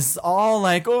community is all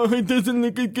oh, it doesn't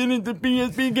look good in the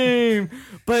PSP game.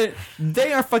 But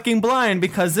they are fucking blind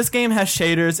because this game has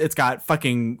shaders. It's got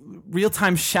fucking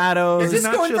real-time shadows. Is this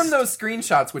not going just- from those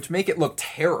screenshots which make it look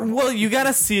terrible? Well, you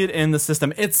gotta see it in the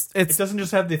system. It doesn't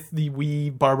just have the wee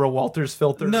Barbara Walters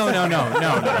filter. No.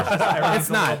 It's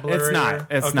not. blurrier.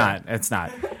 It's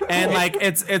not. And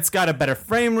it's got a better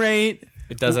frame rate.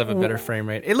 it does have a better frame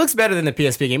rate. It looks better than the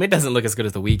PSP game. It doesn't look as good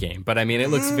as the Wii game, but I mean, it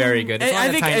looks very good. It's on I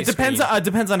a think tiny it depends. screen.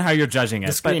 Depends on how you're judging it.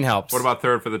 The screen helps. What about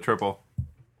third for the triple?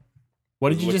 What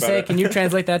did you just say? Can you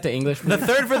translate that to English? The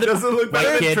third for the Doesn't look White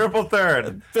better kid. than triple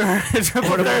third.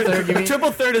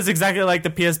 triple third is exactly like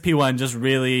the PSP one, just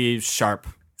really sharp.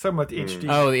 Talking about the HD.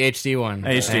 Oh, the HD one.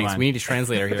 HD Thanks. one. We need a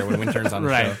translator here when Wintern's on the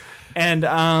Right. show. And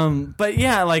but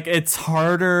yeah, like it's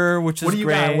harder, which is What do you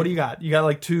great. got? What do you got? You got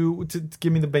like two.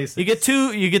 Give me the basics. You get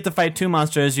two. You get to fight two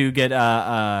monsters. You get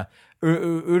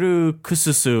Uru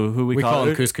Kususu, who we call him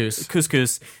Ur- Couscous.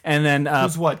 Couscous, and then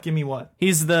Who's what? Give me what?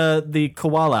 he's the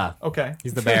koala. Okay.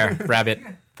 He's the bear, rabbit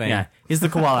thing. Yeah, he's the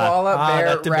koala. Koala, bear,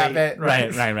 that debate. rabbit. Right.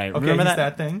 Okay, Remember he's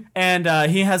that? thing. And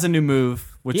he has a new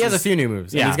move, which He has a is- few new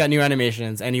moves. Yeah. And he's got new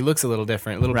animations, and he looks a little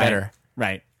different, a little right, better.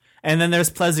 Right. And then there's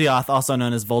Plesioth, also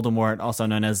known as Voldemort, also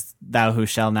known as Thou Who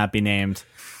Shall Not Be Named.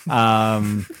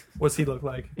 What's he look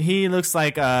like? He looks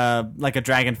like a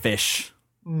dragonfish.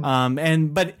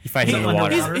 But he fights in the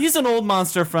water. He's an old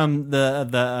monster from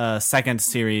the second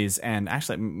series, and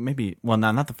actually maybe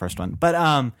not the first one,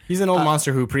 but He's an old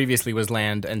monster who previously was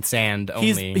land and sand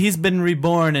only. he's been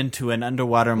reborn into an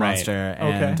underwater monster,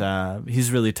 Okay. and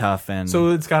he's really tough. And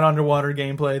So it's got underwater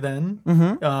gameplay then.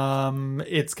 Mm-hmm.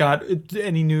 It's got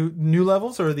any new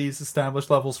levels, or are these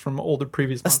established levels from older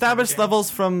previous Monster established games?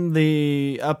 levels from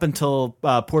the up until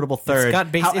Portable Third.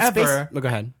 Go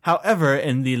ahead. However,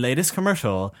 in the latest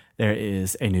commercial, there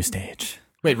is a new stage.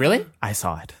 Wait, really? I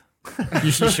saw it.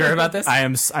 You sure about this?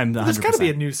 I'm 100%. There's got to be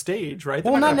a new stage, right?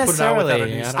 They're Well, not gonna put it out without a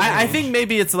necessarily. new I don't stage. I think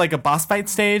maybe it's like a boss fight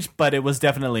stage, but it was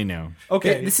definitely new.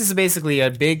 Okay, This is basically a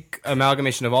big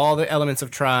amalgamation of all the elements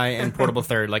of Tri and Portable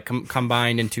Third, like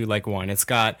combined into like one. It's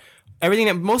got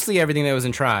mostly everything that was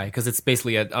in Tri, because it's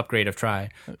basically an upgrade of Tri.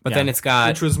 But then it's got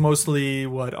which was mostly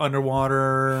what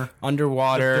underwater.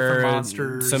 underwater different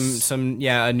monsters.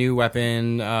 a new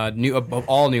weapon,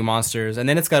 all new monsters, and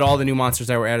then it's got all the new monsters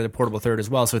that were added to Portable Third as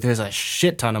well. So there's a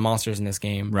shit ton of monsters in this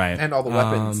game, Right. And all the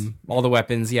weapons. all the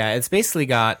weapons. Yeah, it's basically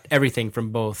got everything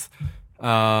from both.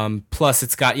 Plus,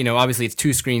 it's got obviously it's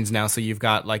two screens now, so you've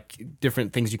got like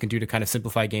different things you can do to kind of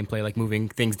simplify gameplay, like moving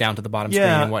things down to the bottom screen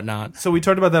and whatnot. So we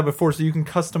talked about that before. So you can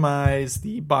customize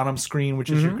the bottom screen, which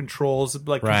is your controls,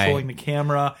 like Right. controlling the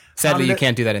camera. Sadly, you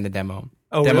can't do that in the demo.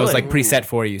 Oh, Demo's really? like preset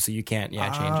for you, so you can't change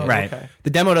it. Right. Okay. The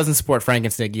demo doesn't support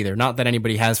Frankenstick either. Not that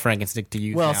anybody has Frankenstick to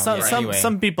use. Well, now,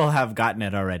 some people have gotten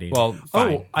it already. Well,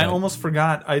 fine, I but- almost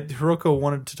forgot. Hiroko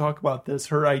wanted to talk about this.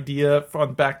 Her idea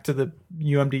on back to the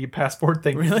UMD passport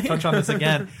thing. Really? Touch on this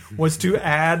again. Was to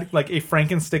add like a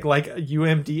Frankenstick like a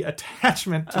UMD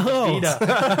attachment to the Vita.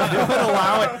 That would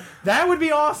allow it. That would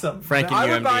be awesome. Franken I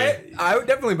would UMD. buy it. I would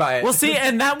definitely buy it. Well, see,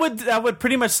 and that would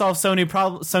pretty much solve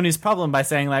Sony's problem by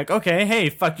saying like, okay, hey,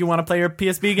 fuck, you want to play your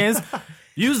PSP games?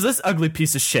 Use this ugly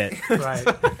piece of shit. Right.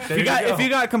 If you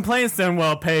got complaints, then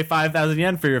well, pay 5,000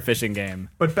 yen for your fishing game.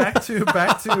 But back to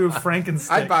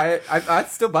Frankenstick. I'd buy it. I'd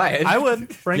still buy it. I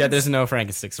would. Yeah, there's no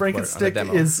Frankenstick support on the Frankenstick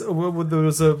demo. is there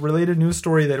was a related news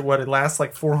story that it lasts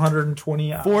like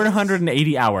 420 hours.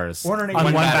 480 hours 480 on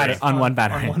one battery. On one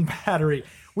battery. On one battery.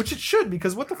 Which it should,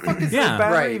 because what the fuck is Yeah. that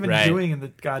battery Right, even right. doing in the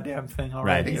goddamn thing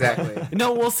already? Right. Exactly.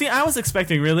 No, well, see, I was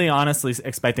really honestly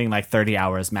expecting like 30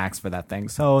 hours max for that thing.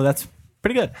 So that's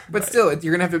pretty good. But still,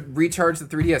 you're gonna have to recharge the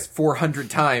 3DS 400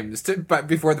 times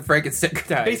before the Frankenstick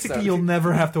dies. Basically, so. you'll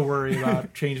never have to worry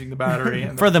about changing the battery.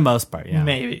 And For the most part, yeah.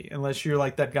 maybe, unless you're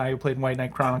like that guy who played White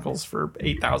Knight Chronicles for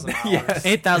 8,000 hours. Yes.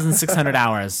 8,600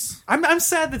 hours. I'm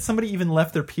sad that somebody even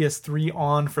left their PS3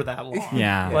 on for that long.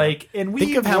 Yeah. Like, and we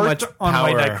Think of how worked much on power,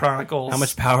 White Knight Chronicles. how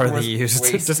much power they was used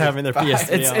wasted just having their by-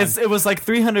 PS3 on. It was like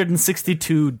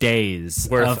 362 days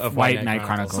Worth of White Knight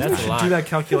Chronicles. That's We a should lot. do that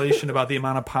calculation about the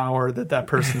amount of power that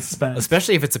person spent.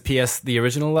 Especially if it's the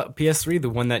original PS3, the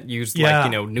one that used Yeah.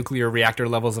 nuclear reactor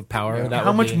levels of power. That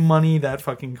How would much be- money that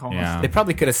fucking cost. Yeah. They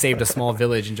probably could have saved a small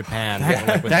village in Japan.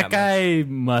 with That much. guy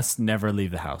must never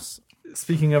leave the house.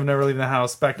 Speaking of never leaving the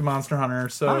house, back to Monster Hunter.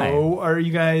 So, Hi. are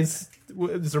you guys?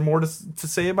 Is there more to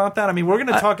say about that? I mean, we're going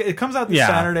to talk. It comes out this yeah.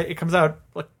 Saturday. It comes out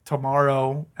like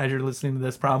tomorrow, as you're listening to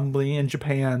this, probably in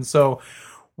Japan. So,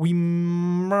 we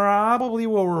probably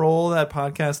will roll that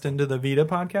podcast into the Vita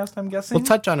podcast. I'm guessing. We'll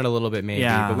touch on it a little bit, maybe,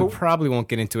 Yeah. but we probably won't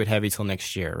get into it heavy till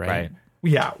next year, right? Right.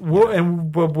 Yeah,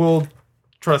 we'll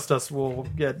trust us. We'll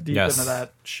get deep Yes. into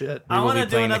that shit. We I will want be to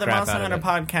do playing the another crap Monster out of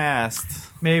Hunter it. podcast.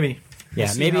 Maybe. Yeah,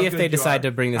 see maybe how if good they you decide are.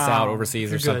 to bring this out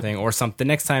overseas or you're good. something, or the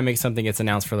next time something gets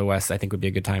announced for the West, I think would be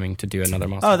a good timing to do another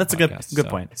Monster. Oh, that's a good podcast, good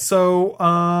so. point. So,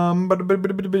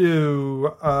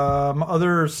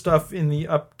 other stuff in the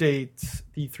update,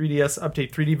 the 3DS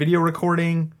update, 3D video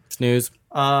recording. Snooze.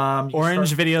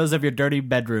 Orange videos of your dirty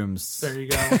bedrooms. There you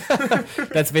go.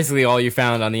 That's basically all you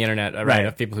found on the internet, right? Right.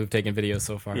 Of people who've taken videos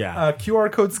so far. Yeah. QR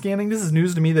code scanning. This is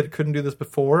news to me that it couldn't do this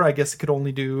before. I guess it could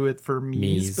only do it for Mii's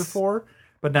Mii's. before.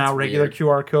 but now regular weird.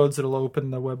 QR codes that'll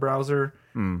open the web browser.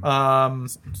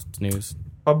 News.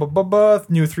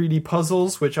 New 3D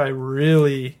puzzles, which I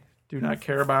really do not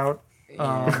care about.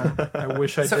 I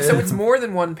wish I did. So it's more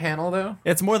than one panel, though?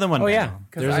 It's more than one. Oh panel. yeah,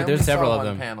 'Cause I only there's saw several of one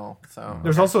them. panel, so.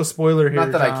 There's also a spoiler here.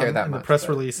 Not that I John, care that in the much, press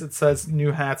but- release. It says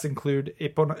new hats include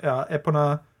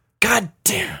Epona, God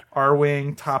damn.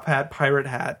 R-Wing, top hat, pirate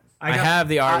hat. I have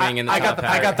the R-wing and the I got top the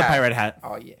hat. I got the pirate hat.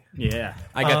 Oh, yeah. Yeah.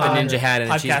 I got the ninja hat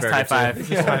and a Podcast cheeseburger high too. five.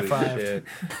 Just high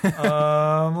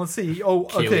five. Let's see. Oh,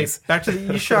 okay. Achilles. Back to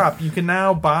the eShop. You can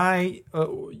now buy.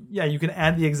 You can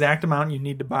add the exact amount you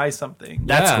need to buy something.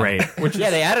 That's Yeah. great. Which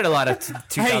they added a lot of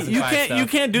 2005 Hey, stuff. you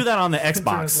can't do that on the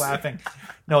Intern is Xbox. laughing.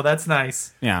 No, that's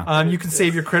nice. Yeah. You can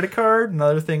save your credit card.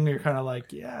 Another thing you're kind of like,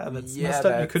 that's Yeah, messed up. You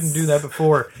that's- couldn't do that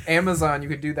before. Amazon, you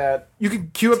could do that. You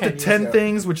can queue up to 10 years 10 ago.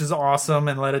 things, which is awesome,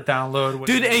 and let it download.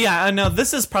 Dude, yeah, I know.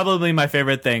 This is probably my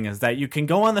favorite thing is that you can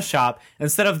go on the shop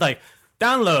instead of like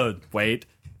download, wait,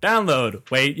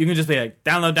 you can just be like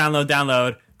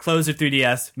download, close your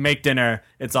 3DS, make dinner,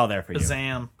 it's all there for you.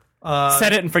 Zam.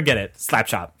 Set it and forget it. Slap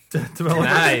shop. Developers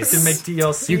Nice. can make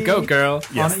DLC. You go, girl.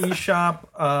 Yes. On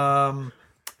eShop.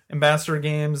 Ambassador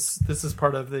Games. This is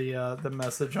part of the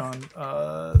message on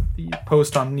the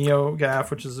post on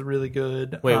NeoGAF, which is really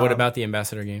good. Wait, what about the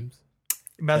Ambassador games?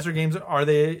 Ambassador Games? Are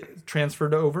they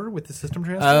transferred over with the system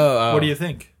transfer? Oh. What do you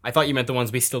think? I thought you meant the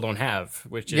ones we still don't have,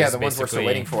 which is Yeah, the ones we're still basically-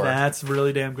 waiting for. That's a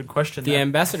really damn good question. The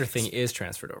Ambassador thing is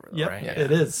transferred over, though, Yep, right? Yeah.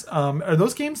 it is. Are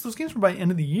those games? Those games were by end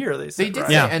of the year. They said They did right?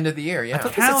 say Yeah. end of the year, yeah. They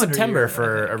said Calendar September year,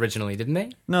 for I think. originally, didn't they?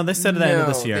 No, they said at the end of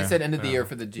this year. They said end of the year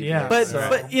for the GBA. Yeah. but So-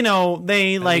 but you know,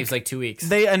 they That like leaves like 2 weeks.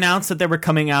 they announced that they were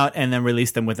coming out and then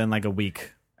released them within like a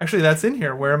week. Actually, that's in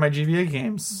here. Where are my GBA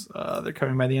games? They're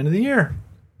coming by the end of the year.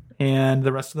 And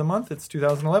the rest of the month, it's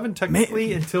 2011,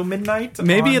 technically, until midnight.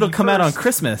 Maybe on it'll the come out on 1st.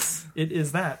 Christmas. It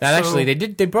is that. That So- actually,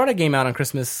 they brought a game out on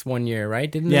Christmas one year,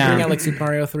 right? Didn't Yeah. they bring out like Super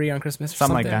Mario 3 on Christmas? Or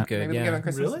Something like that. Good, Maybe they get on yeah.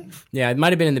 Christmas. Really? Yeah, it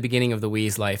might have been in the beginning of the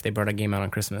Wii's life. They brought a game out on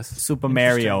Christmas. Super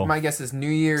Mario. My guess is New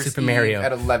Year's Super Eve Mario.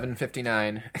 at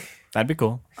 11:59. That'd be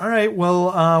cool. All right. Well,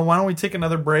 why don't we take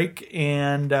another break?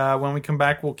 And when we come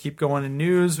back, we'll keep going in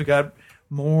news. We got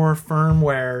more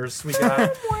firmwares. We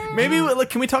got. Maybe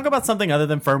can we talk about something other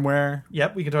than firmware?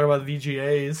 Yep, we can talk about the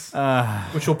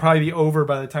VGAs, which will probably be over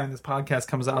by the time this podcast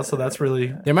comes out. So that's really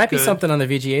There might be good. something on the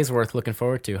VGAs worth looking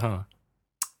forward to, huh?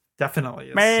 Definitely.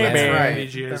 Is. Maybe. That's right.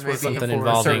 VGAs There worth may be looking Something forward to.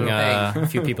 involving certain a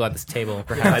few people at this table,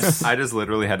 perhaps. I just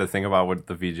literally had to think about what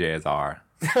the VGAs are.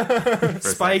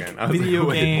 Spike second. I was like, video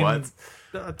wait, game what?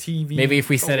 TV. Maybe if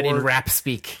we said it in award. rap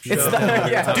speak. It's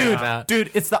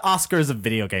dude, it's the Oscars of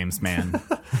video games, man.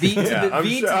 V to the I'm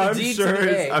V sure, to the I'm D sure to the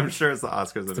it's, A. I'm sure it's the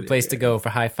Oscars of The place to go for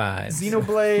high fives.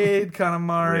 Xenoblade,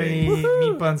 Katamari,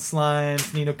 Meat Bun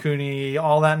Slimes, Nino Kuni,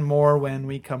 all that and more when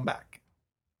we come back.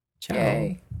 Ciao.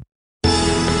 Yay.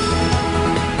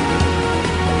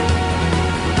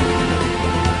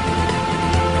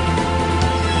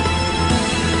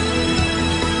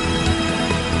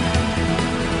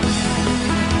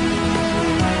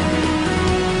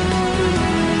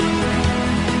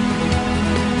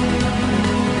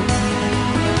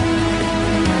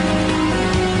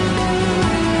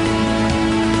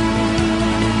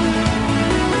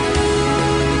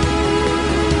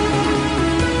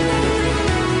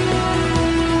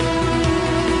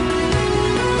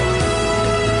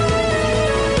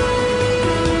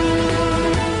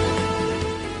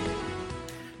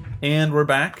 And we're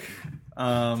back.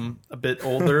 A bit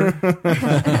older,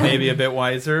 maybe a bit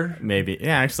wiser. Maybe.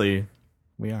 Yeah, actually,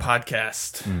 we are.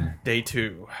 Podcast day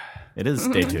 2. It is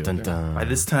day 2. Dun, dun. By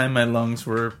this time, my lungs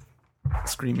were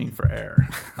screaming for air.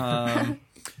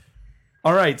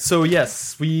 All right, so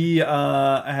yes, we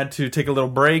had to take a little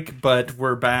break, but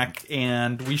we're back,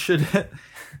 and we should.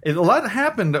 A lot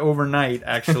happened overnight.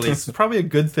 Actually, it's probably a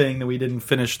good thing that we didn't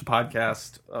finish the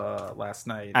podcast last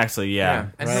night. Actually, yeah.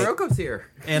 And Right. Hiroko's here.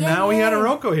 And now we got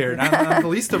Hiroko here. Not the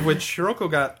least of which,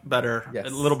 Hiroko got better Yes. a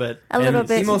little bit. A little The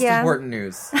bit, most yeah. important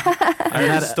news.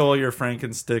 I stole your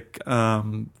Frankenstick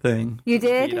thing. You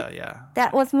did? Vita, yeah.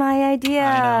 That was my idea.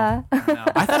 I know.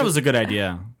 I thought it was a good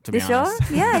idea, to be You sure?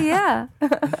 honest. Yeah, yeah.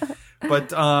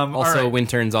 But Also, all right.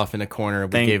 Wintern's off in a corner.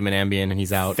 We Thank- gave him an Ambien and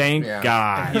he's out. Thank Yeah.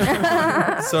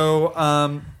 God. So,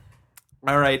 all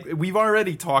right, we've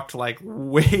already talked like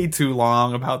way too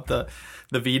long about the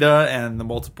Vita and the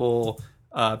multiple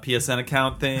PSN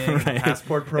account thing, the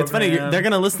passport program. It's funny, they're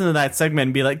going to listen to that segment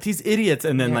and be like, these idiots.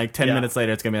 And then like 10 Yeah. minutes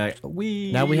later, it's going to be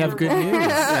like, Now we have good news.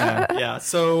 yeah.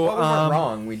 So, Well, we weren't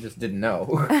wrong. We just didn't know.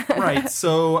 right.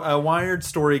 So a Wired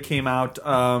story came out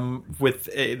with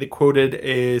they quoted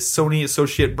a Sony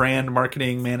associate brand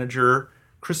marketing manager,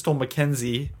 Crystal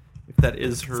McKenzie, if that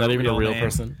is her. Is that even a real name.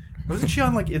 person? Wasn't she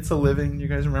on like It's a Living? You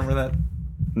guys remember that?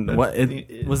 What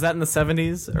was that in the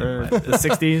 70s or the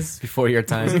 60s? Before your It was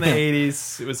time. in the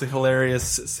 80s. It was a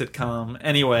hilarious sitcom.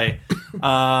 Anyway,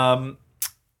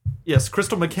 yes,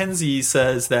 Crystal McKenzie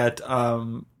says that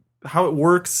how it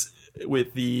works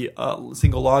with the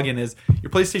single login is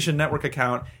your PlayStation Network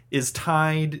account is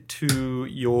tied to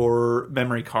your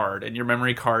memory card, and your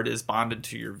memory card is bonded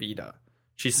to your Vita.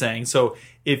 She's saying so.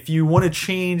 If you want to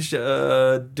change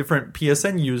different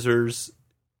PSN users,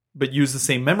 but use the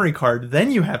same memory card,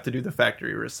 then you have to do the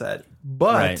factory reset.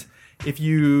 But if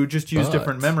you just use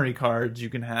different memory cards, you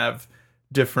can have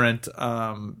different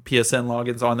PSN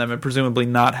logins on them and presumably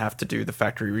not have to do the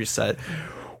factory reset.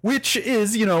 Which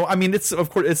is, I mean, it's of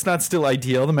course it's not still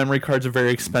ideal. The memory cards are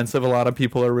very expensive. A lot of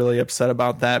people are really upset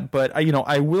about that. But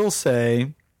I will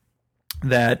say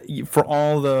that for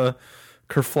all the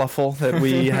kerfluffle that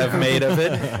we have made of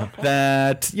it,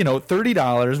 that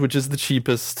 $30, which is the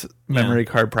cheapest memory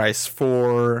card price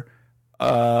for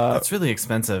That's really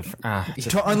expensive.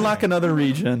 to unlock another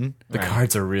region. The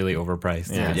cards are really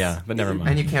overpriced. Yes. But never mind.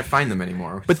 And you can't find them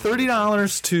anymore. But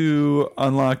 $30 to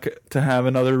unlock to have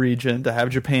another region, to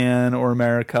have Japan or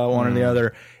America, one or the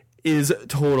other, is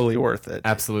totally worth it.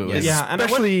 Absolutely. Yeah, and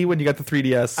Especially when you got the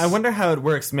 3DS. I wonder how it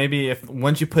works. Maybe if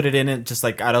once you put it in, it just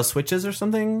like auto switches or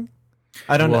something.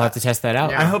 I don't We'll know. have to test that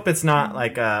out. I hope it's not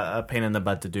like a pain in the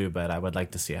butt to do, but I would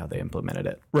like to see how they implemented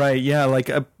it. Right, yeah, like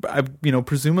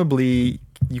presumably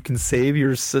you can save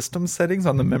your system settings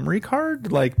on the memory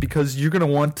card, like because you're going to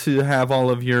want to have all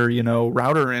of your,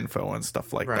 router info and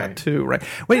stuff like that Right. too, right?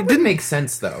 Wait, It didn't make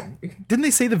sense though. didn't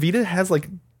they say the Vita has like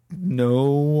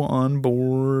no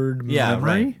onboard memory?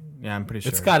 Right. Yeah, I'm pretty sure.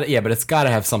 It's got but it's got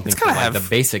to have something gotta for like have- the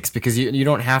basics because you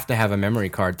don't have to have a memory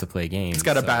card to play games. It's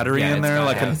got a battery in there,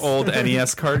 like an old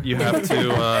NES card. You have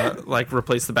to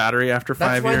replace the battery after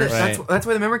 5 That's why, years. that's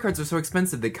why the memory cards are so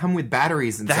expensive. They come with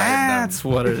batteries inside That's of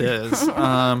them. what it is.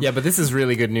 Yeah, but this is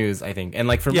really good news, I think. And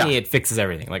like for Yeah. me, it fixes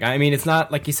everything. Like I mean, it's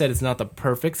not like you said, it's not the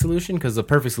perfect solution because the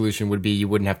perfect solution would be you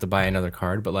wouldn't have to buy another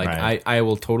card. But like Right. I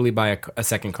will totally buy a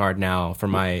second card now for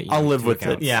my. I'll live two with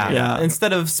accounts. it. Yeah. Yeah.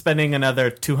 Instead of spending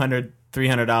another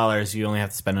 $200-$300, you only have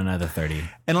to spend another $30.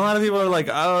 And a lot of people are like,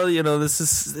 oh, this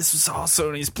was all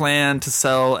Sony's plan to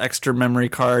sell extra memory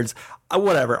cards.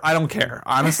 Whatever, I don't care.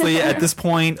 Honestly, at this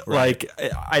point, like,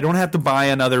 I don't have to buy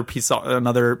another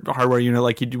hardware unit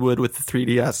like you would with the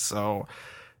 3DS. So,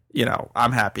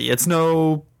 I'm happy. It's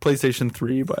no PlayStation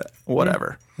 3, but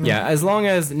whatever. Yeah, as long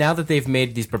as now that they've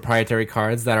made these proprietary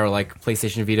cards that are like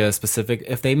PlayStation Vita specific,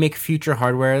 if they make future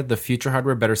hardware, the future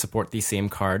hardware better support these same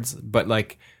cards. But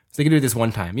like, so they can do this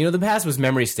one time. The past was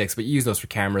memory sticks, but you use those for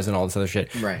cameras and all this other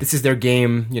shit. Right. This is their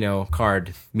game,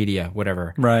 card, media,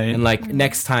 whatever. Right. And like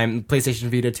next time, PlayStation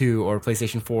Vita 2 or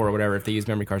PlayStation 4 or whatever, if they use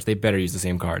memory cards, they better use the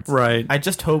same cards. Right. I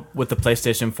just hope with the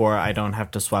PlayStation 4, I don't have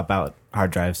to swap out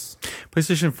hard drives.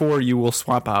 PlayStation 4, you will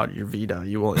swap out your Vita.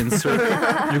 You will insert.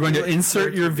 You're going to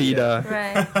insert your Vita.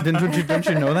 Right. Don't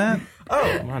you know that?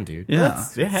 Come on, dude. Yeah.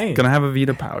 Hey. Gonna have a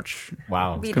Vita pouch.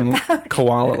 Wow. Vita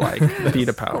Koala-like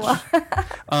Vita pouch.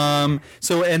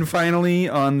 So, and finally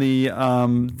on the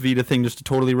Vita thing, just to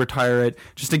totally retire it,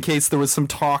 just in case there was some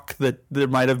talk that there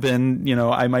might have been,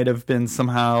 I might have been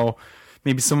somehow,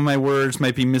 maybe some of my words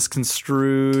might be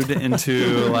misconstrued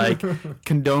into like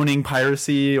condoning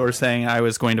piracy or saying I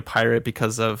was going to pirate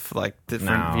because of like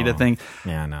different No. Vita thing.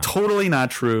 Yeah, no. Totally not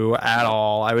true at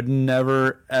all. I would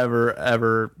never, ever,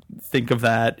 ever think of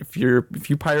that. If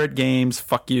you pirate games,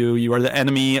 fuck you. You are the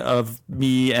enemy of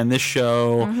me and this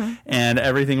show and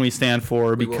everything we stand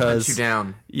for. We will Because hunt you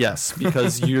down. yes,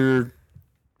 because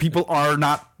people are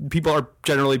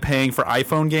generally paying for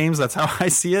iPhone games. That's how I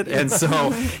see it. And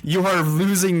so you are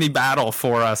losing the battle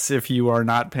for us if you are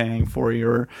not paying for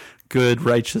your good,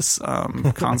 righteous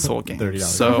console games. $30.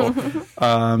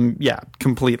 So, yeah,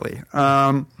 completely.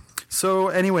 So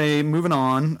anyway, moving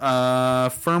on.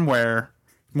 Firmware.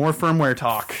 More firmware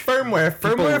talk. Firmware.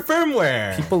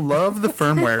 People love the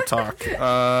firmware talk.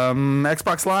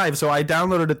 Xbox Live. So I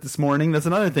downloaded it this morning. That's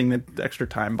another thing that Extra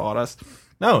Time bought us.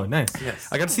 Oh, nice. Yes.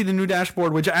 I got to see the new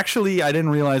dashboard, which actually I didn't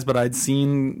realize, but I'd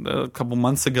seen a couple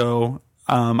months ago.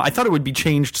 I thought it would be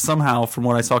changed somehow from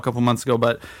what I saw a couple months ago,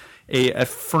 but a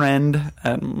friend,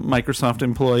 a Microsoft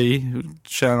employee who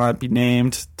shall not be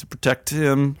named to protect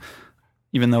him,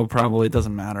 even though probably it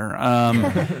doesn't matter,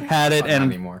 had it Not and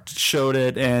anymore. showed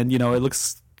it, and it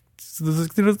looks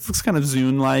looks kind of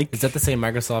Zune-like. Is that the same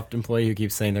Microsoft employee who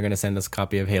keeps saying they're going to send us a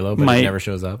copy of Halo, but it never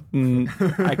shows up?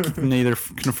 I can neither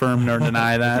confirm nor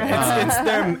deny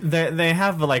that. They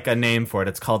have like a name for it.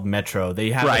 It's called Metro.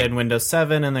 They have it in Windows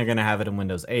 7, and they're going to have it in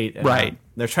Windows 8. And,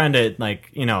 they're trying to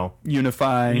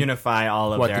unify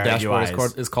all of what their the dashboard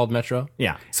UIs. is called Metro.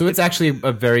 Yeah. So it's actually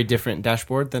a very different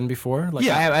dashboard than before. Like,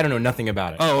 I don't know nothing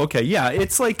about it. Oh, okay, yeah.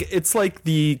 It's like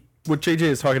what JJ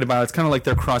is talking about. It's kind of like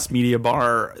their cross-media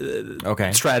bar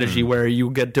strategy where you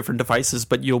get different devices,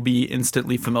 but you'll be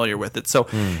instantly familiar with it. So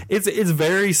it's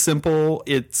very simple.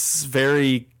 It's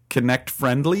very Connect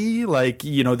friendly. Like,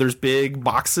 there's big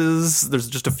boxes. There's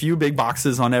just a few big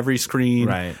boxes on every screen.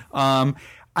 Right.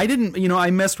 I didn't,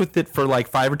 I messed with it for like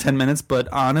 5 or 10 minutes, but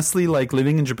honestly, like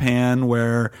living in Japan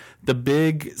where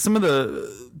some of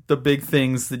the big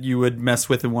things that you would mess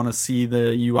with and want to see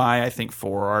the UI, I think,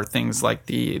 for are things like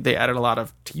they added a lot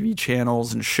of TV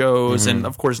channels and shows, and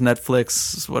of course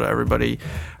Netflix is what everybody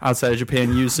outside of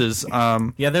Japan uses.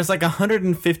 There's like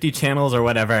 150 channels or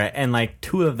whatever, and like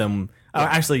 2 of them.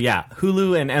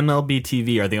 Hulu and MLB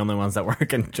TV are the only ones that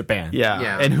work in Japan.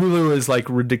 Yeah. And Hulu is like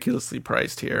ridiculously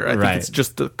priced here. I think it's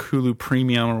just the Hulu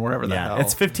Premium or whatever the hell.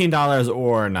 It's $15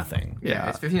 or nothing. Yeah,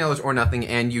 it's $15 or nothing,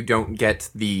 and you don't get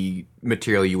the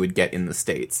material you would get in the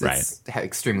States. It's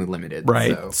extremely limited.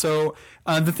 Right. So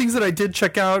the things that I did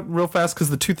check out real fast, because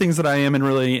the 2 things that I am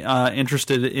really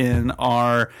interested in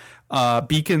are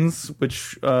beacons,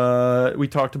 which we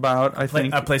talked about. I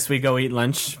think a place we go eat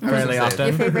lunch fairly often.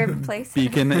 Your favorite place?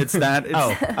 Beacon. It's that.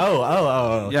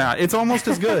 It's, Yeah, it's almost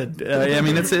as good. I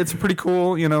mean, it's a pretty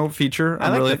cool feature. I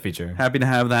like really that feature. Happy to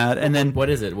have that. And then What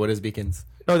is it? What is Beacons?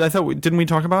 I thought didn't we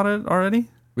talk about it already?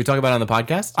 We talk about it on the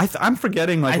podcast? I'm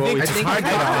forgetting what we talked about.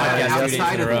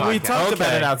 outside of the podcast. We talked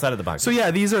about it outside of the podcast. So yeah,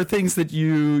 these are things that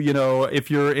if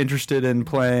you're interested in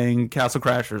playing Castle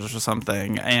Crashers or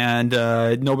something, and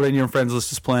nobody in your friends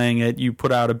list is playing it, you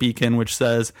put out a beacon which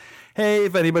says, "Hey,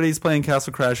 if anybody's playing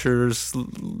Castle Crashers,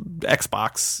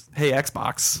 Xbox, hey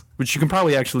Xbox," which you can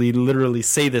probably actually literally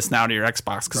say this now to your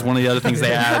Xbox, because one of the other things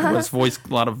they added was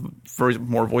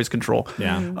more voice control.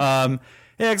 Yeah.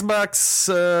 Hey Xbox,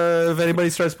 if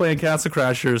anybody starts playing Castle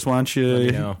Crashers, why don't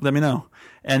you let me know?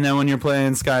 And then when you're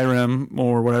playing Skyrim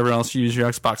or whatever else you use your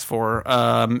Xbox for,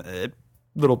 a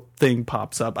little thing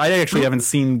pops up. I actually haven't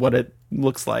seen what it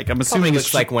looks like. I'm assuming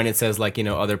it's like when it says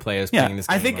other players playing this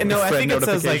game. I think it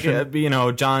says like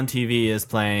John TV is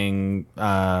playing.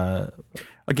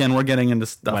 Again, we're getting into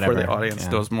stuff where the audience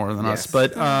knows more than us.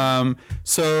 But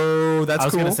so that's cool. I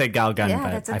was going to say Gal Gun,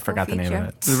 but I cool forgot the name of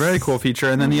it. It's a very cool feature.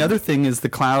 And then the other thing is the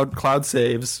cloud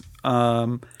saves,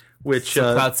 which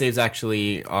cloud saves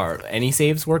actually are any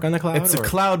saves work on the cloud? It's a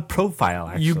cloud profile.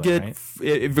 Actually, you get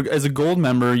as a gold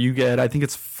member, you get I think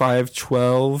it's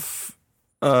 512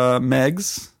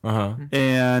 megs.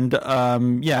 And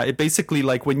it basically,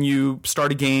 like when you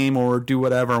start a game or do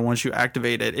whatever, once you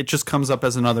activate it, it just comes up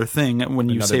as another thing when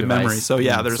you save memory. So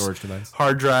there's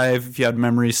hard drive if you have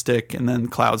memory stick, and then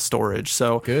cloud storage.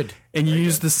 So good. And you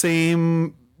use the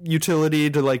same utility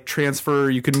to like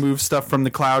transfer. You can move stuff from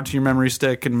the cloud to your memory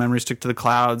stick and memory stick to the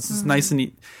clouds. It's nice and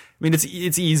neat. I mean, it's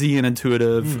easy and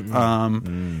intuitive,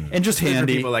 and just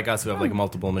handy. For people like us who have like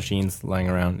multiple machines lying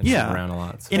around, around a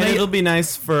lot. So. And it'll be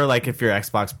nice for like if your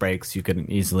Xbox breaks, you can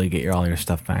easily get all your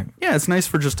stuff back. Yeah, it's nice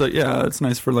for it's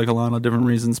nice for like a lot of different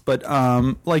reasons. But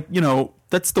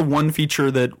that's the one feature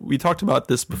that we talked about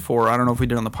this before. I don't know if we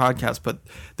did on the podcast, but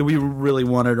that we really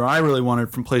wanted, or I really wanted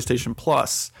from PlayStation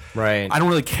Plus. Right. I don't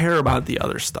really care about the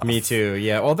other stuff. Me too,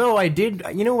 yeah. Although I did,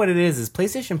 you know what it is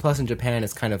PlayStation Plus in Japan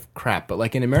is kind of crap, but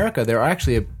like in America, there are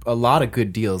actually a lot of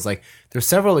good deals. Like there's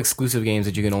several exclusive games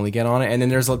that you can only get on it, and then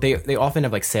there's they often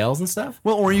have like sales and stuff.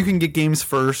 Well, or you can get games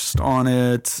first on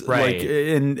it. Right.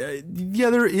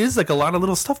 There is like a lot of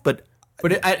little stuff, but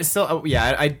it's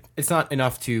not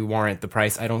enough to warrant the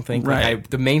price, I don't think. Right. Like,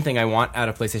 the main thing I want out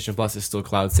of PlayStation Plus is still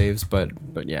cloud saves, but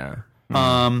yeah.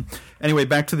 Anyway,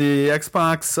 back to the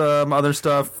Xbox, other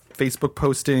stuff, Facebook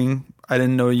posting. I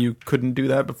didn't know you couldn't do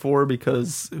that before,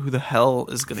 because who the hell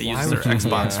is going to use their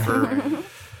Xbox for...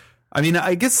 I mean,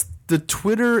 I guess the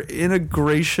Twitter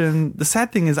integration... The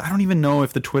sad thing is, I don't even know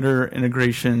if the Twitter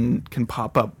integration can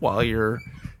pop up while you're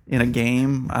in a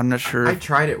game. I'm not sure. I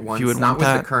tried it once, not with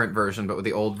the current version, but with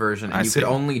the old version, and you could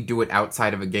only do it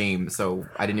outside of a game. So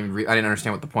I didn't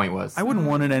understand what the point was. I wouldn't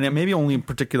want it in it. Maybe only a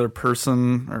particular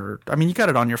person, or I mean, you got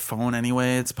it on your phone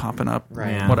anyway. It's popping up,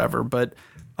 right? Whatever. But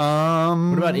what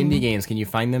about indie games? Can you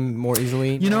find them more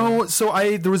easily? So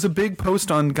there was a big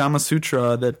post on Gama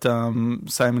Sutra that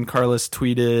Simon Carlos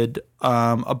tweeted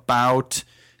about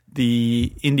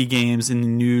the indie games in the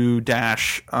new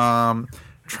Dash.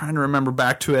 trying to remember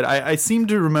back to it. I seem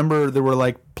to remember there were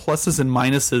like pluses and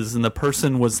minuses, and the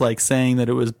person was like saying that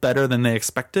it was better than they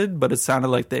expected, but it sounded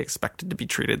like they expected to be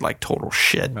treated like total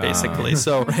shit, basically.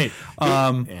 So,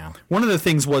 one of the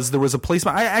things was there was a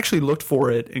placement. I actually looked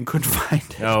for it and couldn't find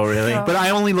it. Oh, really? But I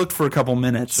only looked for a couple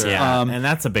minutes. Yeah, and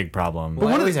that's a big problem. Well,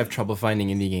 I always have trouble finding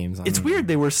indie games. It's weird.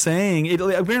 They were saying it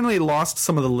apparently lost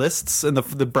some of the lists and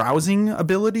the browsing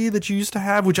ability that you used to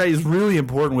have, which is really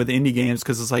important with indie games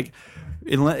because it's like,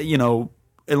 unless you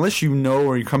know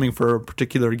or you're coming for a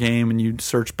particular game and you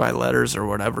search by letters or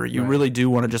whatever, you really do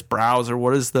want to just browse. Or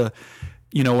what is the,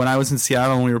 when I was in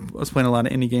Seattle and I was playing a lot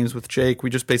of indie games with Jake, we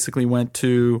just basically we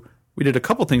did a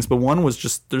couple things, but one was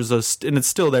just and it's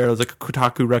still there. There's like a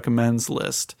Kotaku recommends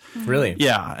list. Really?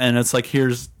 Yeah, and it's like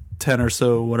here's 10 or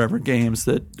so whatever games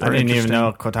that are I didn't even interesting.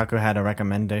 know Kotaku had a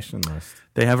recommendation list.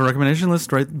 They have a recommendation list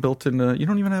built into. You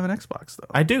don't even have an Xbox though.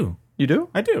 I do. You do?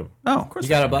 I do. Oh, of course. You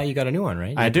got a new one,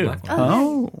 right? I do.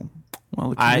 Oh, well,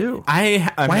 look at you. I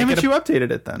Why haven't you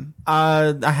updated it then?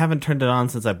 I haven't turned it on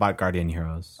since I bought Guardian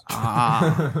Heroes.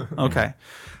 Okay.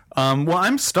 Well,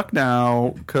 I'm stuck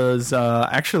now because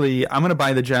actually I'm going to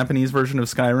buy the Japanese version of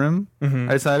Skyrim.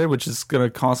 I decided, which is going to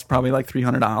cost probably like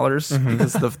 $300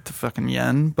 because of the fucking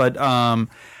yen. But I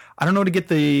don't know to get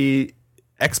the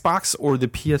Xbox or the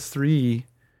PS3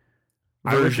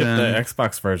 I would version. get the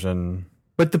Xbox version.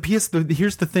 But here's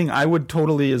the thing, I would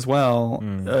totally as well,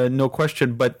 no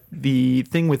question. But the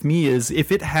thing with me is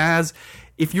if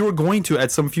you're going to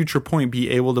at some future point be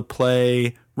able to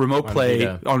play remote play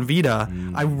on Vita,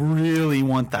 I really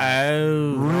want that.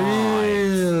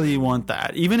 Really want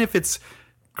that. Even if it's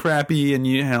crappy and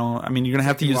you're gonna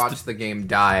have to watch the game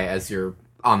die as you're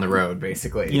on the road,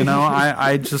 basically. I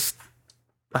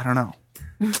don't know.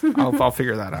 I'll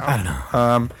figure that out. I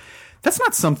don't know. That's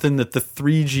not something that the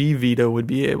 3G Vita would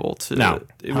be able to. No.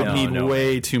 It would need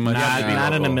way too much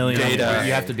Not in a million data.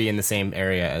 You have to be in the same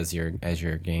area as your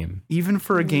game. Even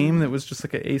for a game that was just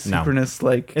like an asynchronous,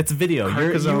 like it's video.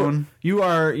 Carcassonne. You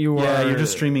are. You're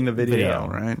just streaming the video,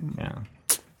 right? Yeah.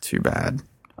 Too bad.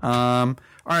 All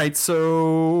right,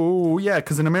 so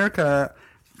because in America,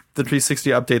 the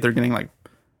 360 update they're getting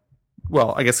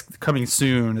I guess coming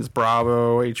soon is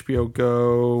Bravo, HBO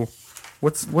Go.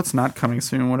 What's not coming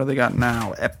soon? What do they got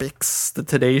now? Epics, the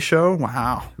Today Show.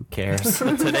 Wow, Who cares?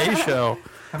 the Today Show.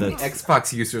 How many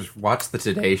Xbox users watch the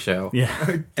Today Show?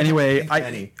 Yeah. Anyway,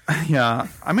 I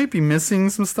might be missing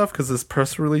some stuff because this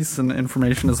press release and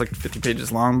information is like 50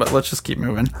 pages long. But let's just keep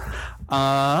moving. You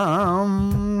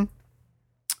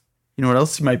know what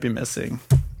else you might be missing?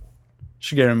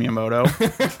 Shigeru Miyamoto.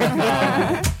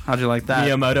 How'd you like that?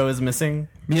 Miyamoto is missing.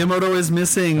 Miyamoto is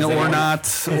missing or not,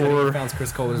 or Found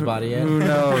Chris Kohler's body yet? who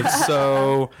knows?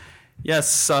 So,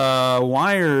 yes,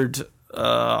 Wired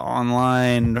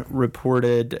online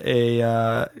reported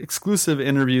a exclusive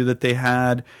interview that they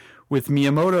had with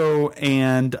Miyamoto,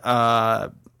 and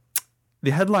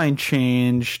the headline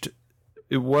changed.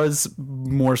 It was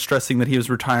more stressing that he was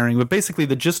retiring, but basically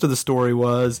the gist of the story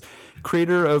was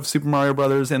creator of Super Mario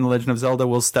Brothers and The Legend of Zelda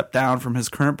will step down from his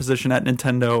current position at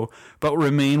Nintendo, but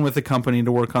remain with the company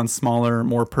to work on smaller,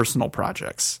 more personal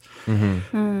projects.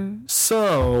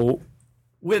 So,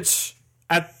 Which,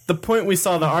 at the point we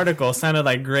saw the article, sounded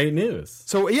like great news.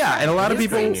 so yeah, and a lot of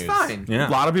people, It's fine. Yeah.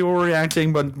 a lot of people were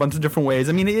reacting, but a bunch of different ways.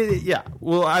 I mean,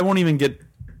 well, I won't even get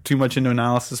too much into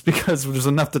analysis because there's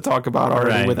enough to talk about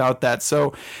already Right. without that.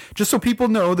 So just so people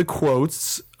know the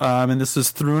quotes, and this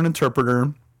is through an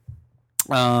interpreter.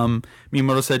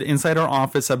 Miyamoto said, "Inside our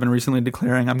office, I've been recently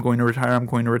declaring I'm going to retire. I'm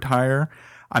going to retire.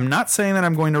 I'm not saying that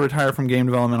I'm going to retire from game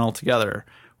development altogether.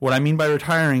 What I mean by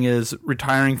retiring is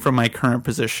retiring from my current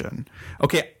position."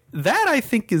 Okay, that I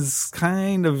think is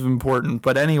kind of important.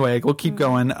 But anyway, we'll keep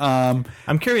going.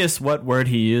 I'm curious what word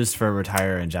he used for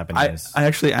retire in Japanese. I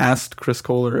actually asked Chris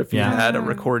Kohler if he Yeah. had a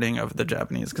recording of the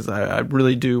Japanese because I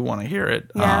really do want to hear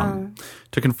it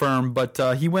to confirm. But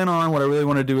he went on, what I really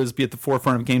want to do is be at the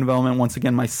forefront of game development once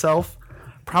again myself,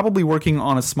 probably working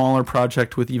on a smaller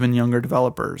project with even younger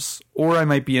developers. Or I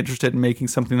might be interested in making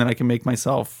something that I can make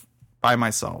myself by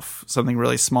myself, something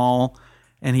really small.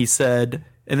 And he said,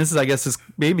 and this is, I guess, is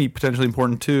maybe potentially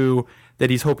important too, that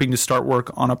he's hoping to start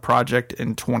work on a project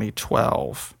in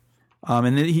 2012.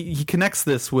 And then he connects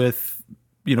this with,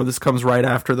 this comes right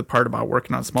after the part about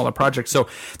working on smaller projects. So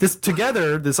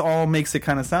this all makes it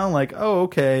kind of sound like, oh,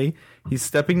 okay, he's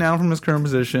stepping down from his current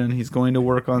position. He's going to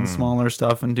work on smaller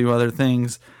stuff and do other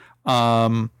things.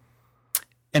 And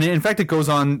in fact, it goes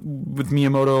on with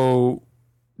Miyamoto,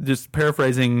 just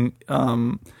paraphrasing,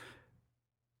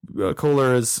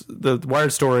 Kohler is the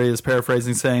Wired story is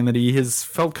paraphrasing, saying that he has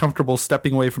felt comfortable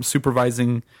stepping away from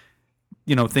supervising,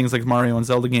 things like Mario and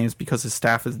Zelda games because his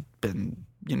staff has been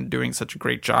doing such a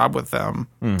great job with them.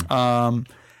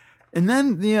 And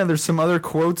then there's some other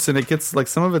quotes, and it gets like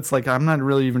some of it's like I'm not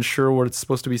really even sure what it's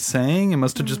supposed to be saying. It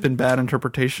must have just been bad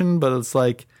interpretation, but it's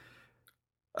like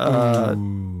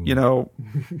Miyamoto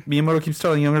keeps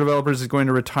telling younger developers he's going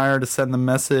to retire to send the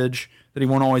message that he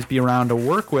won't always be around to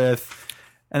work with.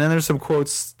 And then there's some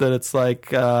quotes that it's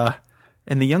like, and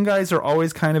the young guys are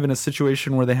always kind of in a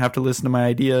situation where they have to listen to my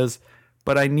ideas,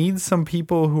 but I need some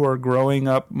people who are growing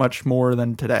up much more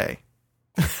than today.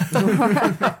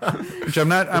 Which I'm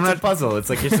not a puzzle. It's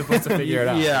like you're supposed to figure it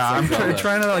out. Yeah, I'm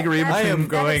trying to like read. I am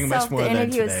growing much more than today. The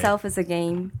interview itself is a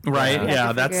game. Right?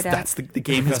 Yeah, that's the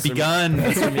game has begun.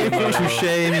 Touche,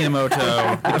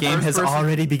 Miyamoto. The game has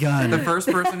already begun. The first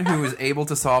person who is able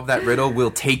to solve that riddle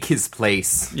will take his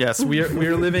place. Yes, we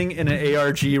are living in an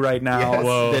ARG right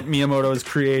now that Miyamoto has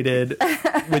created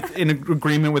in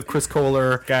agreement with Chris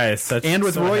Kohler, guys, and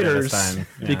with Reuters,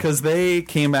 because they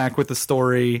came back with the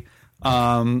story.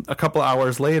 A couple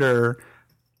hours later,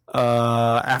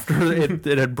 after it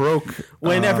had broke,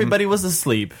 when everybody was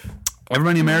asleep,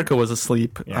 everybody in America was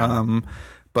asleep,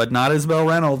 but not Isabel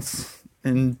Reynolds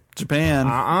in Japan,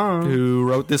 who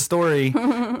wrote this story,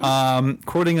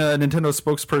 quoting a Nintendo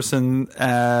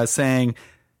spokesperson saying,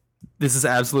 "This is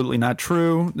absolutely not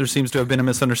true. There seems to have been a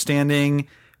misunderstanding.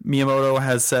 Miyamoto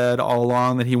has said all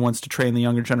along that he wants to train the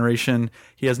younger generation.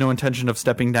 He has no intention of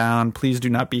stepping down. Please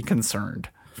do not be concerned."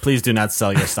 Please do not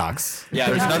sell your stocks. Yeah,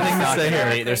 there's nothing to say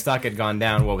here. Their stock had gone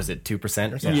down. What was it,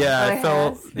 2% or something? Yeah, it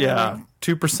fell. Yeah,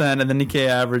 2%, and the Nikkei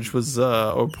average was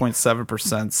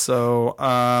 0.7%. So,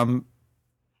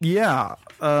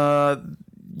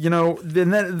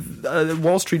 then that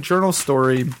Wall Street Journal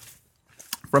story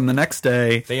from the next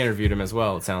day. They interviewed him as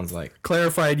well. It sounds like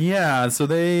clarified. Yeah, so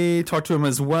they talked to him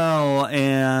as well,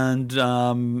 and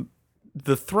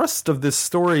the thrust of this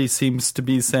story seems to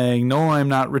be saying, no, I'm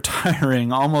not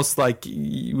retiring, almost like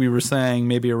we were saying,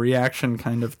 maybe a reaction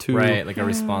kind of to... Right, like a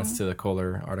response to the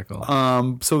Kohler article.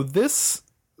 So this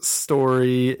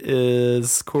story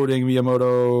is quoting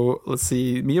Miyamoto. Let's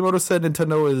see. Miyamoto said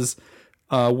Nintendo is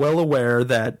well aware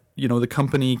that, the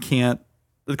company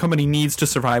needs to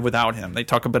survive without him. They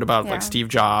talk a bit about like Steve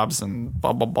Jobs and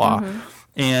blah, blah, blah.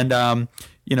 And,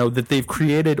 that they've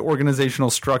created organizational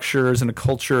structures and a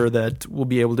culture that will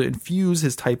be able to infuse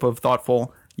his type of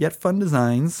thoughtful yet fun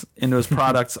designs into his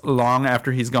products long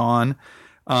after he's gone.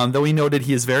 Though he noted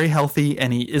he is very healthy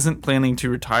and he isn't planning to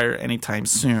retire anytime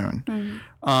soon.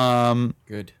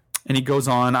 Good. And he goes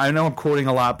on. I know I'm quoting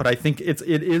a lot, but I think it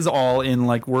is all in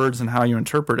like words and how you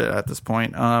interpret it at this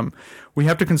point. We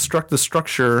have to construct the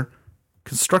structure.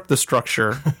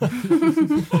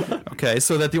 Okay,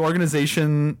 so that the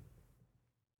organization,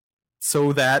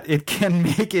 so that it can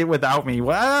make it without me.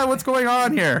 What's going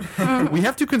on here? We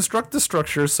have to construct the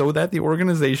structure so that the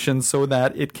organization, so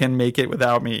that it can make it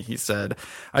without me, he said.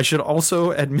 I should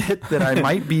also admit that I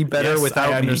might be better without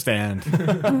me. I understand.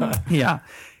 Yeah.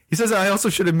 He says, I also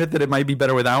should admit that it might be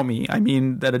better without me. I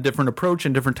mean that a different approach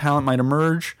and different talent might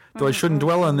emerge, though I shouldn't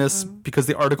dwell on this because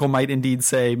the article might indeed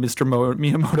say Mr.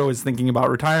 Miyamoto is thinking about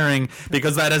retiring,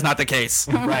 because that is not the case.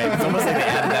 Right. It's almost like they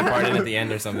added that part in at the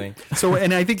end or something. So,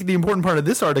 and I think the important part of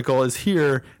this article is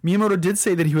here, Miyamoto did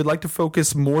say that he would like to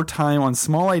focus more time on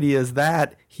small ideas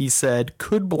that, he said,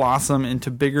 could blossom into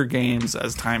bigger games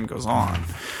as time goes on.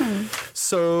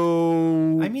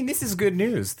 So... I mean, this is good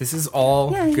news. This is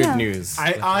all good news.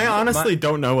 I honestly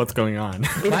don't know what's going on.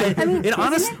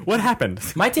 What happened?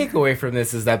 My takeaway from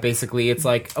this is that basically it's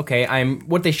like, okay,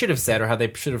 what they should have said, or how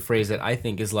they should have phrased it, I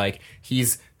think, is like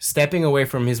he's stepping away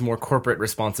from his more corporate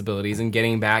responsibilities and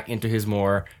getting back into his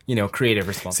more, creative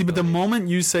responsibilities. See, but the moment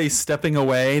you say stepping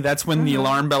away, that's when the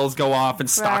alarm bells go off and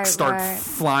stocks start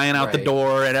flying out the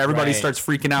door and everybody starts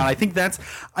freaking out.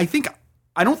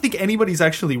 I don't think anybody's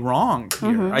actually wrong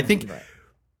here. I think...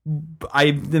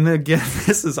 and again,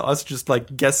 this is us just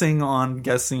like guessing on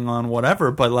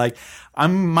whatever, but like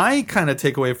my kind of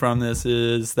takeaway from this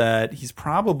is that he's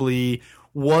probably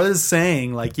was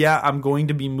saying like, I'm going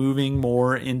to be moving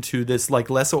more into this like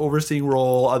less overseeing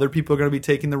role. Other people are going to be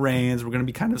taking the reins. We're going to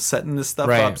be kind of setting this stuff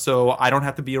up so I don't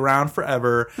have to be around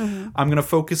forever. I'm going to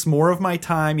focus more of my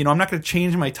time. I'm not going to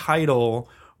change my title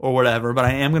or whatever, but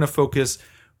I am going to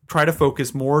try to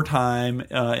focus more time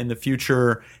in the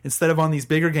future instead of on these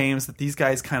bigger games that these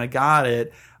guys kind of got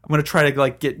it. I'm going to try to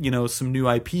like get, some new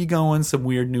IP going, some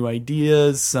weird new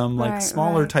ideas, some like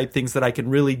smaller type things that I can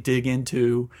really dig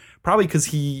into. Probably because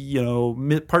he,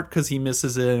 part because he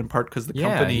misses it and part because the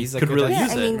company could really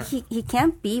use it. He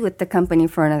can't be with the company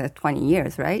for another 20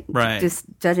 years, right? Right. Just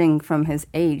judging from his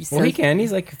age. Well, he can.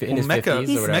 He's like in his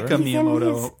 50s or whatever. Mecha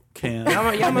Miyamoto can.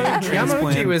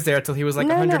 Yamauchi was there till he was like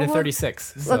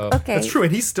 136. So. Look, okay. That's true,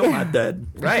 and he's still not dead.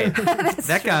 Right.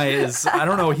 That guy is, I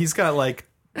don't know, he's got like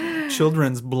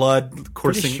children's blood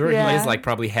coursing. Pretty sure he is like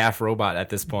probably half robot at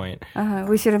this point.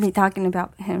 We shouldn't be talking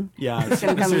about him. Yeah,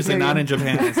 seriously, not in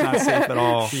Japan. It's not safe at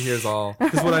all. She hears all.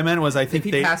 Because what I meant was, I think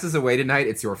if he passes away tonight,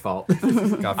 it's your fault.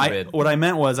 God forbid. What I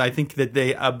meant was, I think that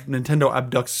Nintendo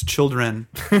abducts children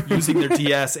using their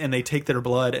DS, and they take their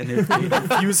blood and they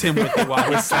infuse him with the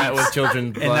with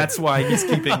children blood. And that's why he's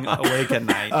keeping awake at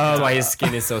night. That's why his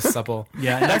skin is so supple.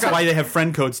 Yeah, and that's why they have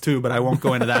friend codes too. But I won't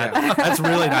go into that. That's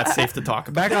really not safe to talk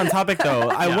about. Back on topic though,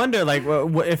 I wonder like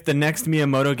if the next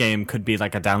Miyamoto game could be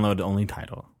like a download only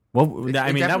title. Well,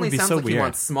 I mean that would be so like weird. He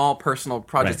wants small personal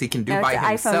projects he can do by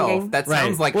himself. That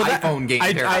sounds like iPhone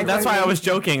game. That's why I was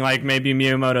joking. Like maybe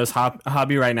Miyamoto's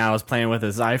hobby right now is playing with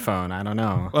his iPhone. I don't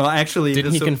know. Well, actually,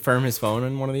 didn't he confirm his phone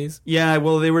in one of these? Yeah.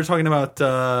 Well, they were talking about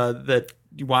that.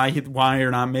 Why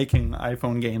you're not making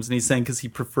iPhone games, and he's saying because he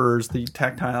prefers the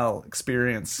tactile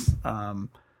experience. It's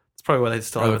probably why they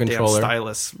still have a damn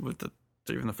stylus with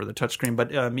even for the touchscreen.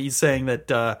 But he's saying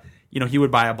that he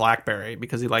would buy a BlackBerry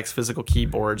because he likes physical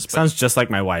keyboards. Sounds just like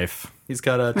my wife. He's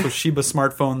got a Toshiba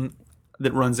smartphone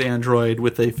that runs Android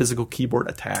with a physical keyboard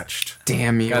attached.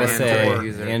 Damn you, gotta say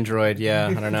Android. Yeah,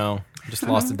 I don't know. Just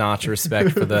lost a notch of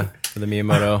respect for the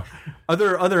Miyamoto.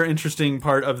 Other interesting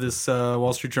part of this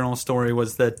Wall Street Journal story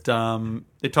was that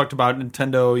they talked about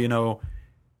Nintendo,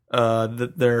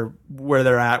 that they're where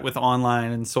they're at with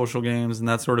online and social games and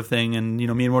that sort of thing, and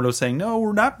Miyamoto saying, no,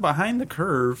 we're not behind the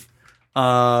curve.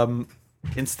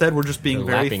 Instead, we're just being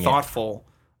very thoughtful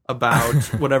about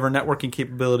whatever networking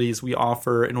capabilities we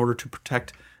offer in order to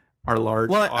protect our large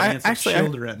audience of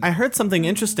children. I heard something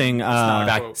interesting.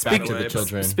 Back to the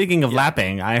children. Speaking of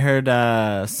lapping, I heard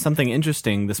something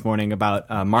interesting this morning about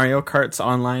Mario Kart's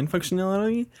online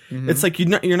functionality. Mm-hmm. It's like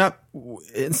you're not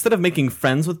instead of making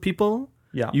friends with people,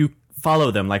 you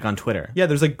follow them like on Twitter. Yeah,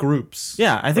 there's like groups.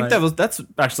 Yeah, I think that's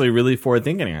actually really forward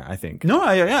thinking. I think. No,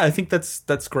 I think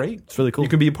that's great. It's really cool. You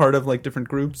can be a part of like different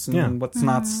groups and what's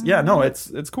not. Yeah, no,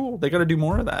 it's cool. They got to do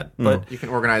more of that. But you can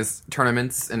organize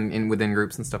tournaments and within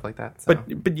groups and stuff like that. So.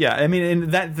 But yeah, I mean,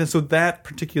 and that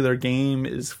particular game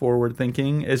is forward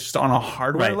thinking. It's just on a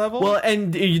hardware level. Well,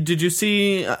 and did you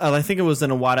see? I think it was an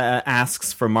Ueda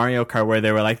asks for Mario Kart where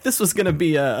they were like, this was going to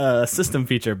be a system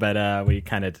feature, but we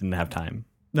kind of didn't have time.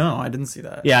 No, I didn't see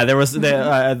that. Yeah, there was.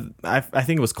 I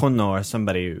think it was Konno or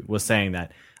somebody was saying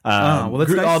that. Well, that's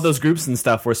nice. All those groups and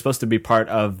stuff were supposed to be part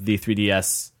of the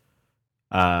 3DS.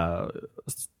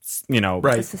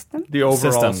 Right, system? The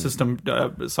overall system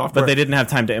software, but they didn't have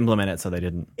time to implement it, so they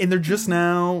didn't. And they're just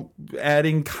now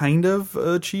adding kind of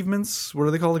achievements. What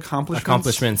are they called?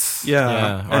 Accomplishments.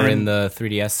 Yeah, are in the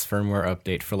 3DS firmware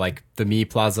update for like the Me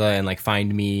Plaza and like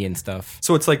Find Me and stuff.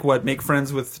 So it's like make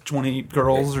friends with 20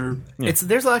 girls or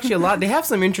there's actually a lot. They have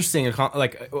some interesting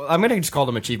I'm gonna just call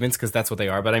them achievements because that's what they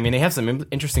are. But I mean, they have some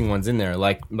interesting ones in there,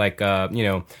 like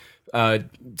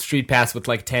street pass with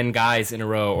like 10 guys in a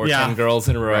row or 10 girls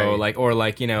in a row,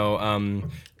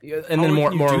 and then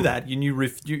more do that.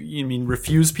 You mean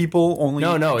refuse people only?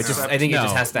 No. It's just I think it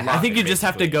just has to happen. I think you just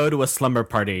have to go to a slumber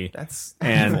party. That's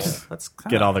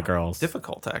get all the girls.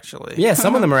 Difficult, actually. Yeah,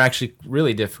 some of them are actually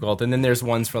really difficult. And then there's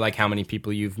ones for like how many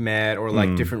people you've met or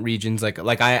like different regions. Like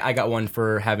I got one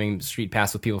for having street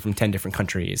pass with people from 10 different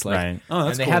countries. Like, right. Oh,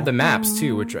 that's and they have the maps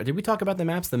too. Which did we talk about the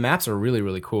maps? The maps are really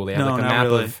really cool. They have like a map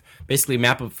of basically a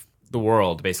map of the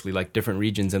world, basically like different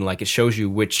regions, and like it shows you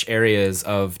which areas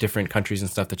of different countries and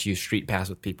stuff that you street pass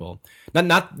with people.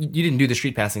 Not you didn't do the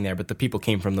street passing there, but the people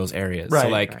came from those areas. Right, so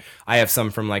like I have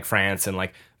some from like France and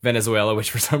like Venezuela,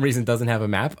 which for some reason doesn't have a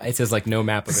map. It says like no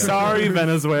map available. Sorry,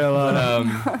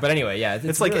 Venezuela. But anyway, yeah,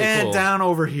 it's like really cool. Down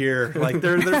over here. Like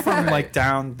they're from like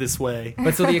down this way.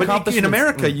 But so the accomplishments in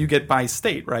America, you get by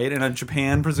state, right? And in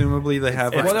Japan, presumably they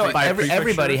have.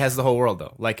 Everybody has the whole world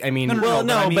though. Like I mean,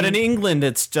 but in England,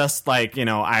 it's just like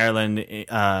Ireland,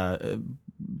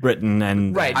 Britain,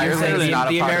 and right. You're saying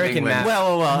the American map.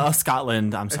 Well,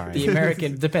 Scotland. I'm sorry. The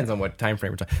American depends on what time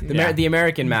frame we're talking. The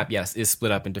American map, yes, is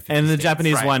split up into 50 and the states.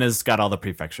 Japanese one has got all the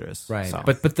prefectures. Right. So.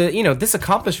 But the this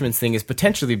accomplishments thing is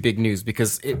potentially big news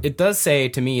because it does say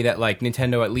to me that like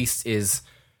Nintendo at least is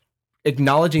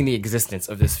acknowledging the existence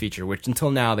of this feature, which until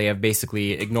now they have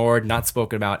basically ignored, not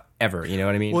spoken about ever. You know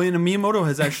what I mean? Well, Miyamoto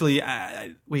has actually.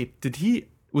 Wait, did he?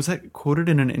 was that quoted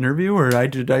in an interview, or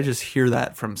did I just hear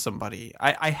that from somebody?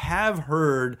 I have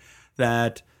heard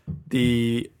that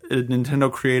the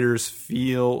Nintendo creators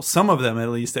feel, some of them at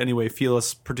least anyway, feel a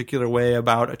particular way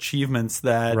about achievements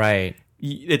that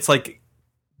it's like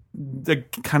the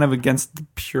kind of against the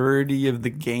purity of the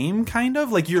game, kind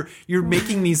of like you're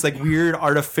making these like weird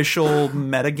artificial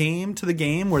meta game to the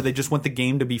game where they just want the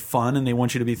game to be fun and they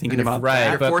want you to be thinking about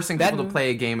You're forcing people to play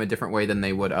a game a different way than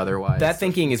they would otherwise. That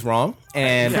thinking is wrong,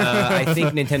 and I think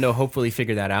Nintendo hopefully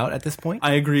figured that out at this point.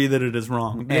 I agree that it is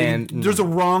wrong. And there's a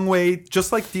wrong way,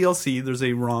 just like DLC, there's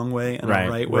a wrong way and a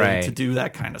right way to do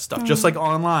that kind of stuff. Just like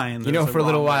online. You know, for a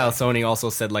little while, Sony also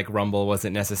said like Rumble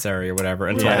wasn't necessary or whatever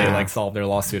until they like solved their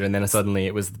lawsuit, and then suddenly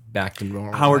it was back to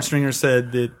normal. Howard Stringer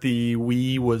said that the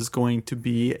Wii was going to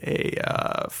be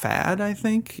a fad, I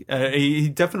think. He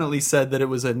definitely said that it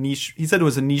was a niche. He said it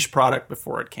was a niche product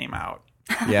before it came out.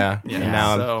 Yeah. And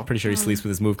now I'm pretty sure he sleeps with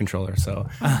his Move controller. So,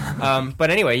 but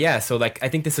anyway, so like I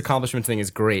think this accomplishment thing is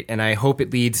great, and I hope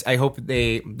it leads. I hope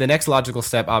the next logical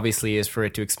step obviously is for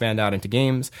it to expand out into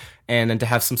games, and then to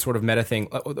have some sort of meta thing.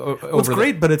 It's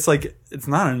great, but it's like it's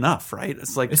not enough, right?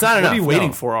 It's like it's not enough. What are you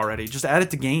waiting for already? Just add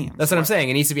it to games. That's what I'm saying.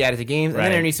 It needs to be added to games, and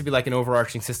then there needs to be like an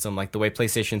overarching system, like the way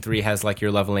PlayStation 3 has like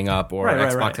your leveling up, or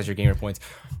Xbox has your gamer points.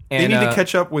 And, they need to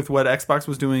catch up with what Xbox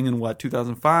was doing in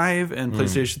 2005 and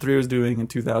PlayStation 3 was doing in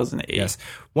 2008. Yes.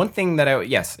 One thing that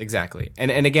exactly.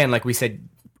 And again, like we said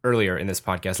earlier in this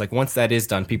podcast, like once that is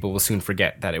done, people will soon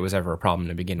forget that it was ever a problem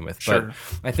to begin with. Sure.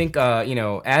 But I think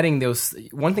adding those,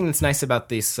 one thing that's nice about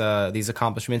these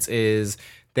accomplishments is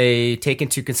they take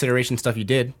into consideration stuff you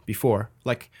did before,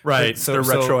 like they're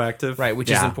retroactive,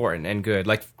 which is important and good.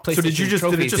 Like PlayStation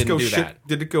so did it just go shit? That.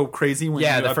 Did it go crazy when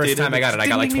you the first time I got it, I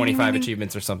got like 25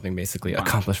 achievements or something, basically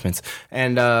accomplishments,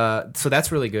 and so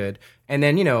that's really good. And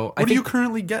then what do you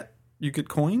currently get? You get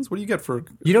coins. What do you get for?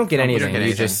 You don't get anything.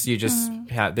 You just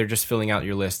have. They're just filling out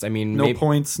your list. I mean, no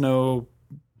points, no.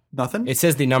 Nothing? It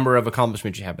says the number of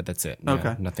accomplishments you have, but that's it.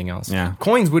 Okay. Nothing else. Yeah.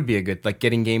 Coins would be a good, like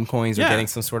getting game coins or getting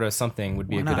some sort of something would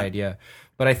be a good idea.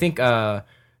 But I think,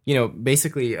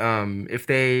 basically, if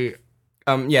they,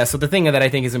 so the thing that I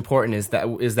think is important is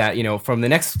that, from the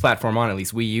next platform on, at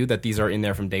least Wii U, that these are in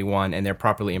there from day one and they're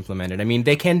properly implemented. I mean,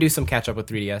 they can do some catch up with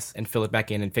 3DS and fill it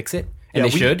back in and fix it. And they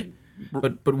should.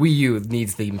 But Wii U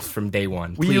needs these from day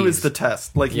one. Wii U is the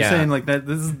test. Like you're saying, like that.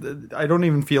 This is. I don't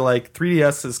even feel like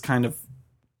 3DS is kind of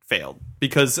failed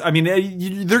because I mean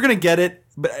they're gonna get it,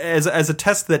 but as a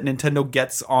test that Nintendo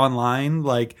gets online,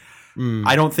 like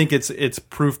I don't think it's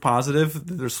proof positive.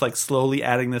 They're just like slowly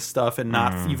adding this stuff and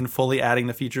not even fully adding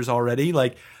the features already.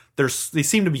 Like they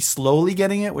seem to be slowly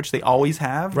getting it, which they always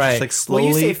have. Right. Just like slowly.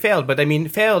 Well, you say failed, but I mean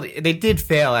failed. They did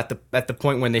fail at the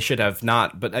point when they should have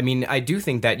not. But I mean, I do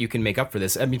think that you can make up for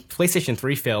this. I mean, PlayStation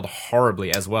 3 failed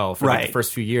horribly as well for like the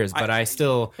first few years, but I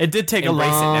still it did take a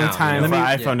long time for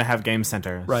iPhone to have Game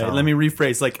Center. Right. So. Let me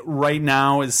rephrase. Like right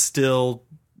now is still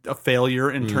a failure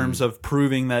in terms of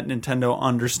proving that Nintendo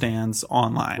understands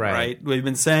online. Right. We've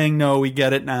been saying no, we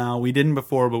get it now. We didn't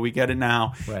before, but we get it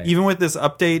now. Right. Even with this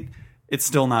update. It's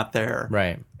still not there.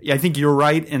 Right. I think you're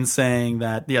right in saying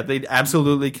that, they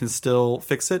absolutely can still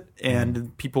fix it,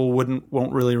 and people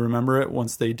won't really remember it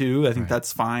once they do. I think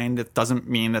that's fine. It doesn't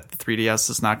mean that the 3DS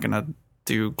is not going to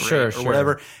do great or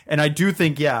whatever. And I do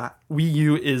think, Wii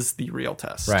U is the real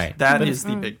test. Right. That is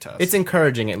the big test. It's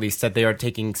encouraging, at least, that they are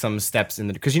taking some steps in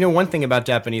the... Because, one thing about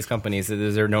Japanese companies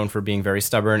is they're known for being very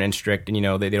stubborn and strict,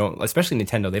 and, they don't... Especially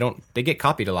Nintendo, they get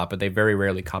copied a lot, but they very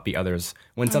rarely copy others,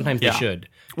 when sometimes they should.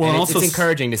 Well, and it's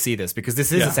encouraging to see this, because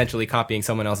this is essentially copying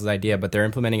someone else's idea, but they're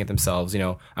implementing it themselves.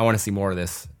 I want to see more of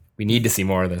this. We need to see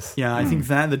more of this. Yeah, I think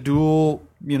that the dual,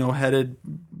 headed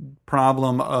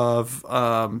problem of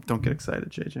don't get excited,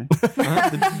 JJ.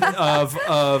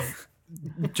 of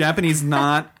Japanese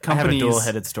companies I have a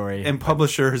dual-headed story and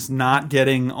publishers not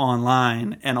getting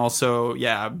online, and also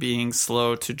being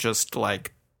slow to just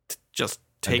take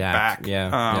adapt.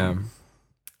 back.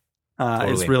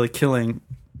 Is really killing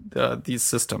these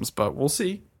systems, but we'll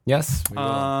see. Yes. We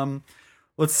will.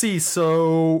 Let's see.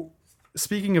 So,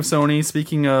 speaking of Sony,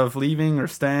 speaking of leaving or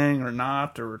staying or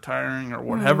not or retiring or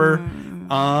whatever,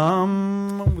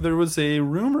 there was a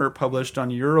rumor published on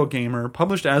Eurogamer,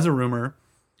 published as a rumor,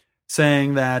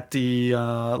 saying that the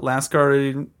Last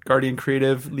Guardian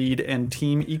creative lead and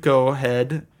Team Ico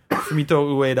head,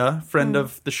 Fumito Ueda, friend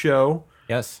of the show,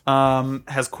 yes,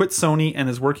 has quit Sony and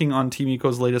is working on Team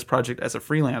Ico's latest project as a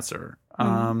freelancer.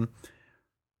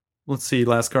 Let's see,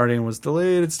 Last Guardian was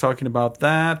delayed. It's talking about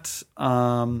that.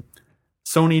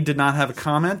 Sony did not have a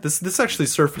comment. This actually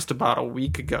surfaced about a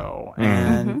week ago,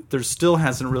 and there still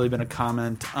hasn't really been a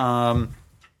comment.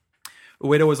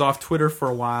 Ueda was off Twitter for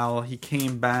a while. He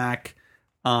came back.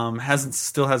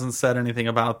 Still hasn't said anything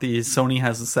about these. Sony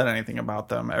hasn't said anything about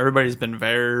them. Everybody's been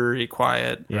very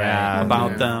quiet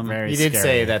about them. Very He did scary.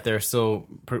 say that there's still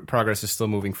progress is still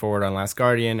moving forward on Last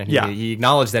Guardian, and he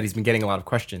acknowledged that he's been getting a lot of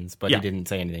questions, but he didn't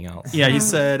say anything else. Yeah, he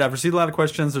said, I've received a lot of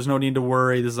questions. There's no need to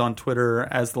worry. This is on Twitter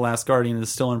as The Last Guardian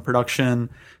is still in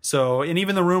production. So, and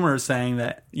even the rumors saying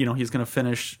that, he's going to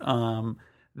finish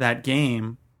that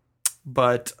game.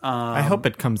 But I hope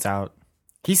it comes out.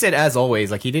 He said, as always,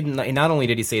 like he didn't. Not only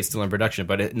did he say it's still in production,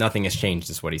 but nothing has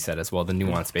changed. Is what he said as well. The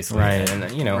nuance, basically, Right. And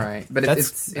Right. But that's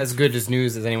it's as good as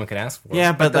news as anyone could ask for.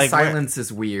 Yeah, But but the like silence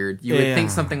is weird. You would Yeah. think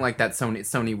something like that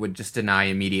Sony would just deny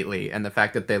immediately, and the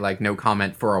fact that they no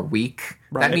comment for a week,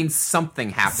 that means something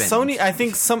happened. Sony, I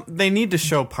think they need to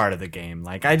show part of the game.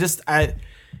 Like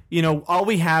all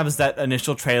we have is that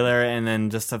initial trailer and then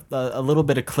just a little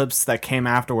bit of clips that came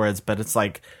afterwards. But it's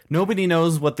like nobody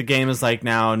knows what the game is like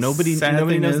now. Nobody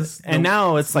knows. And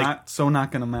now it's like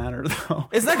not going to matter though.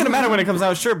 it's not going to matter when it comes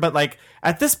out, sure. But like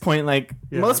at this point,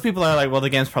 most people are like, well, the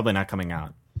game's probably not coming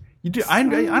out. You do? I'm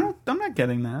not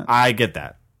getting that. I get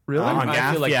that. Really? On I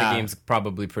Gaff, feel like yeah. the game's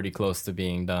probably pretty close to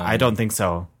being done. I don't think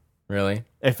so. Really.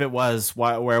 If it was,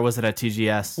 where was it at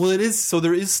TGS? Well, it is. So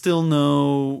there is still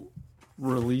no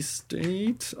release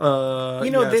date.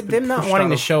 Them not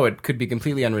wanting to show it could be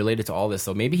completely unrelated to all this.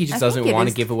 So maybe he just doesn't want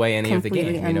to give away any of the game.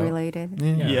 Completely unrelated.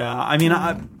 Yeah, I mean,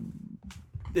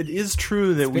 it is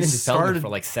true that we Been in development started for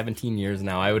like 17 years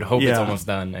now. I would hope it's almost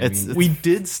done. We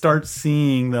did start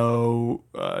seeing though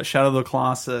Shadow of the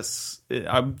Colossus.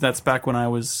 That's back when I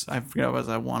forget, was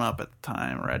I 1UP at the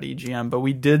time or at EGM, but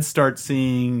we did start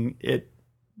seeing it.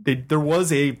 There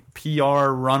was a PR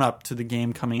run up to the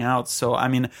game coming out. So I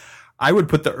mean, I would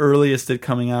put the earliest it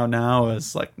coming out now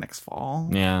as like next fall.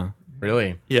 Yeah.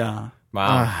 Really. Yeah.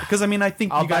 Wow. Because I mean, I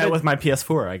think I'll you buy got it with my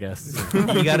PS4, I guess.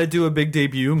 you got to do a big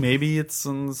debut. Maybe it's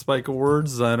on the Spike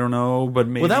Awards. I don't know, but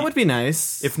maybe. Well, that would be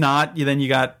nice. If not, then you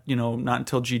got not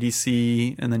until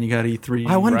GDC, and then you got E3.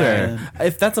 I wonder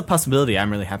if that's a possibility. I'm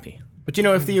really happy. But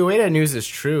if the Ueda news is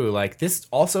true, like this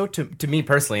also to me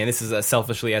personally, and this is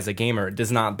selfishly as a gamer,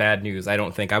 is not bad news. I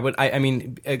don't think I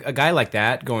mean, a guy like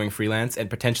that going freelance and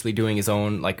potentially doing his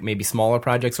own like maybe smaller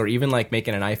projects or even like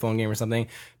making an iPhone game or something,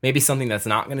 maybe something that's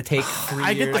not going to take 3 years.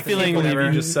 I get the feeling.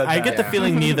 you just said I that. get the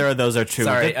feeling neither of those are true.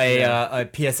 Sorry, a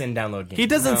PSN download game. He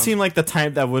doesn't seem like the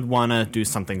type that would want to do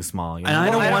something small. And I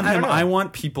don't want him. I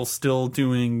want people still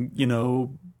doing.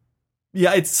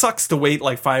 Yeah, it sucks to wait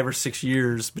like 5 or 6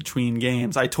 years between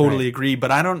games. I totally agree, but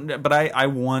I don't. But I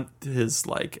want his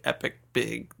like epic,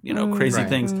 big, crazy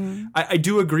things. I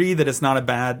do agree that it's not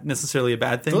necessarily a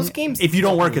bad thing. Those games, if you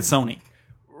don't work at Sony,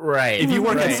 right? If you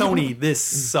work at Sony, this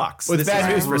sucks. Well, it's this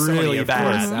bad is news for really Sony, of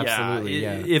bad. course. Absolutely,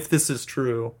 yeah. If this is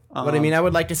true, But I mean, I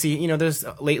would like to see. There's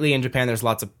lately in Japan, there's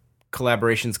lots of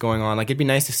collaborations going on. Like it'd be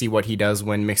nice to see what he does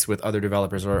when mixed with other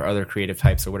developers or other creative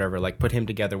types or whatever. Like put him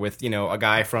together with a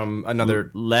guy from another.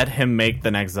 Let him make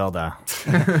the next Zelda.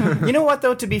 You know what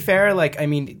though? To be fair, like I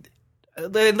mean,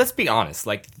 let's be honest.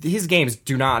 Like his games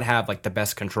do not have like the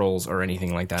best controls or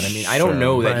anything like that. I mean, I don't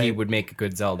know that he would make a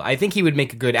good Zelda. I think he would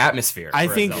make a good atmosphere. I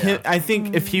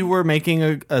think if he were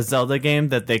making a Zelda game,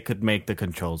 that they could make the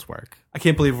controls work. I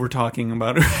can't believe we're talking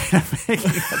about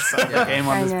making a Zelda game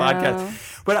on this podcast.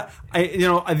 But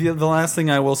the last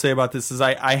thing I will say about this is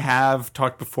I have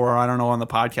talked before. I don't know on the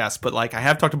podcast, but like I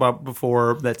have talked about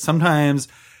before that sometimes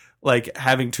like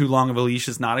having too long of a leash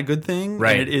is not a good thing.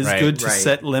 Right. And it is good to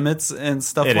set limits and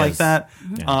stuff like that.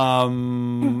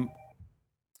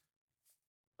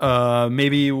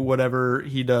 Maybe whatever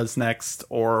he does next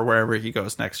or wherever he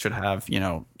goes next should have,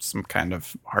 some kind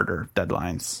of harder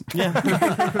deadlines.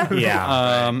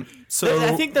 Yeah. So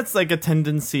I think that's like a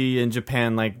tendency in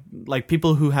Japan, like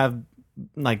people who have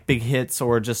like big hits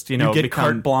or just you get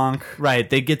carte blanche. Right,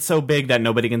 they get so big that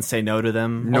nobody can say no to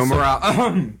them. No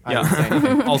morale.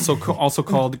 also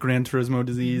called Gran Turismo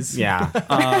disease. Yeah.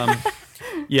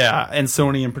 And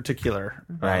Sony in particular.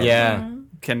 Right. Yeah.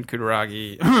 Ken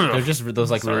Kutaragi. They're just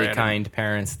those like Sorry, really kind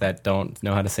parents that don't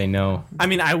know how to say no. I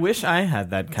mean, I wish I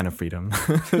had that kind of freedom.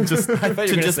 just I thought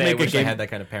you were just say, make I a wish I game, had that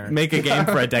kind of parent. make a game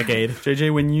for a decade.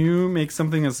 JJ, when you make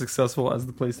something as successful as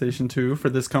the PlayStation 2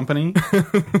 for this company,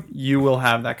 you will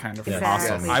have that kind of freedom.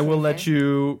 Exactly. I will let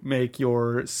you make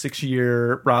your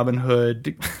 6-year Robin Hood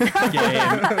game,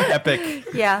 epic,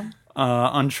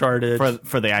 Uncharted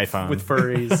for the iPhone with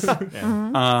furries.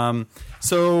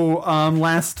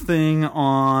 Last thing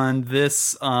on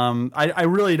this, I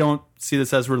really don't see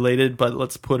this as related, but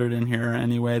let's put it in here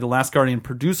anyway. The Last Guardian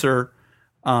producer,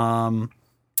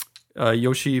 Yoshifusa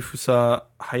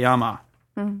Hayama,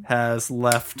 has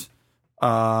left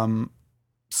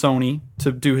Sony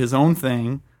to do his own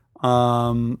thing. His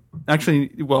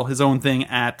own thing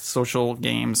at social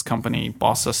games company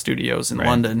Bossa Studios in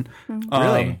London.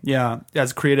 Really? Yeah,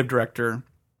 as creative director.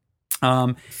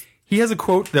 He has a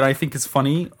quote that I think is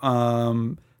funny.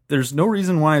 There's no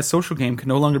reason why a social game can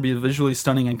no longer be visually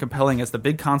stunning and compelling as the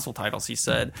big console titles, he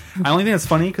said. I only think that's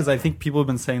funny because I think people have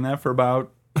been saying that for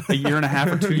about a year and a half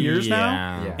or 2 years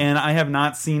now. Yeah. And I have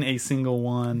not seen a single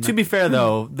one. To be fair,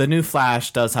 though, the new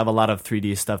Flash does have a lot of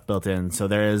 3D stuff built in, so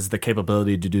there is the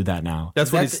capability to do that now.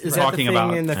 That's what he's talking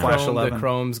about. In the Flash Chrome, 11. the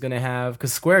Chrome's going to have,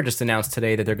 because Square just announced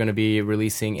today that they're going to be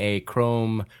releasing a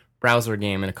Chrome browser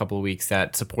game in a couple of weeks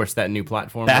that supports that new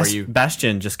platform.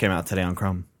 Bastion just came out today on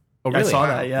Chrome. Oh, really? I saw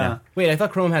that, yeah. Wait, I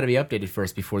thought Chrome had to be updated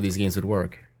first before these games would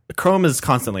work. Chrome is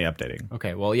constantly updating.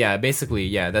 Okay, well, yeah, basically,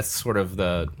 yeah, that's sort of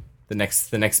the next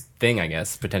thing, I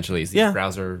guess, potentially, is the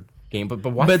browser game. But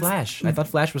why Flash? I thought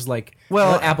Flash was like,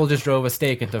 Apple just drove a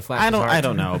stake into Flash. I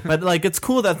don't know, but like it's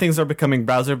cool that things are becoming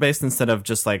browser based instead of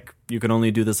just like you can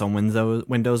only do this on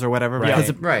Windows or whatever, because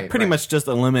it pretty much just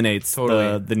eliminates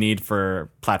the need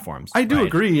for platforms. I do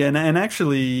agree, and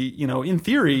actually, in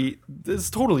theory, this is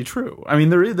totally true. I mean,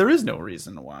 there is no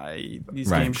reason why these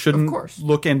games shouldn't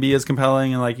look and be as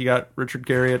compelling. And like you got Richard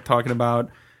Garriott talking about,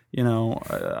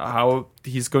 how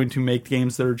he's going to make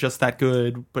games that are just that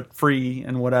good, but free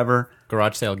and whatever.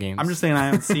 Garage sale games. I'm just saying I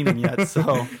haven't seen them yet,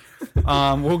 so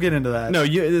we'll get into that. No,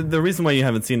 the reason why you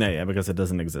haven't seen that yet because it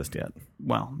doesn't exist yet.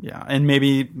 Well, yeah, and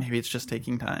maybe it's just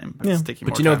taking time. It's taking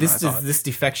more time this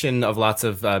defection of lots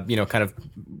of kind of,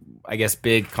 I guess,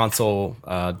 big console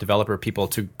developer people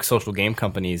to social game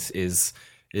companies is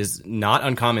not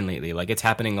uncommon lately. Like it's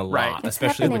happening a lot,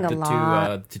 especially with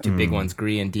the two big ones,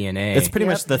 Gree and DNA. It's pretty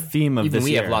much the theme of Even this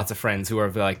we year. have lots of friends who are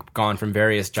like gone from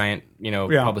various giant,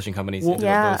 publishing companies. Into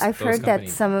I've heard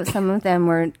companies. that some of them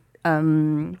were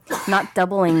not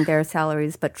doubling their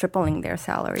salaries but tripling their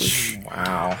salaries.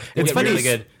 Wow. It's funny. Really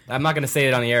good. I'm not going to say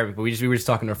it on the air, but we were just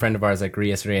talking to a friend of ours at Gree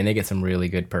yesterday, and they get some really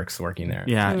good perks working there.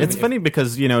 Yeah, it's funny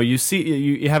because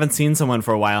you haven't seen someone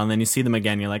for a while, and then you see them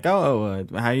again. You're like,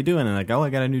 how you doing? And like, I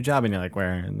got a new job, and you're like,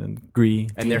 where? And then Gree,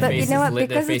 and their faces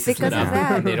lit up.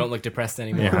 And they don't look depressed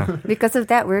anymore. Yeah. Because of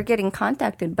that, we're getting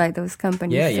contacted by those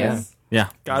companies. Yeah.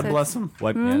 God bless them.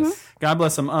 What? Yes. God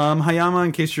bless them. Hayama,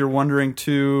 in case you're wondering,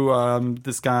 too,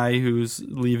 this guy who's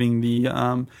leaving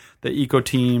the Eco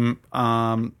team.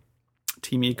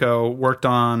 Team Eco worked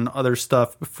on other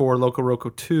stuff before Loco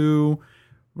Roco 2,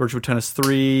 Virtua Tennis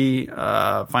 3,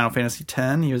 Final Fantasy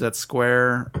X. He was at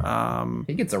Square.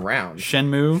 He gets around.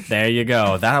 Shenmue. There you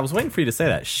go. I was waiting for you to say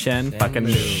that.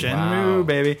 Shenmue,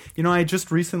 baby. I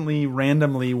just recently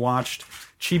randomly watched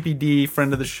Cheapy D,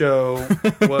 friend of the show,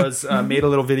 was made a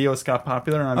little video. It's got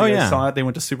popular. And I saw it. They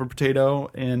went to Super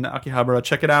Potato in Akihabara.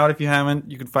 Check it out if you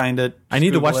haven't. You can find it. I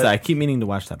need to watch that. I keep meaning to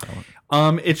watch that.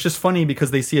 It's just funny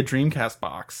because they see a Dreamcast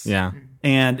box. Yeah.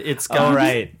 And it's got... Oh,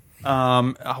 right.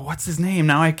 What's his name?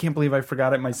 Now I can't believe I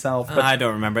forgot it myself. But I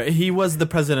don't remember. He was the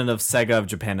president of Sega of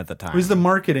Japan at the time. Who's the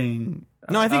marketing?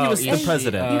 No, I think he was the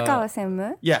president. Yukawa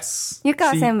Senmu? Yes.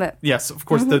 Yukawa Senmu. Yes, of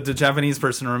course, the Japanese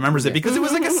person remembers it because it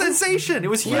was like a sensation. It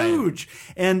was huge.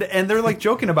 And they're like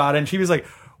joking about it, and she was like,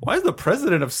 why is the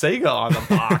president of Sega on the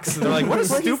box? And they're like, what a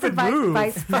stupid move.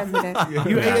 Vice president.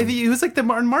 He was like the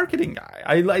marketing guy.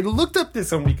 I looked up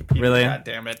this on Wikipedia. Really? God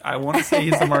damn it. I want to say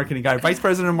he's the marketing guy, vice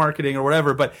president of marketing or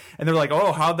whatever. And they're like,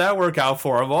 oh, how'd that work out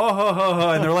for him? Oh, ho, ho, ho.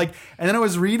 And they're like, and then I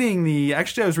was reading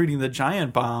the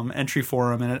Giant Bomb entry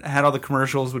forum, and it had all the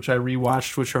commercials, which I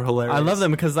rewatched, which are hilarious. I love them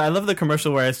because I love the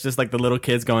commercial where it's just like the little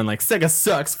kids going like, Sega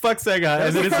sucks, fuck Sega.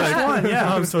 And then it's like, one,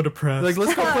 yeah. I'm so depressed. Like,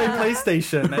 let's go play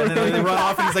PlayStation. And then they run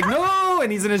off, and he's like, no!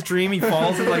 And he's in his dream. He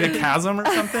falls into like a chasm or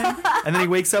something. And then he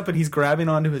wakes up, and he's grabbing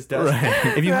onto his desk.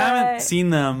 Right. If you haven't seen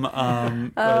them,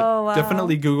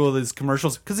 definitely Google these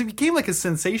commercials. Because it became like a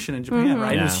sensation in Japan,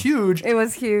 right? Yeah. It was huge. It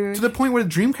was huge. To the point where the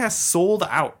Dreamcast sold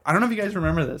out. I don't know if you guys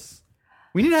remember this.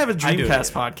 We need to have a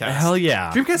Dreamcast podcast. Hell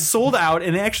yeah. Dreamcast sold out,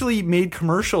 and they actually made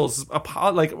commercials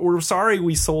like, we're sorry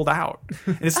we sold out.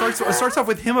 And it starts off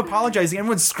with him apologizing.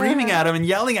 Everyone's screaming at him and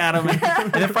yelling at him.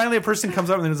 And then finally a person comes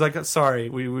up and is like, sorry,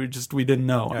 we didn't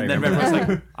know. And then everyone's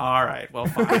like, all right, well,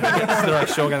 fine. They're like,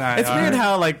 Shogunai. It's weird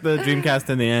how like the Dreamcast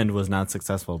in the end was not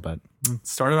successful, but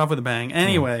started off with a bang.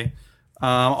 Anyway,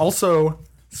 also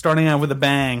starting out with a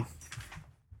bang,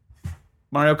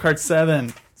 Mario Kart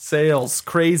 7 sales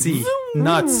crazy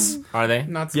nuts. Are they?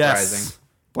 Not surprising. Yes.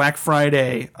 Black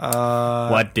Friday.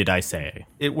 what did I say?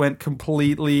 It went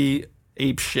completely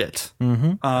ape shit.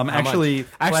 Mm-hmm. Actually,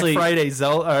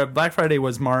 Black Friday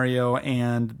was Mario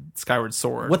and Skyward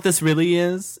Sword. What this really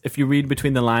is, if you read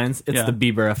between the lines, it's the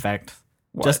Bieber effect.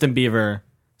 What? Justin Bieber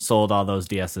sold all those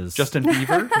DSs. Justin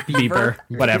Bieber. Bieber,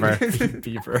 whatever.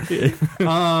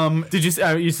 Bieber. Did you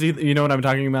see? You know what I'm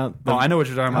talking about? Oh, I know what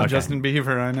you're talking about. Okay. Justin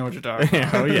Bieber. I know what you're talking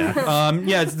about. Oh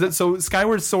yeah. So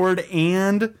Skyward Sword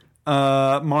and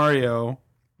Mario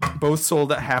both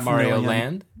sold at half Mario a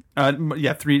million.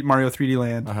 Land? Mario 3D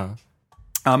Land.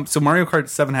 Uh-huh. So Mario Kart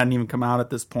 7 hadn't even come out at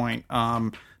this point.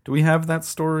 Do we have that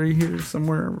story here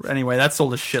somewhere? Anyway, that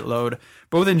sold a shitload,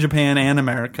 both in Japan and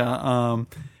America.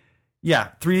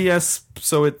 3DS,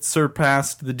 so it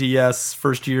surpassed the DS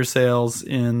first year sales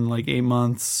in like 8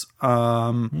 months.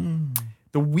 The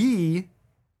Wii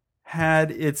had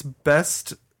its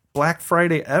best Black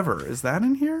Friday ever. Is that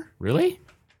in here? Really?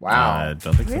 Wow.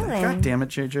 Don't think so. Really? God damn it,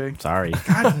 JJ. Sorry.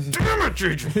 God damn it,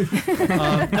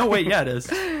 JJ. No, wait, yeah, it is.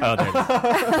 Oh, there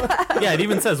it is. Yeah, it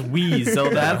even says Wii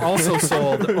Zelda. That also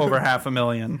sold over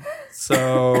 500,000.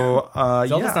 So,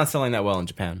 Zelda's not selling that well in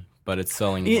Japan, but it's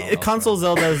selling well elsewhere. Console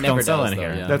Zeldas Never don't sell does, in though,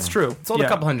 here. yeah. That's true. It sold a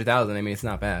couple 100,000. I mean, it's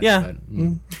not bad. Yeah,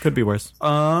 But, could be worse.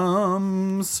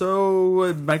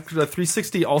 So the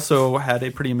 360 also had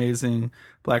a pretty amazing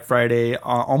Black Friday,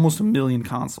 almost 1 million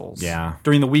consoles. Yeah.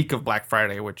 During the week of Black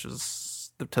Friday, which is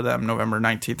to them November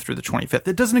 19th through the 25th.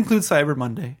 It doesn't include Cyber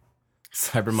Monday,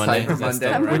 Cyber Monday. Cyber is that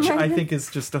still Monday. right? which I think is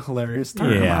just a hilarious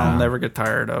term. Yeah. I'll never get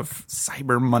tired of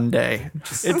Cyber Monday.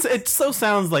 It so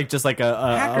sounds like just like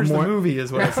a Hackers the movie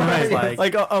is what it sounds like.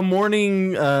 like a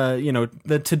morning.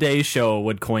 The Today Show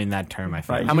would coin that term. I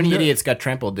think. Right. How many idiots got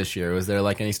trampled this year? Was there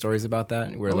like any stories about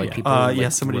that? Where like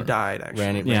people? Somebody died actually.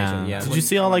 Ran it. Yeah. Did you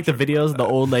see all like the videos? The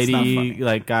old lady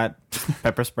like got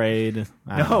pepper sprayed.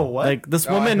 I don't No, know. what? Like this Oh,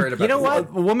 I woman. heard about You know this.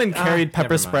 what? A woman carried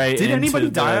pepper never mind. spray. Did anybody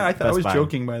into die? the I thought I was Best Buy.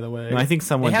 joking, by the way. No, I think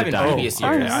someone They have did in die. previous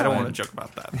Okay, years. I don't want to joke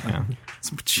about that.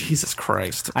 Jesus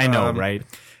Christ. I know, right?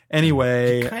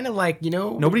 Anyway, Kind of like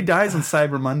nobody dies on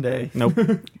Cyber Monday. Nope.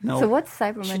 No. So what's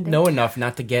Cyber Monday? know enough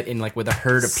not to get in like with a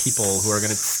herd of people who are going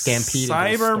to stampede. into the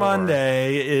Cyber store.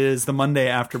 Monday is the Monday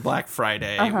after Black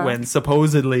Friday when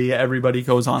supposedly everybody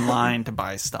goes online to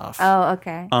buy stuff. Oh,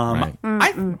 okay.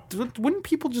 Wouldn't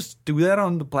people just do that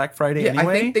on the Black Friday Yeah, I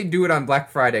anyway? think they do it on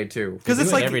Black Friday too. Because do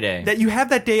it's it like every day. that you have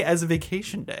that day as a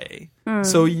vacation day.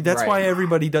 So that's Right. why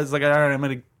everybody does like, all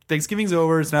right, Thanksgiving's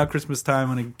over. It's now Christmas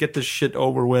time. I'm gonna get this shit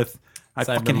over with. I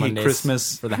Cyber fucking hate Mondays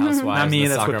Christmas. for the housewives. Not me. the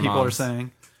That's soccer what people moms. are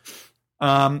saying.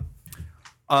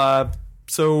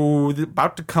 So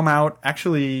about to come out.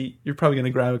 Actually, you're probably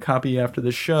gonna grab a copy after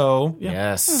the show.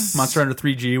 Yes. Monster Hunter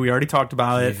 3G. We already talked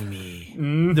about it. Give me.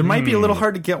 There might be a little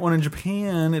hard to get one in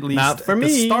Japan, at least Not for at me.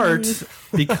 the start,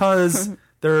 because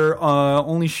they're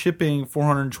only shipping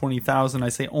 420,000. I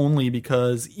say only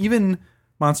because even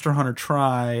Monster Hunter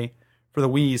Tri for the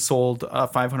Wii sold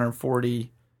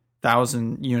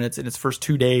 540,000 units in its first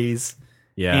 2 days.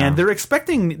 Yeah. And they're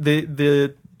expecting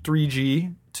the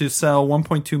 3G to sell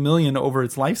 1.2 million over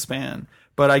its lifespan.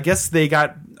 But I guess they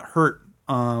got hurt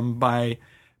by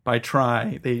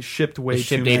Tri. They shipped way They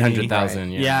shipped too many.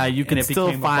 800,000. Yeah, you can it still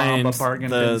became a find bargain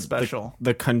bin the special.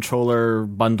 the controller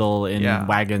bundle in Yeah.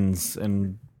 wagons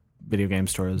and video game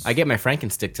stores. I get my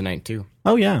Frankenstick tonight too.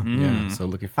 oh yeah. Yeah. So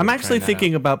looking forward I'm to actually trying that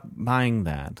thinking out. about buying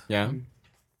that. Yeah. I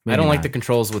Maybe don't like not. the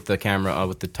controls with the camera,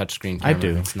 with the touchscreen I camera.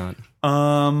 do. It's not.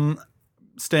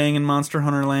 Staying in Monster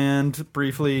Hunter Land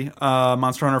briefly,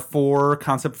 Monster Hunter 4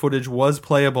 concept footage was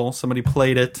playable. Somebody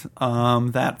played it.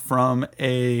 That from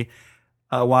a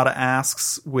Wada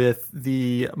Asks with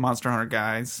the Monster Hunter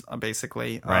guys,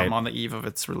 basically, Right. on the eve of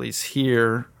its release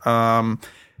here.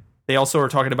 They also are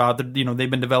talking about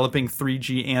they've been developing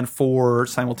 3G and 4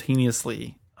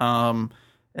 simultaneously. And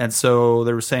so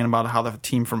they were saying about how the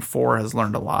team from 4 has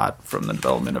learned a lot from the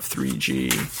development of 3G.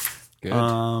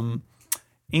 Good.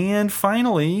 And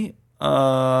finally,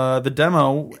 the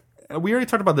demo. We already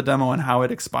talked about the demo and how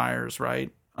it expires, right?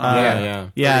 Yeah.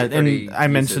 Yeah, Pretty and I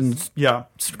mentioned Yeah.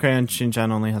 Crayon Shin-chan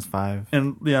only has 5.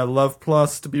 And yeah, Love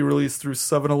Plus to be released through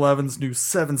 7-Eleven's new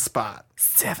 7-Spot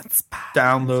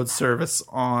download service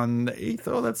on the 8th.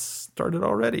 Oh, that's started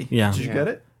already. Yeah. Did you get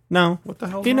it? No. What the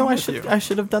hell? Do you know I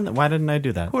should have done that? Why didn't I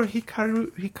do that? Poor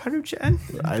Hikaru-chan.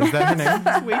 Is that her name?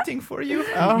 He's waiting for you.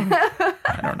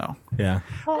 I don't know. Yeah.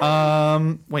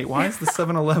 Wait, why is the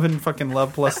 7-Eleven fucking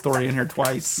Love Plus story in here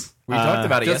twice? We talked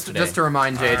about it Just yesterday. to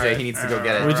remind JJ, he needs to go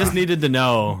get it. We just needed to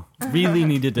know. Really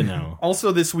needed to know.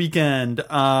 Also this weekend,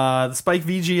 the Spike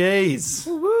VGAs.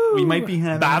 We might be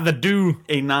having the do.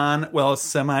 a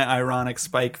semi-ironic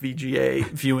Spike VGA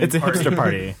viewing It's a party. hipster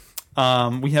party.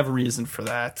 We have a reason for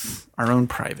that. Our own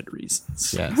private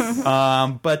reasons. Yes.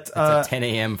 But It's at 10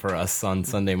 a.m. for us on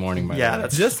Sunday morning. By yeah, the way.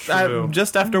 that's true.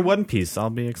 Just after One Piece, I'll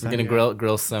be We're excited. gonna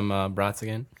grill some brats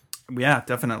again. Yeah,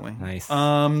 definitely. Nice.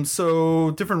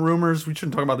 So different rumors. We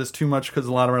shouldn't talk about this too much because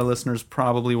a lot of our listeners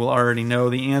probably will already know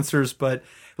the answers, but it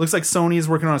looks like Sony is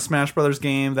working on a Smash Brothers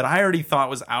game that I already thought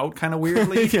was out kind of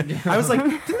weirdly. I was like,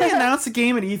 didn't they announce a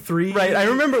game at E3? Right. I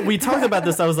remember we talked about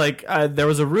this. I was like, there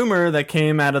was a rumor that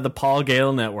came out of the Paul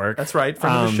Gale network. That's right.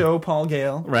 Friend of the show, Paul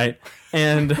Gale. Right.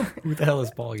 And Who the hell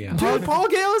is Paul Gale? Dude, Paul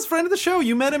Gale is friend of the show.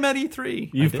 You met him at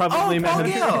E3. you've probably met Paul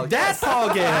him. Gale. That's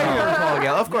Paul Gale. I remember Paul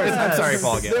Gale. Of course. I'm sorry,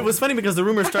 Paul Gale. It was funny because the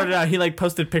rumor started out. He like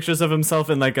posted pictures of himself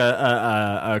in like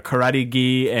a karate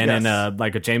gi and in a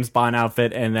like a James Bond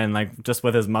outfit, and then like just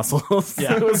with his muscles.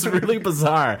 Yeah, it was really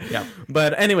bizarre. Yeah.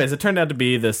 But anyways, it turned out to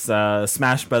be this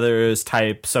Smash Brothers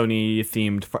type Sony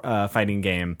themed fighting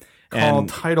game Called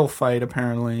Title Fight,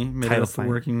 apparently. Maybe Title that's the Fight.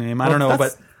 working name. I don't know,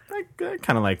 but I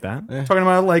kind of like that. talking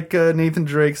about like Nathan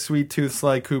Drake, Sweet Tooth,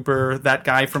 Sly Cooper, that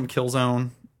guy from Killzone.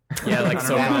 Yeah, like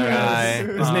so guy.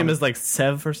 His name is like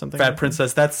Sev or something. Fat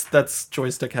Princess. That's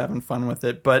Joystick having fun with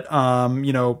it. But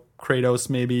Kratos,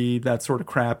 maybe that sort of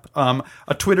crap. A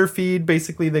Twitter feed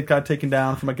basically that got taken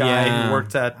down from a guy who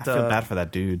worked at I feel bad for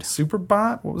that dude.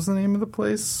 Superbot. What was the name of the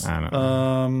place? I don't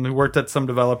know. Who worked at some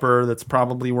developer that's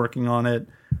probably working on it.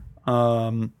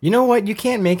 You know what? You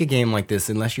can't make a game like this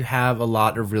unless you have a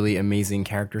lot of really amazing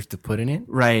characters to put in it.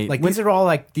 Right. Like these are all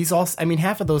like these all. I mean,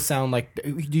 half of those sound like.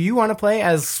 Do you want to play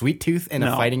as Sweet Tooth in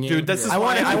a fighting game? Dude, this is I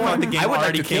why want. I I thought want the game I would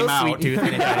already like to kill came out. Sweet Tooth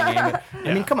in a fighting game.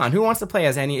 I mean, come on. Who wants to play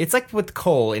as any? It's like with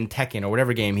Cole in Tekken or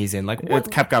whatever game he's in. Like what? With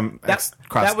Capcom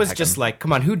That was just like,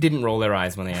 come on. Who didn't roll their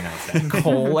eyes when they announced that?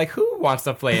 Cole. Like who wants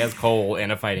to play as Cole in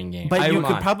a fighting game? But you Come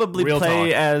could on. probably Real play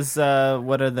talk. as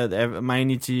what are the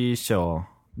Mainichi show?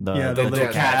 The the little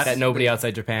cat cat that nobody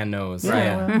outside Japan knows.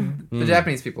 Right. The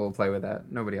Japanese people will play with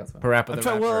that. Nobody else will. Parappa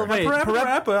the Well,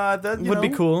 Rapper. wait, that would be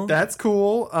cool. That's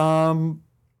cool.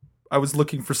 I was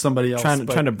looking for somebody else. trying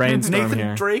to brainstorm Nathan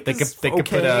here. Drake They is could put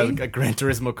okay. a Gran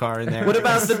Turismo car in there. What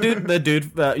about the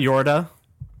dude Yorda?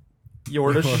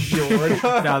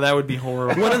 Yorda. No, that would be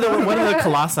horrible. One of the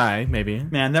Colossi, maybe.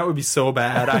 Man, that would be so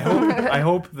bad. I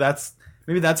hope that's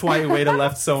maybe that's why Ueda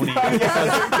left Sony.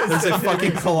 Because there's a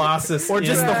fucking Colossus, Or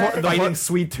just the fighting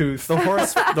Sweet Tooth. The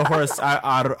horse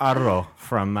Arro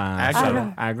from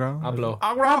Agro. Agro. Hablo.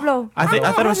 Pablo. I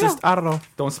thought it was just Arro.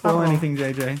 Don't spoil anything,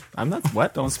 JJ. I'm not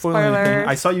what? Don't spoil Spoiler. anything.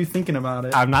 I saw you thinking about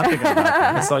it. I'm not thinking about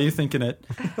that. I saw you thinking it.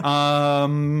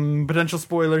 Potential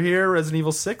spoiler here: Resident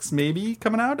Evil 6 maybe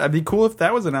coming out. I'd be cool if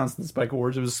that was announced in Spike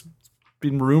Awards. It was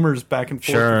been rumors back and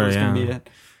forth. Sure, if it was going yeah. to be at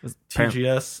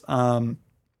TGS.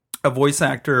 A voice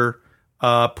actor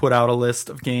put out a list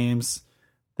of games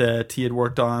that he had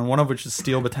worked on. One of which is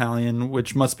Steel Battalion,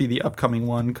 which must be the upcoming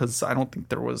one because I don't think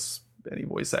there was any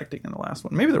voice acting in the last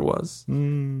one. Maybe there was,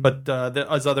 but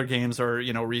his other games are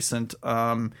recent.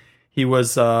 He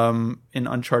was in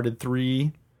Uncharted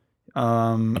 3.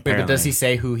 Wait, but does he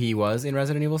say who he was in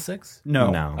Resident Evil 6? No.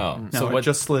 No. Oh, No, so it what?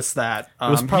 just lists that.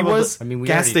 was He probably- was I mean, we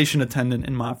gas already- station attendant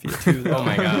in Mafia 2. Though. Oh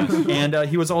my gosh! And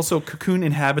he was also Cocoon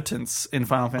Inhabitants in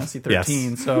Final Fantasy 13.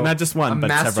 Yes. So not just one, A but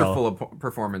masterful several.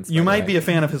 performance. you by the might way. be a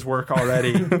fan of his work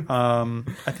already.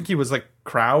 I think he was like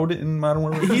Crowd in Modern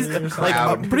Warfare. He's or something.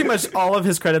 like pretty much all of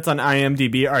his credits on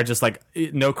IMDb are just like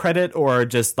no credit or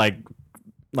just like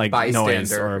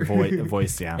noise or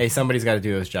voice. Yeah. Hey, somebody's got to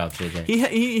do his job, JJ.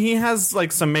 He has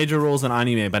like some major roles in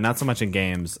anime, but not so much in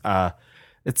games.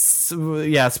 It's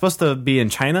supposed to be in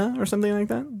China or something like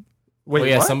that. Wait, Well,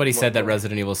 yeah, what? somebody said that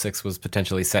Resident Evil 6 was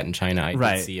potentially set in China. I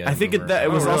Right. did see I think rumor.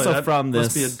 it was Oh, really? also That from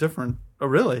must this. be a different. Oh,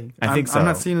 really? I think so. I'm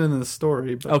not seeing it in the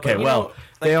story. But, Okay, you well, know,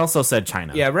 they also said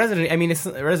China. Yeah, Resident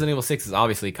Evil 6 is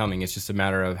obviously coming. It's just a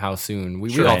matter of how soon. We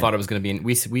Sure. all thought it was going to be.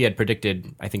 We had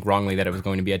predicted, I think wrongly, that it was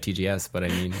going to be at TGS. But I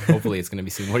mean, hopefully it's going to be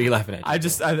soon. What are you laughing at? I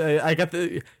got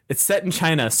the. It's set in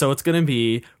China, so it's going to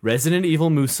be Resident Evil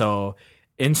Muso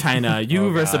in China. You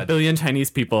versus a God. billion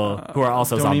Chinese people who are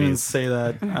also don't even zombies. say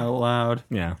that out loud.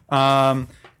 Yeah.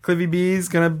 Cliffy B's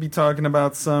gonna be talking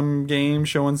about some game,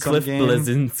 showing some Cliff game.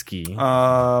 Blazinski.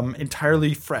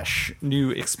 Entirely fresh,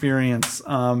 new experience.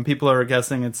 People are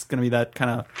guessing it's gonna be that kind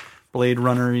of Blade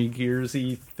Runner-y,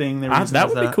 Gearsy thing. They were using that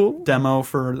as would be a cool. Demo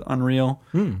for Unreal.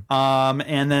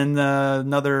 And then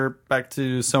another back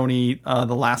to Sony,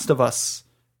 The Last of Us.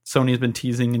 Sony's been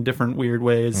teasing in different weird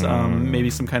ways.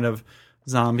 Maybe some kind of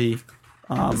zombie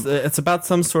It's about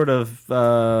some sort of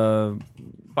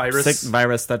virus.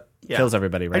 virus that kills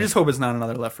everybody. Right? I just hope it's not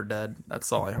another Left 4 Dead.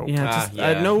 That's all I hope.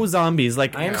 No zombies.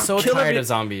 Like I am so kill tired of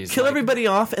zombies. Kill everybody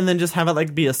off, and then just have it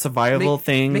like be a survival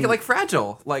thing. Make it like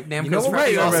Fragile, like Namco's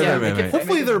right, Fragile. right.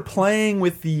 Hopefully they're playing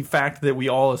with the fact that we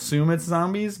all assume it's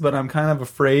zombies, but I'm kind of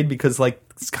afraid because like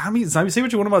zombies. Say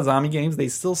what you want about zombie games, they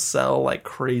still sell like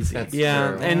crazy. That's true.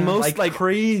 And most like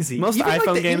crazy. Most Even,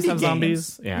 iPhone the games indie have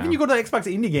zombies. Yeah. Even you go to Xbox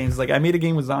indie games, like I made a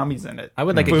game with zombies in it. I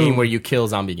would like a game where you kill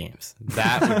zombie games.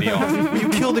 That would be awesome. You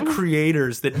kill the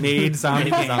creators that made zombie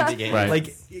games. Right.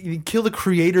 Like you kill the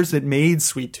creators that made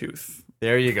Sweet Tooth.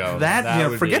 There you go.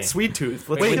 Forget Sweet Tooth.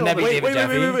 Let's Wouldn't kill that be the- David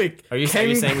Jaffe? Are you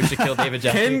saying we should kill David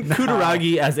Jaffe? Ken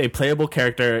Kutaragi as a playable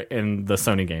character in the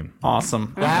Sony game.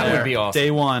 Awesome. That would be awesome. Day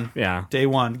one. Yeah. Day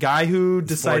one. Guy who 4D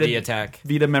decided attack.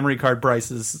 Vita memory card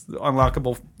Bryce's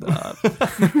unlockable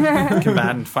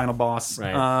combatant final boss.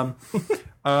 Right.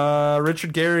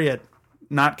 Richard Garriott,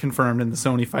 not confirmed in the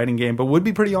Sony fighting game, but would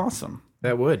be pretty awesome.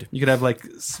 That would. You could have like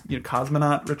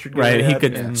cosmonaut Richard Garriott. Right. He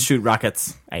could and- shoot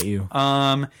rockets at you.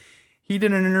 He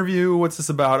did an interview. What's this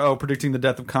about? Oh, predicting the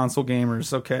death of console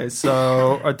gamers. Okay,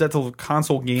 so death of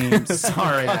console games.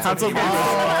 Sorry, console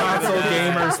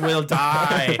gamers will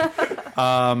die.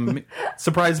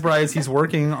 Surprise, surprise! He's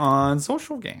working on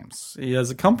social games. He has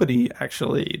a company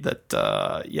actually that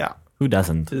Who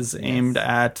doesn't? is aimed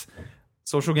at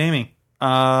social gaming.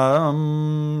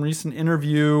 Recent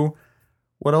interview.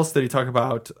 What else did he talk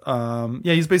about?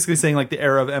 He's basically saying like the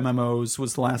era of MMOs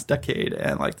was the last decade,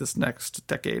 and like this next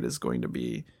decade is going to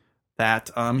be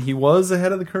that. He was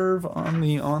ahead of the curve on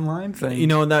the online thing. You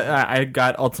know that I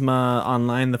got Ultima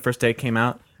Online the first day it came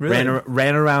out. Really?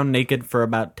 Ran around naked for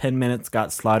about 10 minutes,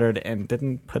 got slaughtered, and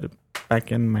didn't put it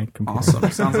back in my computer.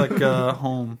 Awesome. Sounds like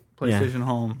home. PlayStation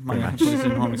Home. My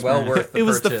PlayStation Home experience. Well worth the It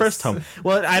was the purchase. first home.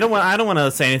 Well, I don't want to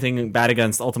say anything bad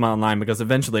against Ultima Online because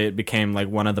eventually it became like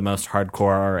one of the most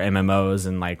hardcore MMOs,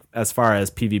 and like as far as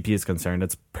PvP is concerned,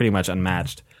 it's pretty much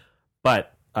unmatched.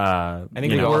 But I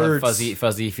think we all have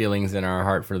fuzzy feelings in our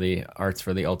heart for the arts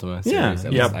for the Ultima series. Yeah.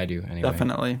 At least I do anyway.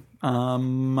 Definitely.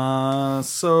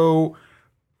 So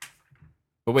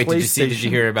But wait, did you PlayStation.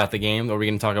 hear about the game? Or are we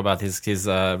going to talk about his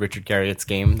Richard Garriott's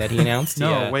game that he announced?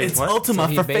 No, wait, it's what? Ultima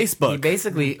he for He Facebook.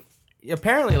 basically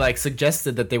apparently like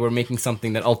suggested that they were making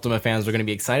something that Ultima fans were going to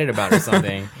be excited about or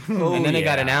something. And then it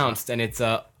got announced, and it's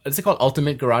it called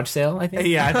Ultimate Garage Sale, I think?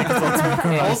 Yeah, I think it's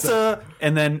Ultima. Ulta,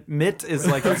 and then MIT is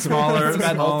like a smaller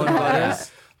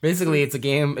letters. Basically, it's a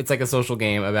game. It's like a social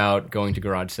game about going to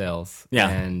garage sales. Yeah.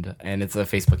 and it's a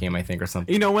Facebook game, I think, or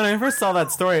something. You know, when I first saw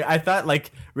that story, I thought like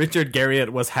Richard Garriott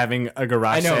was having a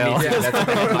garage I know, sale. me too. That's what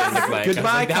they look like. I was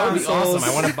Goodbye, like, that would be consoles. awesome.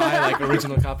 I want to buy like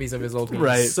original copies of his old games.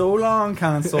 Right. So long,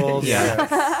 consoles.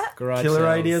 Yeah. Garage Killer sales.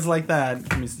 ideas like that.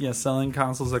 Yeah, selling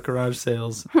consoles at garage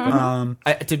sales.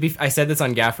 I said this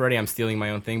on Gaff already. I'm stealing my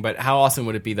own thing, but how awesome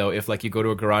would it be though if like you go to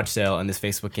a garage sale in this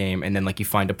Facebook game and then like you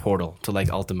find a portal to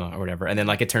like Ultima or whatever, and then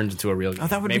like it turns into a real game. Oh,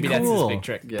 that would Maybe be that's cool. his big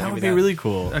trick. That would be really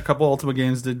cool. A couple Ultima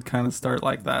games did kind of start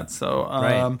like that. So,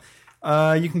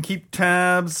 Right. you can keep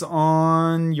tabs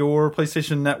on your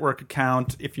PlayStation Network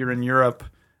account if you're in Europe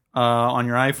on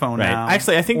your iPhone Right. now.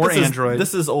 Actually, I think or this Android.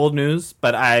 this is old news,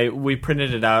 but we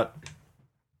printed it out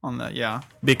on that, yeah.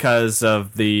 because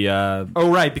of the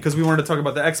Oh, right, because we wanted to talk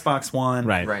about the Xbox One,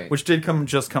 Right. which did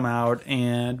just come out,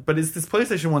 but is this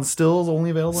PlayStation One still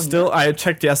only available? in Still, Europe? I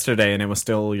checked yesterday and it was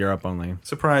still Europe only,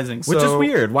 Surprising, which is So,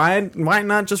 weird. Why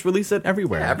not just release it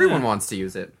everywhere? Everyone wants to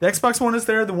use it. The Xbox One is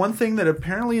there. The one thing that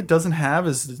apparently it doesn't have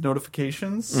is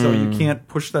notifications, so you can't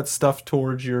push that stuff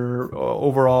towards your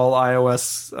overall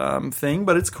iOS thing.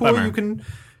 But it's cool. Bummer. You can,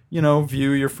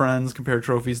 view your friends, compare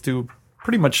trophies, do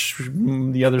pretty much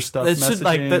the other stuff. It should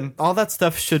messaging. all that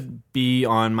stuff should be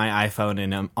on my iPhone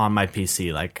and on my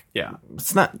PC. Like, Yeah,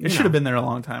 it's not. it should have been there a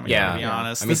long time ago. Yeah, to be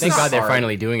honest. I mean, This thank is God they're hard.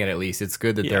 finally doing it. At least it's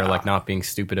good that they're Yeah. like not being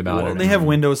stupid about Well, it. they have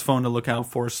Windows Phone to look out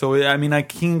for, so I mean, I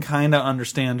can kind of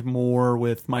understand more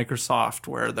with Microsoft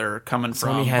where they're coming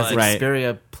from. Sony has but- Right.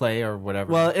 Xperia Play or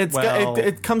whatever. Well, Well-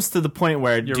 it comes to the point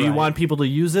where do you right. want people to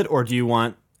use it or do you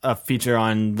want a feature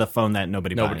on the phone that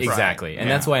nobody buys? exactly, and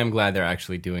that's why I'm glad they're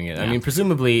actually doing it. I mean,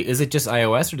 presumably, is it just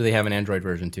iOS or do they have an Android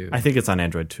version too? I think it's on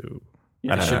Android too.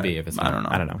 Yeah, it should be if it's I not. don't know.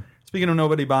 I don't know. Speaking of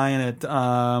nobody buying it,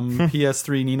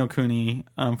 PS3 Ni no Kuni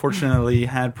unfortunately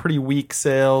had pretty weak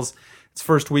sales. Its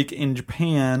first week in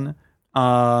Japan,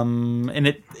 and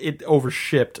it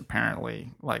overshipped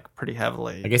apparently, like pretty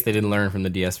heavily. I guess they didn't learn from the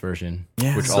DS version,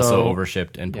 which So- also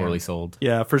overshipped and poorly sold.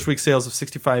 Yeah, first week sales of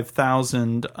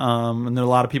 65,000, and then a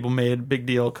lot of people made a big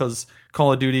deal because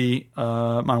Call of Duty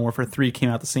Modern Warfare 3 came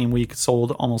out the same week,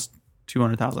 sold almost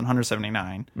 200,000,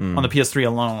 179 on the PS3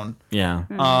 alone. Yeah.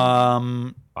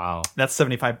 Wow. That's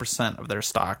 75% of their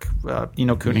stock. Ni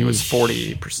no Kuni was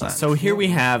 40%. So here we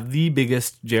have the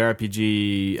biggest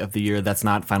JRPG of the year that's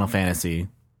not Final Fantasy.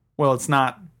 well, it's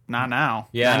not now.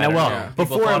 Yeah, I know, well, yeah. before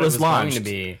People thought it was going launched. to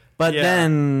be. But Yeah.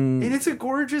 then And it's a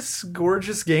gorgeous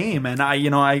game, and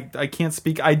I can't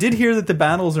speak. I did hear that the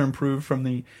battles are improved from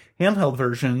the handheld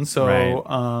version, so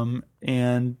Right.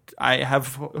 and I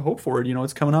have hope for it.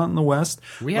 It's coming out in the West.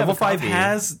 We have Level a 5 copy.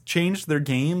 has changed their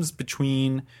games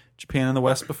between Japan and the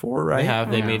West before, right? They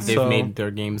have. They've So- made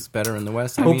their games better in the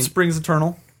West. I Hope mean, springs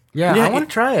eternal. yeah, Yeah, I want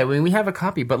to try it. I mean, we have a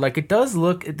copy, but like it does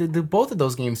look. Both of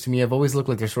those games to me have always looked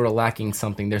like they're sort of lacking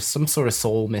something. There's some sort of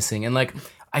soul missing, and like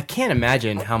I can't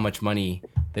imagine how much money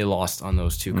they lost on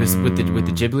those two because with the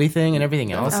Ghibli thing and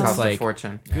everything else, Cost it's a like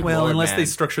fortune. Well, Lord, unless man. they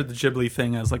structured the Ghibli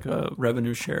thing as like a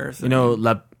revenue share thing.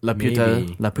 La Maybe.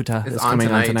 Puta It's is on coming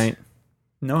on tonight. tonight.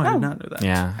 No, I did not know that.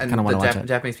 Yeah, I And kind of want the to watch it.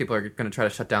 Japanese people are going to try to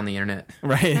shut down the internet.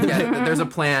 Right, Yeah, there's a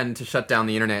plan to shut down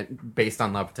the internet based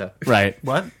on Laputa. right.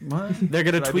 What? They're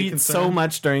gonna Should I be tweet so concerned?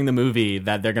 much during the movie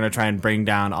that they're gonna try and bring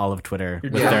down all of Twitter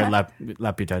with joking. their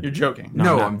La Puta. You're joking.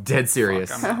 No, no. I'm dead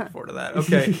serious. I'm not looking forward to that.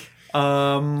 Okay.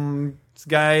 This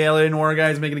guy, LA Noir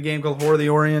guy, is making a game called Horror of the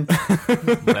Orient.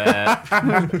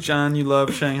 John, you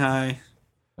love Shanghai.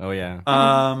 oh yeah.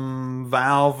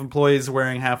 Valve employees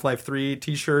wearing Half-Life 3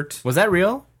 t-shirt. Was that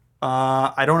real?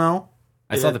 I don't know.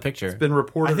 I saw the picture. It's been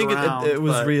reported I think around, it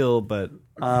was but, real, but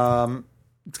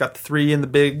It's got the 3 in the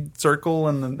big circle,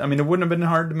 and it wouldn't have been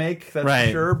hard to make, that's right.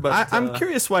 for sure. But I'm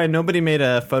curious why nobody made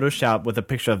a Photoshop with a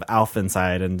picture of Alf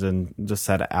inside and just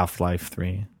said Half-Life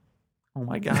 3. Oh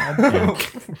my god!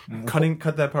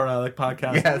 Cut that part out of the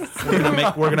podcast. Yes. We're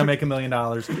gonna make $1 million.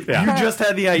 Yeah. You just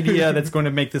had the idea that's going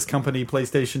to make this company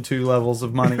PlayStation 2 levels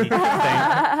of money. Get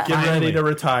ready to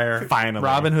retire. Finally.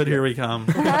 Robin Hood, here we come.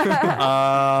 Finally,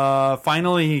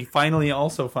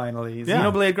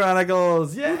 Xenoblade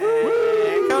Chronicles.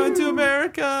 Yay! Coming to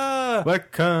America. We're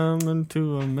coming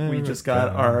to America. We just got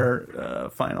our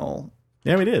final.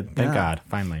 Yeah, we did. Thank Yeah. God,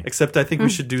 finally. Except I think we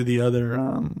should do the other.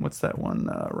 What's that one?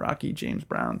 Rocky James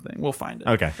Brown thing. We'll find it.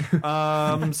 Okay.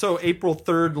 So April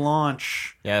 3rd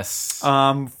launch. Yes.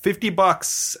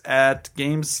 $50 at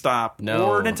GameStop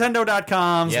No. or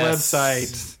Nintendo.com's Yes.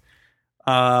 website.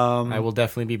 I will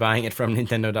definitely be buying it from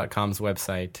Nintendo.com's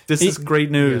website. This is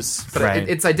great news. But Right.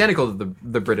 it's identical to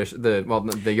the British,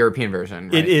 the European version.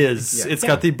 Right? It is. Yeah. It's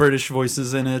got the British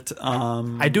voices in it.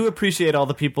 I do appreciate all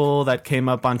the people that came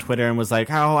up on Twitter and was like,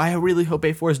 "Oh, I really hope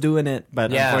A4 is doing it,"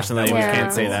 but Yeah, unfortunately, that we was can't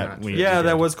cool. say that. We Yeah, did.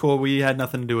 that was cool. We had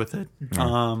nothing to do with it.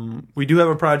 We do have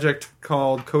a project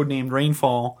called codenamed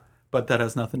Rainfall, but that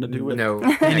has nothing to do with no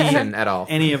connection at all.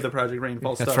 any of the Project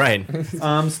Rainfall That's stuff. right.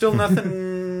 Still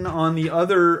nothing on the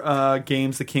other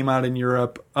games that came out in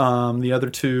Europe. The other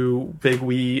 2 big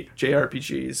Wii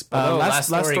JRPGs. But, Last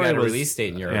Story got a was- release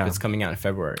date in Europe. yeah. It's coming out in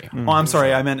February. I'm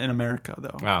sorry, I meant in America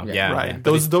though. Wow. Yeah. Yeah. Right.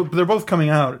 They're both coming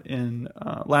out in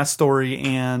Last Story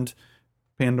and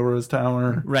Pandora's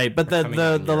Tower. Right, but Coming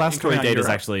out in the last story Coming out in date is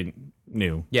Europe. actually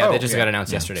new. Yeah, Oh, they just yeah. got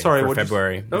announced yesterday Sorry, for what'd you-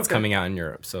 February. It's okay. coming out in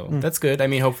Europe, so that's good. I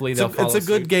mean, hopefully they'll follow It's a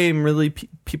good suit. game. Really,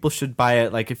 people should buy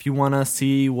it. Like, if you want to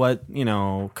see what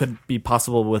could be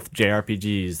possible with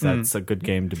JRPGs, that's a good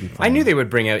game to be I playing. knew they would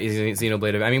bring out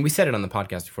Xenoblade. I mean, we said it on the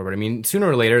podcast before, but I mean, sooner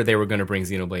or later they were going to bring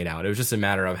Xenoblade out. It was just a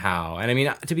matter of how. And I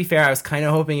mean, to be fair, I was kind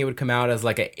of hoping it would come out as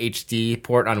like a HD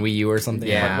port on Wii U or something.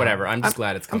 Yeah. But whatever. I'm just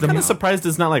glad it's I'm coming kind out. of surprised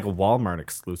it's not like a Walmart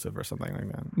exclusive or something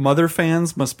like that. Mother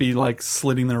fans must be like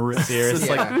slitting their wrists. It's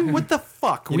Yeah. like, what the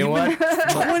fuck? You know what?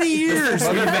 20 years.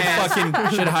 Other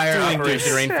fans should hire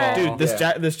Operation Rainfall. Dude,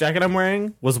 this jacket I'm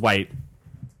wearing was white.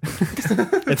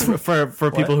 It's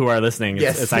for people who are listening. It's,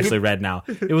 Yes. it's actually red now.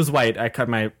 It was white.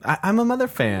 I'm a Mother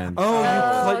fan. Oh,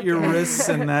 you cut your wrists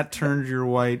and that turned your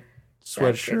white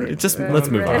sweatshirt. Let's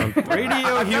move on.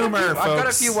 Radio humor, I've got a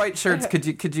folks. few white shirts.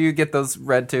 Could you get those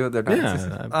red too? They're nice.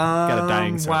 Yeah, I've got a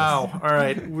dying service. Wow. All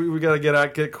right. We got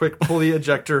to get quick, pull the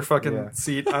ejector fucking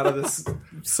seat out of this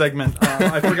segment.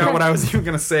 I forgot what I was even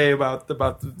going to say about the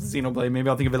Xenoblade. Maybe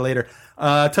I'll think of it later.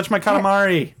 Touch My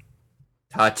Katamari.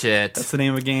 Touch it. That's the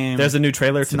name of a game. There's a new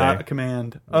trailer it's today. not a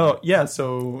command. Oh, yeah.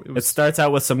 So it It was starts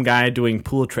out with some guy doing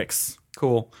pool tricks.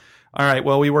 cool. All right.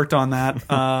 Well, we worked on that.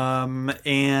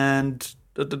 And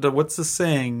what's the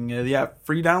saying? Yeah,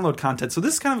 free download content. So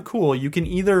this is kind of cool. You can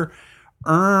either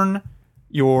earn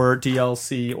your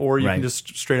DLC or you Right. can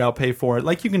just straight out pay for it.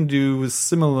 Like you can do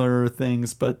similar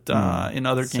things, but in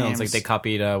other games. Sounds like they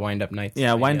copied Wind Up Nights.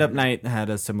 Yeah, Wind idea. Up Night had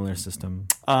a similar system.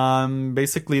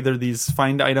 Basically, they're these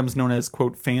find items known as,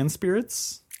 quote, fan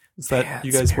spirits. Is that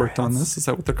you guys worked on this? Is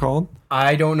that what they're called?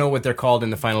 I don't know what they're called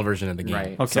in the final version of the game.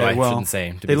 Right. Okay, So I well, shouldn't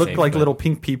say. They look like little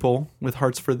pink people with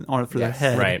hearts for their Yes.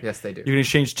 head. Right. Yes, they do. You can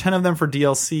exchange 10 of them for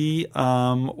DLC,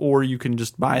 or you can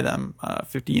just buy them,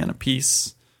 50 yen a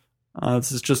piece.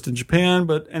 This is just in Japan,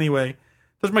 but anyway,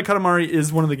 Touch My Katamari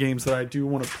is one of the games that I do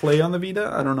want to play on the Vita.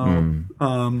 I don't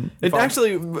know. It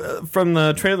actually, from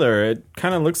the trailer, it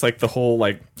kind of looks like the whole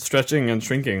like stretching and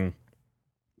shrinking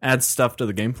adds stuff to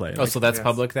the gameplay. Oh, so that's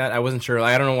public. That I wasn't sure.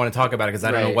 I don't want to talk about it because I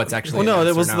don't know Right. what's actually. Well, no, that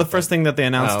announced was or the not, first but- thing that they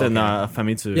announced Oh, in okay.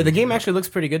 Famitsu. Yeah, the game actually looks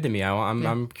pretty good to me.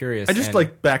 I'm curious. I just And-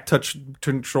 like back touch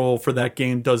control for that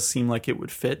game does seem like it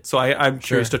would fit. So I'm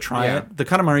curious to try Yeah. it. The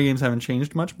Katamari games haven't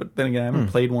changed much, but then again, I haven't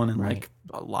played one in like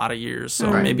a lot of years. So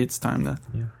Right. maybe it's time to.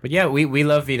 But yeah, we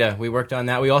love Vita. We worked on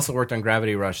that. We also worked on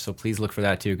Gravity Rush, so please look for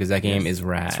that too because that game is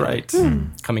rad. That's right.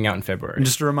 Coming out in February. And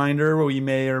just a reminder, we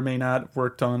may or may not have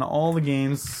worked on all the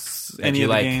games, any you of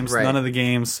the like. games, Right. none of the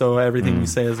games. So everything we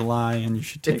say is a lie, and you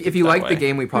should take If you it that liked the way.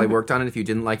 game, we probably worked on it. If you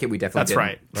didn't like it, we definitely That's didn't.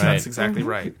 right. Right. That's exactly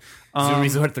right. Zoo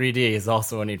Resort 3D is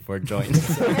also a need for a joint.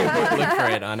 So look for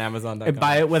it on Amazon.com.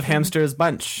 Buy it with Hamster's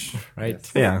Bunch.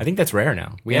 Right? Yeah. I think that's rare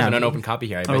now. We have an unopened copy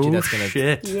here. I bet you that's going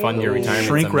shit. to fund your retirement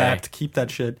Shrink someday. wrapped. Keep that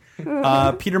shit.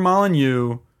 Peter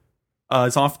Molyneux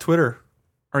is off Twitter,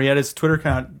 or he had his Twitter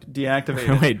account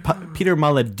deactivated. Wait, Peter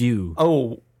Molyneux.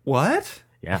 Oh, what?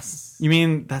 Yes. You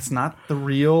mean that's not the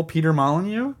real Peter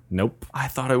Molyneux? Nope. I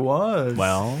thought it was.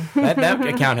 Well, That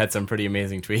account had some pretty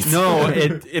amazing tweets. No,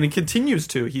 it continues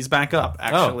to. He's back up,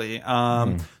 actually.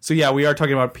 So yeah, we are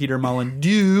talking about Peter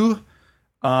Molyneux,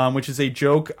 which is a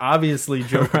joke, obviously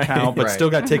joke account, but Right. still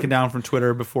got taken down from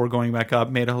Twitter before going back up.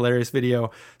 Made a hilarious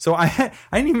video. So I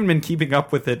hadn't even been keeping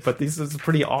up with it, but this is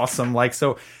pretty awesome. Like,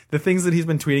 so the things that he's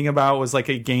been tweeting about was like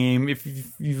a game. If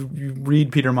you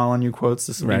read Peter Molyneux quotes,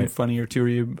 this will be Right. funnier to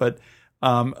you, but.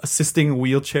 Assisting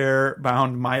wheelchair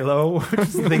bound Milo, which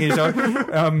is the thing he's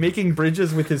showing, making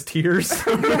bridges with his tears.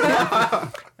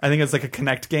 I think it's like a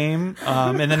Connect game.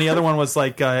 And then the other one was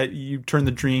like you turn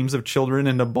the dreams of children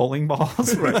into bowling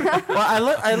balls. well,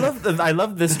 I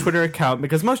love this Twitter account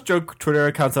because most joke Twitter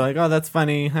accounts are like, oh, that's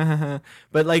funny,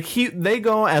 but like they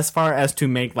go as far as to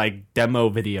make like demo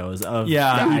videos of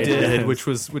Yeah, the he did, ideas.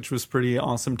 which was pretty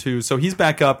awesome too. So he's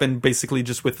back up and basically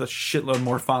just with a shitload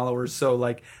more followers. So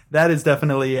like that is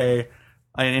definitely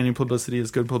any publicity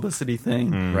is good publicity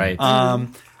thing. Right.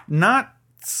 Not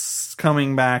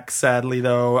coming back, sadly,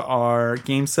 though, are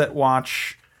Game Set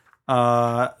Watch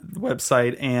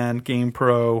website and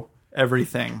GamePro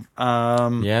everything.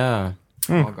 yeah.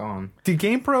 All gone. The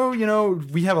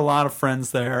GamePro, we have a lot of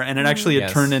friends there, and it actually had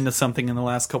Yes. turned into something in the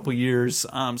last couple years.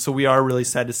 So we are really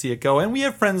sad to see it go. And we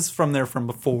have friends from there from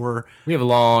before. We have a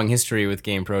long history with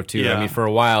GamePro too. Yeah. I mean, for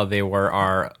a while they were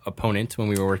our opponent when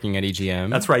we were working at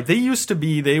EGM. That's right.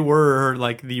 They were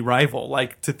like the rival.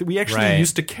 Like we actually Right.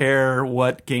 used to care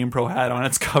what GamePro had on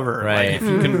its cover. Right. Like, if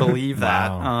you can believe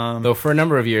that. Though for a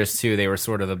number of years too, they were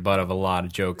sort of the butt of a lot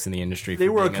of jokes in the industry. They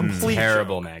for were a being complete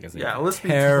terrible joke. magazine. Yeah, let's be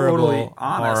terrible, totally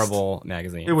honest. horrible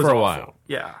magazine. It was for a awful. while.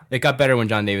 Yeah. It got better when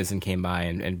John Davison came by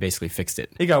and basically fixed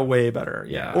it. It got way better.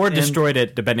 Yeah. or And- destroyed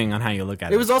it depending on how you look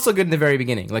at it. It was also good in the very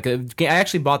beginning. Like I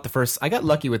actually bought the first. I got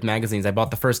lucky with magazines. I bought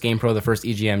the first GamePro, the first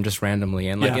EGM, just randomly.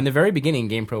 And like Yeah. in the very beginning,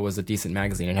 GamePro was a decent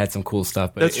magazine. It had some cool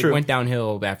stuff, but That's it true. went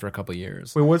downhill after a couple of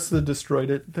years. Wait, what's the destroyed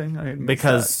it thing? I missed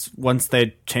because once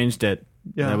they changed it,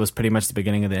 Yeah. that was pretty much the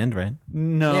beginning of the end, right? that.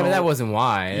 No. Yeah, but that wasn't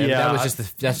why. Yeah. That was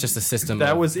that's just the system.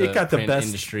 That of was it. Got the print best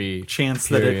industry chance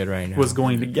that period it right now. was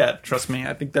going to get. Trust me,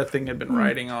 I think that thing had been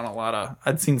riding on a lot of.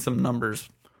 I'd seen some numbers.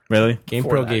 Really? for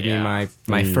GamePro that, gave yeah. me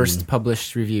my first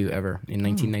published review ever in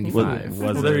 1995. Was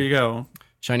Well, there it? you go.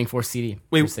 Shining Force CD.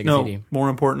 Wait, for Sega no. CD. More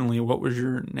importantly, what was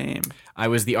your name? I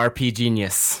was the RP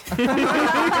genius.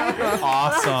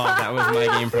 Awesome. That was my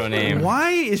GamePro name.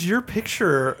 Why is your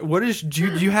picture? What is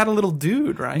you had a little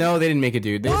dude, right? No, they didn't make a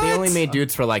dude. They only made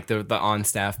dudes for like the on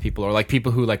staff people or like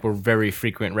people who like were very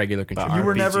frequent regular contributors. You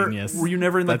were RP never. genius. Were you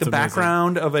never in like That's the amazing.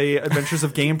 background of a Adventures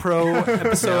of GamePro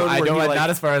episode? I where don't. he, like, Not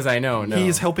as far as I know. No.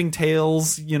 He's helping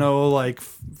Tails, like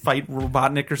fight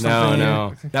Robotnik or No, something.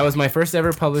 no. That was my first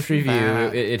ever published review.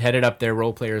 It headed up their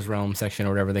Role Players Realm section or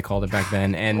whatever they called it back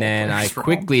then. And then I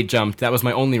quickly jumped. That was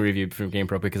my only review from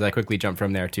GamePro because I quickly jumped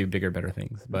from there to bigger, better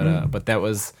things. But that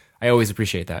was. I always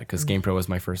appreciate that because GamePro was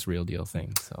my first real deal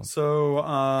thing.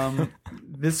 So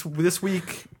this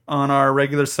week on our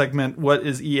regular segment, what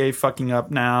is EA fucking up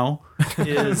now?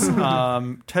 Is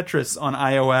Tetris on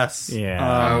iOS?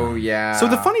 Yeah. Oh yeah. So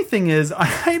the funny thing is, I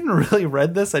hadn't really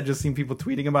read this. I just seen people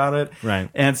tweeting about it. Right.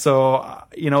 And so,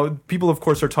 people, of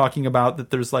course, are talking about that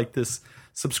there's like this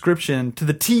subscription to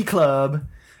the T Club,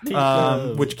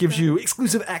 which gives you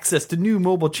exclusive access to new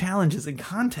mobile challenges and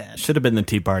content. Should have been the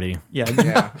Tea Party. Yeah,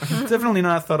 definitely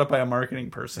not thought up by a marketing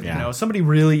person. Yeah. You know, somebody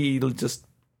really just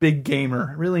big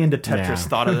gamer, really into Tetris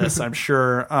thought of this. I'm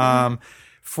sure.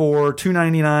 For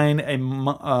 $2.99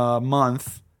 a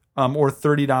month. Or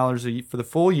 $30 for the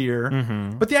full year,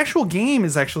 but the actual game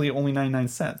is actually only 99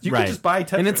 cents. You can just buy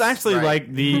Tetris, and it's actually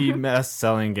like the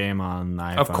best-selling game on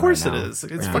iPhone. Of course, right it now. is.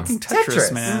 It's fucking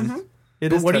Tetris, man.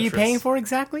 It is. What are you Tetris. paying for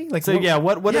exactly? Like, So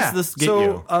what does this get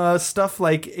you? Stuff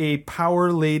like a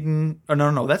power laden. Oh,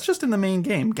 no, that's just in the main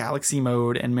game, Galaxy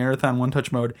mode and Marathon One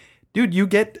Touch mode. Dude, you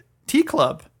get T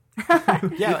Club.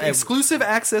 Exclusive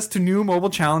access to new mobile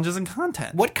challenges and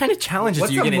content. what kind of challenges What's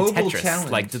do you a get in mobile Tetris?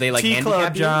 challenge? Like, do they like T handicap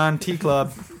Club, you? John. T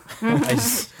Club.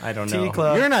 I don't know. T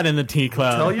Club. You're not in the Tea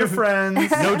Club. Tell your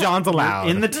friends. No Johns allowed.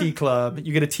 In the T Club.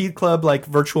 You get a T Club like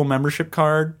virtual membership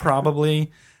card,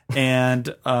 probably.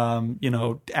 And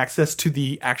access to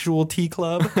the actual T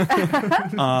Club. Is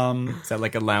that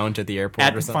like a lounge at the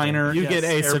airport or At something? finer. You get a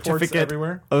airports certificate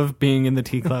everywhere. of being in the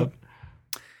Tea Club.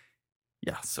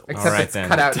 Yeah, so Except Alright, it's then.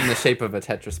 cut out in the shape of a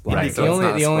Tetris block. Right. So The it's only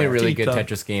not a the only square. really good T-Club.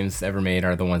 Tetris games ever made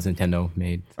are the ones Nintendo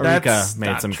made. Eureka That's made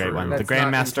not some great true. ones. The That's not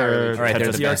Grandmaster entirely true. Alright, they're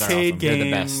Tetris the the best. are arcade awesome. They're the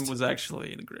game best. was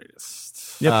actually the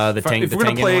greatest. The If we're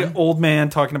gonna Tengen play one? old man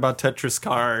talking about Tetris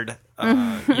card,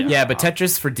 Yeah, but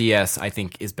Tetris for DS, I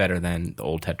think, is better than the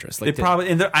old Tetris. Like it probably.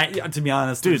 And to be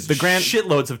honest, Dude, there's the grand-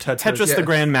 shitloads of Tetris. Tetris the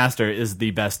Grandmaster is the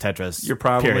best Tetris. You're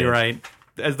probably period. right.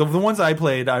 As the ones I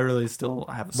played, I really still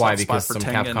have a soft why? spot Because for some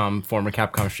Tengen. former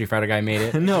Capcom Street Fighter guy made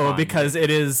it. No, because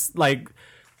it is like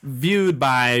viewed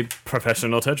by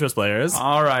professional Tetris players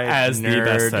All right, as the nerd.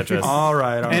 best Tetris. all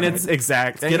right, and it's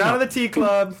exact. get out of the T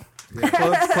Club.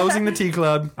 Closing the T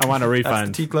Club. I want a That's the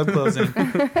refund. T Club closing.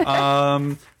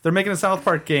 They're making a South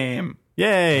Park game.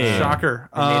 Yay! Shocker.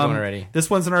 They made one already. This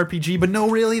one's an RPG, but no,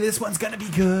 really, this one's gonna be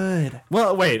good.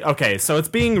 Well, wait. Okay, so it's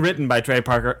being written by Trey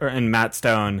Parker and Matt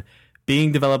Stone,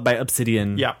 being developed by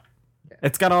Obsidian. Yeah,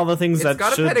 It's got all the things It's that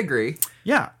got should. a pedigree.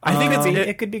 yeah. I think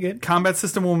It could be good. Combat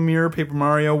system will mirror Paper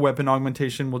Mario. Weapon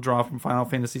augmentation will draw from Final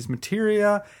Fantasy's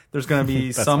materia. There's going to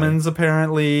be summons,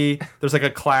 apparently. There's like a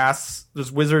class.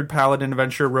 There's Wizard, Paladin,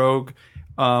 Adventure, Rogue.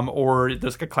 Or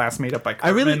there's like a class made up by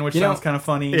Cartman, really- which you know- sounds kind of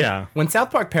funny. Yeah. When South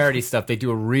Park parody stuff, they do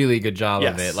a really good job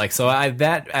of Yes. it. Like, so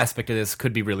that aspect of this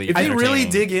could be really If they really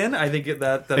entertaining. dig in, I think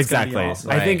that's Exactly. going to be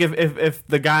awesome. I think if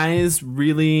the guys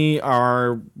really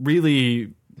are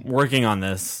really working on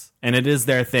this and it is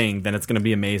their thing, then it's going to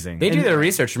be amazing. They do their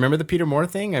research. Remember the Peter Moore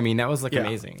thing? I mean, that was like Yeah.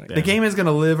 amazing. Like, The game is going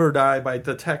to live or die by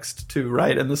the text too,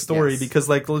 right? And the story, Yes. because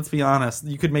like, let's be honest,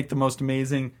 you could make the most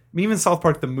amazing. I mean, even South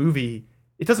Park the movie,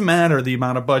 it doesn't matter the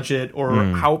amount of budget or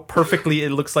how perfectly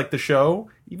it looks like the show.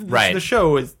 Even Right. the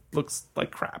show looks like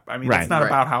crap. I mean, Right. it's not Right.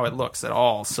 about how it looks at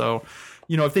all. So,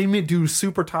 if they do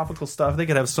super topical stuff, they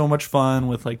could have so much fun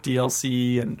with like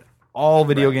DLC and all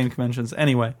video game conventions.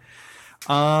 Anyway,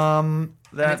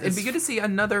 It'd be good to see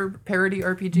another parody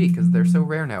RPG because they're so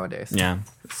rare nowadays. Yeah.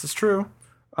 This is true.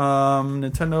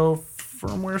 Nintendo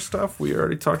firmware stuff. We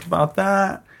already talked about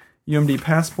that. UMD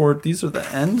passport. These are the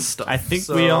end stuff. I think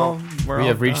So, we we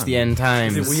have reached the end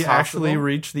times. We actually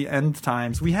reached the end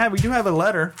times. We do have a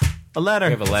letter. A letter.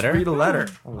 We have a letter. Read a letter.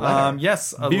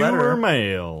 Yes, a Viewer letter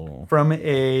mail. from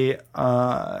a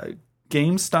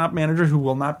GameStop manager who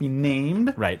will not be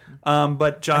named. Right.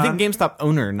 But John, I think GameStop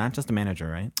owner, not just a manager,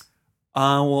 right?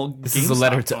 This is a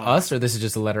letter to us, or this is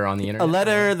just a letter on the internet? A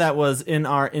letter that was in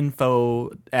our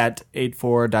info at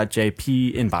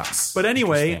 84.jp inbox. But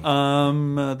anyway,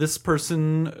 this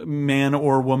person, man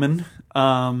or woman,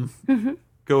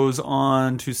 goes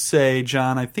on to say,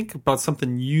 John, I think about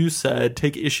something you said.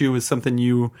 Take issue with something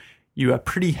you a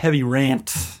pretty heavy rant.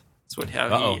 That's what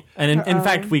he. And in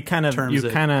fact, we kind of Terms you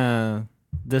it. kind of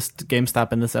dissed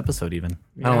GameStop in this episode even.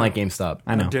 I don't like GameStop.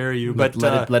 I know. How dare you? But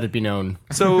But let it be known.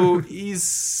 so he's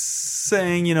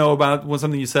saying, about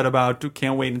something you said about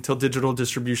can't wait until digital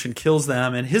distribution kills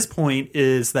them. And his point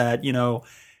is that,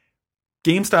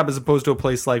 GameStop, as opposed to a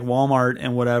place like Walmart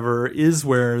and whatever, is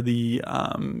where the,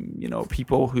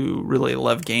 people who really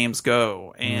love games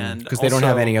go. And Because they don't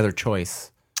have also- any other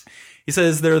choice. He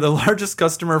says they're the largest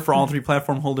customer for all three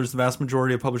platform holders, the vast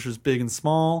majority of publishers, big and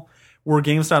small. Were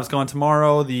GameStop's gone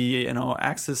tomorrow, the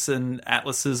Axis and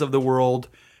Atlases of the world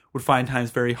would find times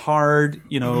very hard.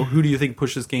 Who do you think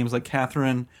pushes games like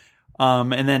Catherine?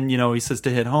 And then he says to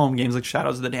hit home, games like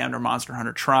Shadows of the Damned or Monster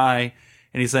Hunter try.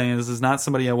 And he's saying this is not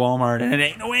somebody at Walmart, and it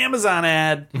ain't no Amazon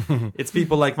ad. It's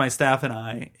people like my staff and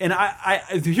I. And I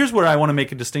here's where I want to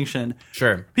make a distinction.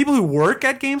 Sure. People who work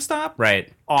at GameStop,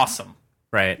 Right. awesome.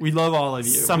 Right. We love all of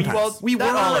you. Sometimes. We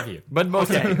Not were all of you, but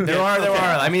most of you. There are.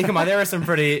 I mean, come on, there are some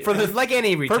pretty like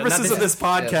any retail, purposes of this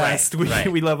podcast.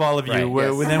 right. We love all of you. Right.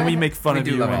 And then we make fun We of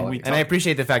do you. love all And, of we you. And I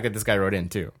appreciate the fact that this guy wrote in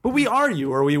too. but we are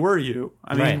you, or we were you.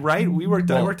 I mean, right? We worked.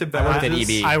 I worked at worked at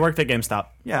beverages. EB. I worked at GameStop.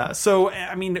 Yeah. So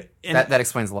I mean, and, That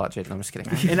explains a lot, Jaden. I'm just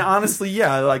kidding. and honestly,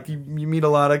 yeah, like you meet a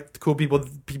lot of cool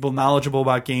people knowledgeable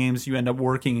about games. You end up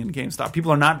working in GameStop.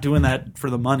 People are not doing that for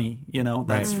the money.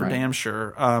 That's for damn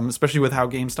sure. Especially with how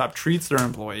GameStop treats their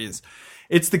employees.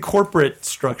 It's the corporate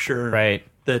structure, Right.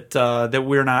 That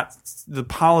we're not, the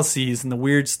policies and the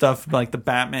weird stuff like the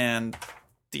Batman.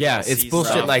 Yeah, DLC it's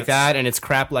bullshit stuff. like that, and it's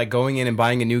crap like going in and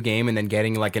buying a new game and then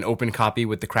getting like an open copy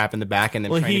with the crap in the back and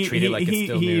then trying to treat it like it's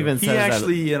still new. even He says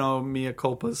actually, mea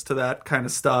culpas to that kind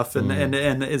of stuff and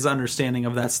is understanding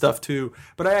of that stuff too.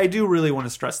 But I do really want to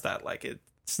stress that, like,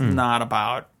 it's not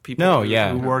about people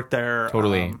who work there.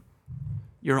 Totally.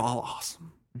 You're all awesome.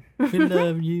 we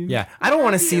love you. Yeah, I don't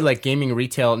want to see like gaming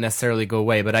retail necessarily go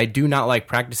away, but I do not like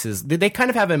practices. They kind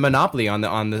of have a monopoly on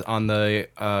the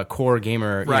core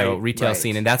gamer retail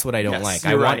scene, and that's what I don't Yes, like.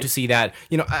 you're I want right. to see that.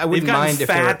 I They've wouldn't gotten mind if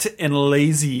they were fat and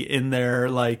lazy in their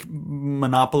like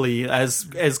monopoly, as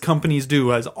companies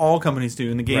do, as all companies do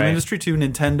in the game Right. industry too.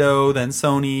 Nintendo, then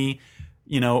Sony.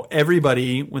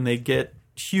 Everybody, when they get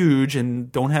huge and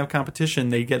don't have competition,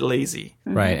 they get lazy.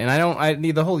 right. And I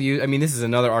need the whole use. I mean, this is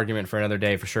another argument for another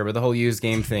day for sure. But the whole used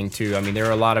game thing too. I mean, there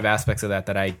are a lot of aspects of that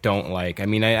I don't like. I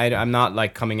mean, I'm not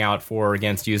like coming out for or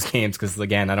against used games because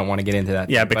again, I don't want to get into that.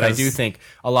 Yeah, but I because do think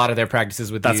a lot of their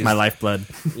practices with That's used, my lifeblood.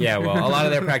 Yeah, well, a lot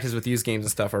of their practices with used games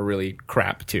and stuff are really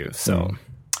crap too. So.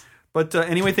 But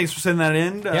anyway, thanks for sending that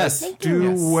in. Yes.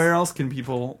 Where else can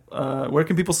people? Where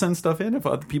can people send stuff in if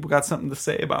other people got something to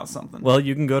say about something? Well,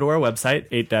 you can go to our website,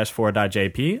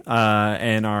 8-4.jp,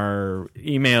 and our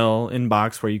email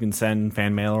inbox where you can send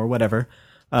fan mail or whatever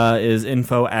is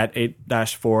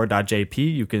info@8-4.jp.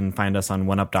 You can find us on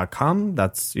oneup.com.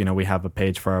 That's, we have a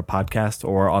page for our podcast,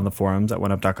 or on the forums at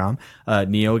oneup.com.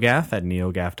 NeoGaf at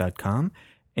neogaf.com.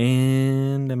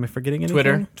 And am I forgetting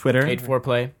anything? Twitter.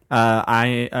 84play.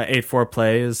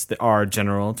 84play is our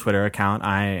general Twitter account.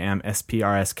 I am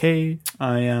SPRSK.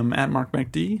 I am at Mark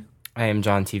McD. I am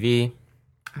John TV.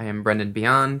 I am Brendan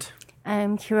Beyond.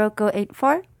 I'm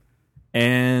Hiroko84.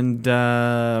 And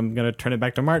I'm going to turn it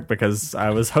back to Mark because I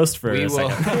was host for a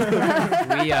second.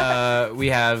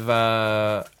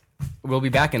 We'll be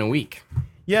back in a week.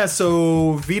 Yeah,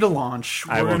 so Vita launch.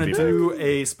 I We're won't going to be do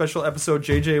a special episode.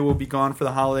 JJ will be gone for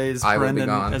the holidays. I will be Brendan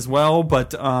gone. as well,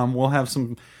 but we'll have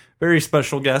some very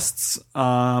special guests.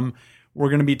 We're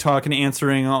going to be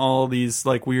answering all these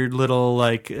like weird little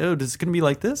like, oh, is it going to be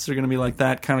like this or going to be like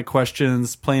that kind of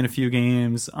questions, playing a few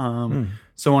games,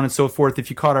 so on and so forth. If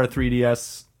you caught our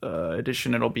 3DS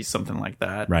edition, it'll be something like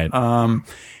that. Right.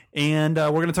 And we're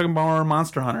going to talk about our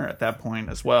Monster Hunter at that point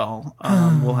as well.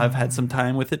 We'll have had some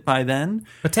time with it by then.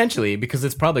 Potentially, because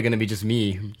it's probably going to be just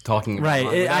me talking about Right.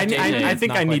 it. I It's think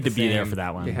not I quite need the to be there same. for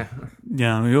that one. Yeah.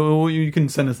 Yeah, you can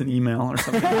send us an email or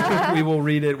something. We will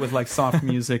read it with like soft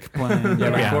music playing.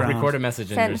 Yeah, background. record a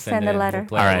message and Send- just send send a it. letter. We'll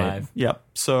play All it right. live. Yep.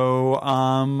 So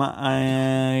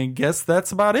I guess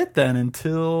that's about it then.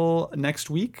 Until next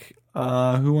week,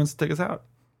 who wants to take us out?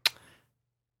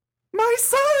 My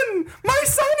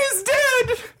son is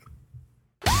dead.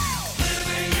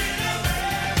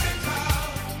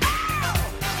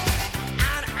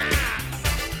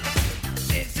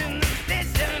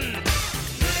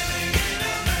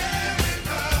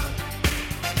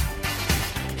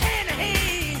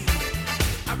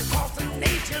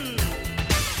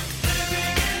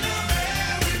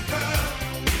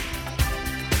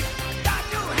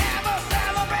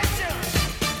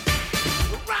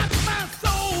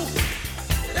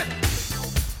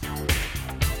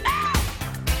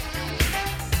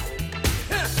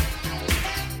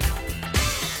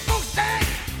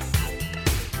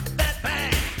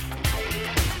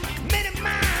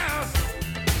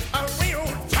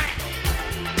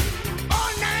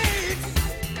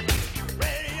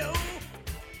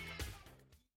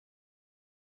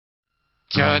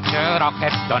チューチューロケ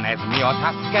ットネズミを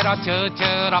助けろチューチ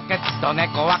ューロケット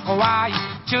猫は怖い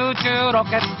チューチューロ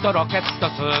ケットす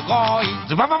ごい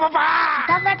ズババババ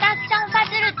ーン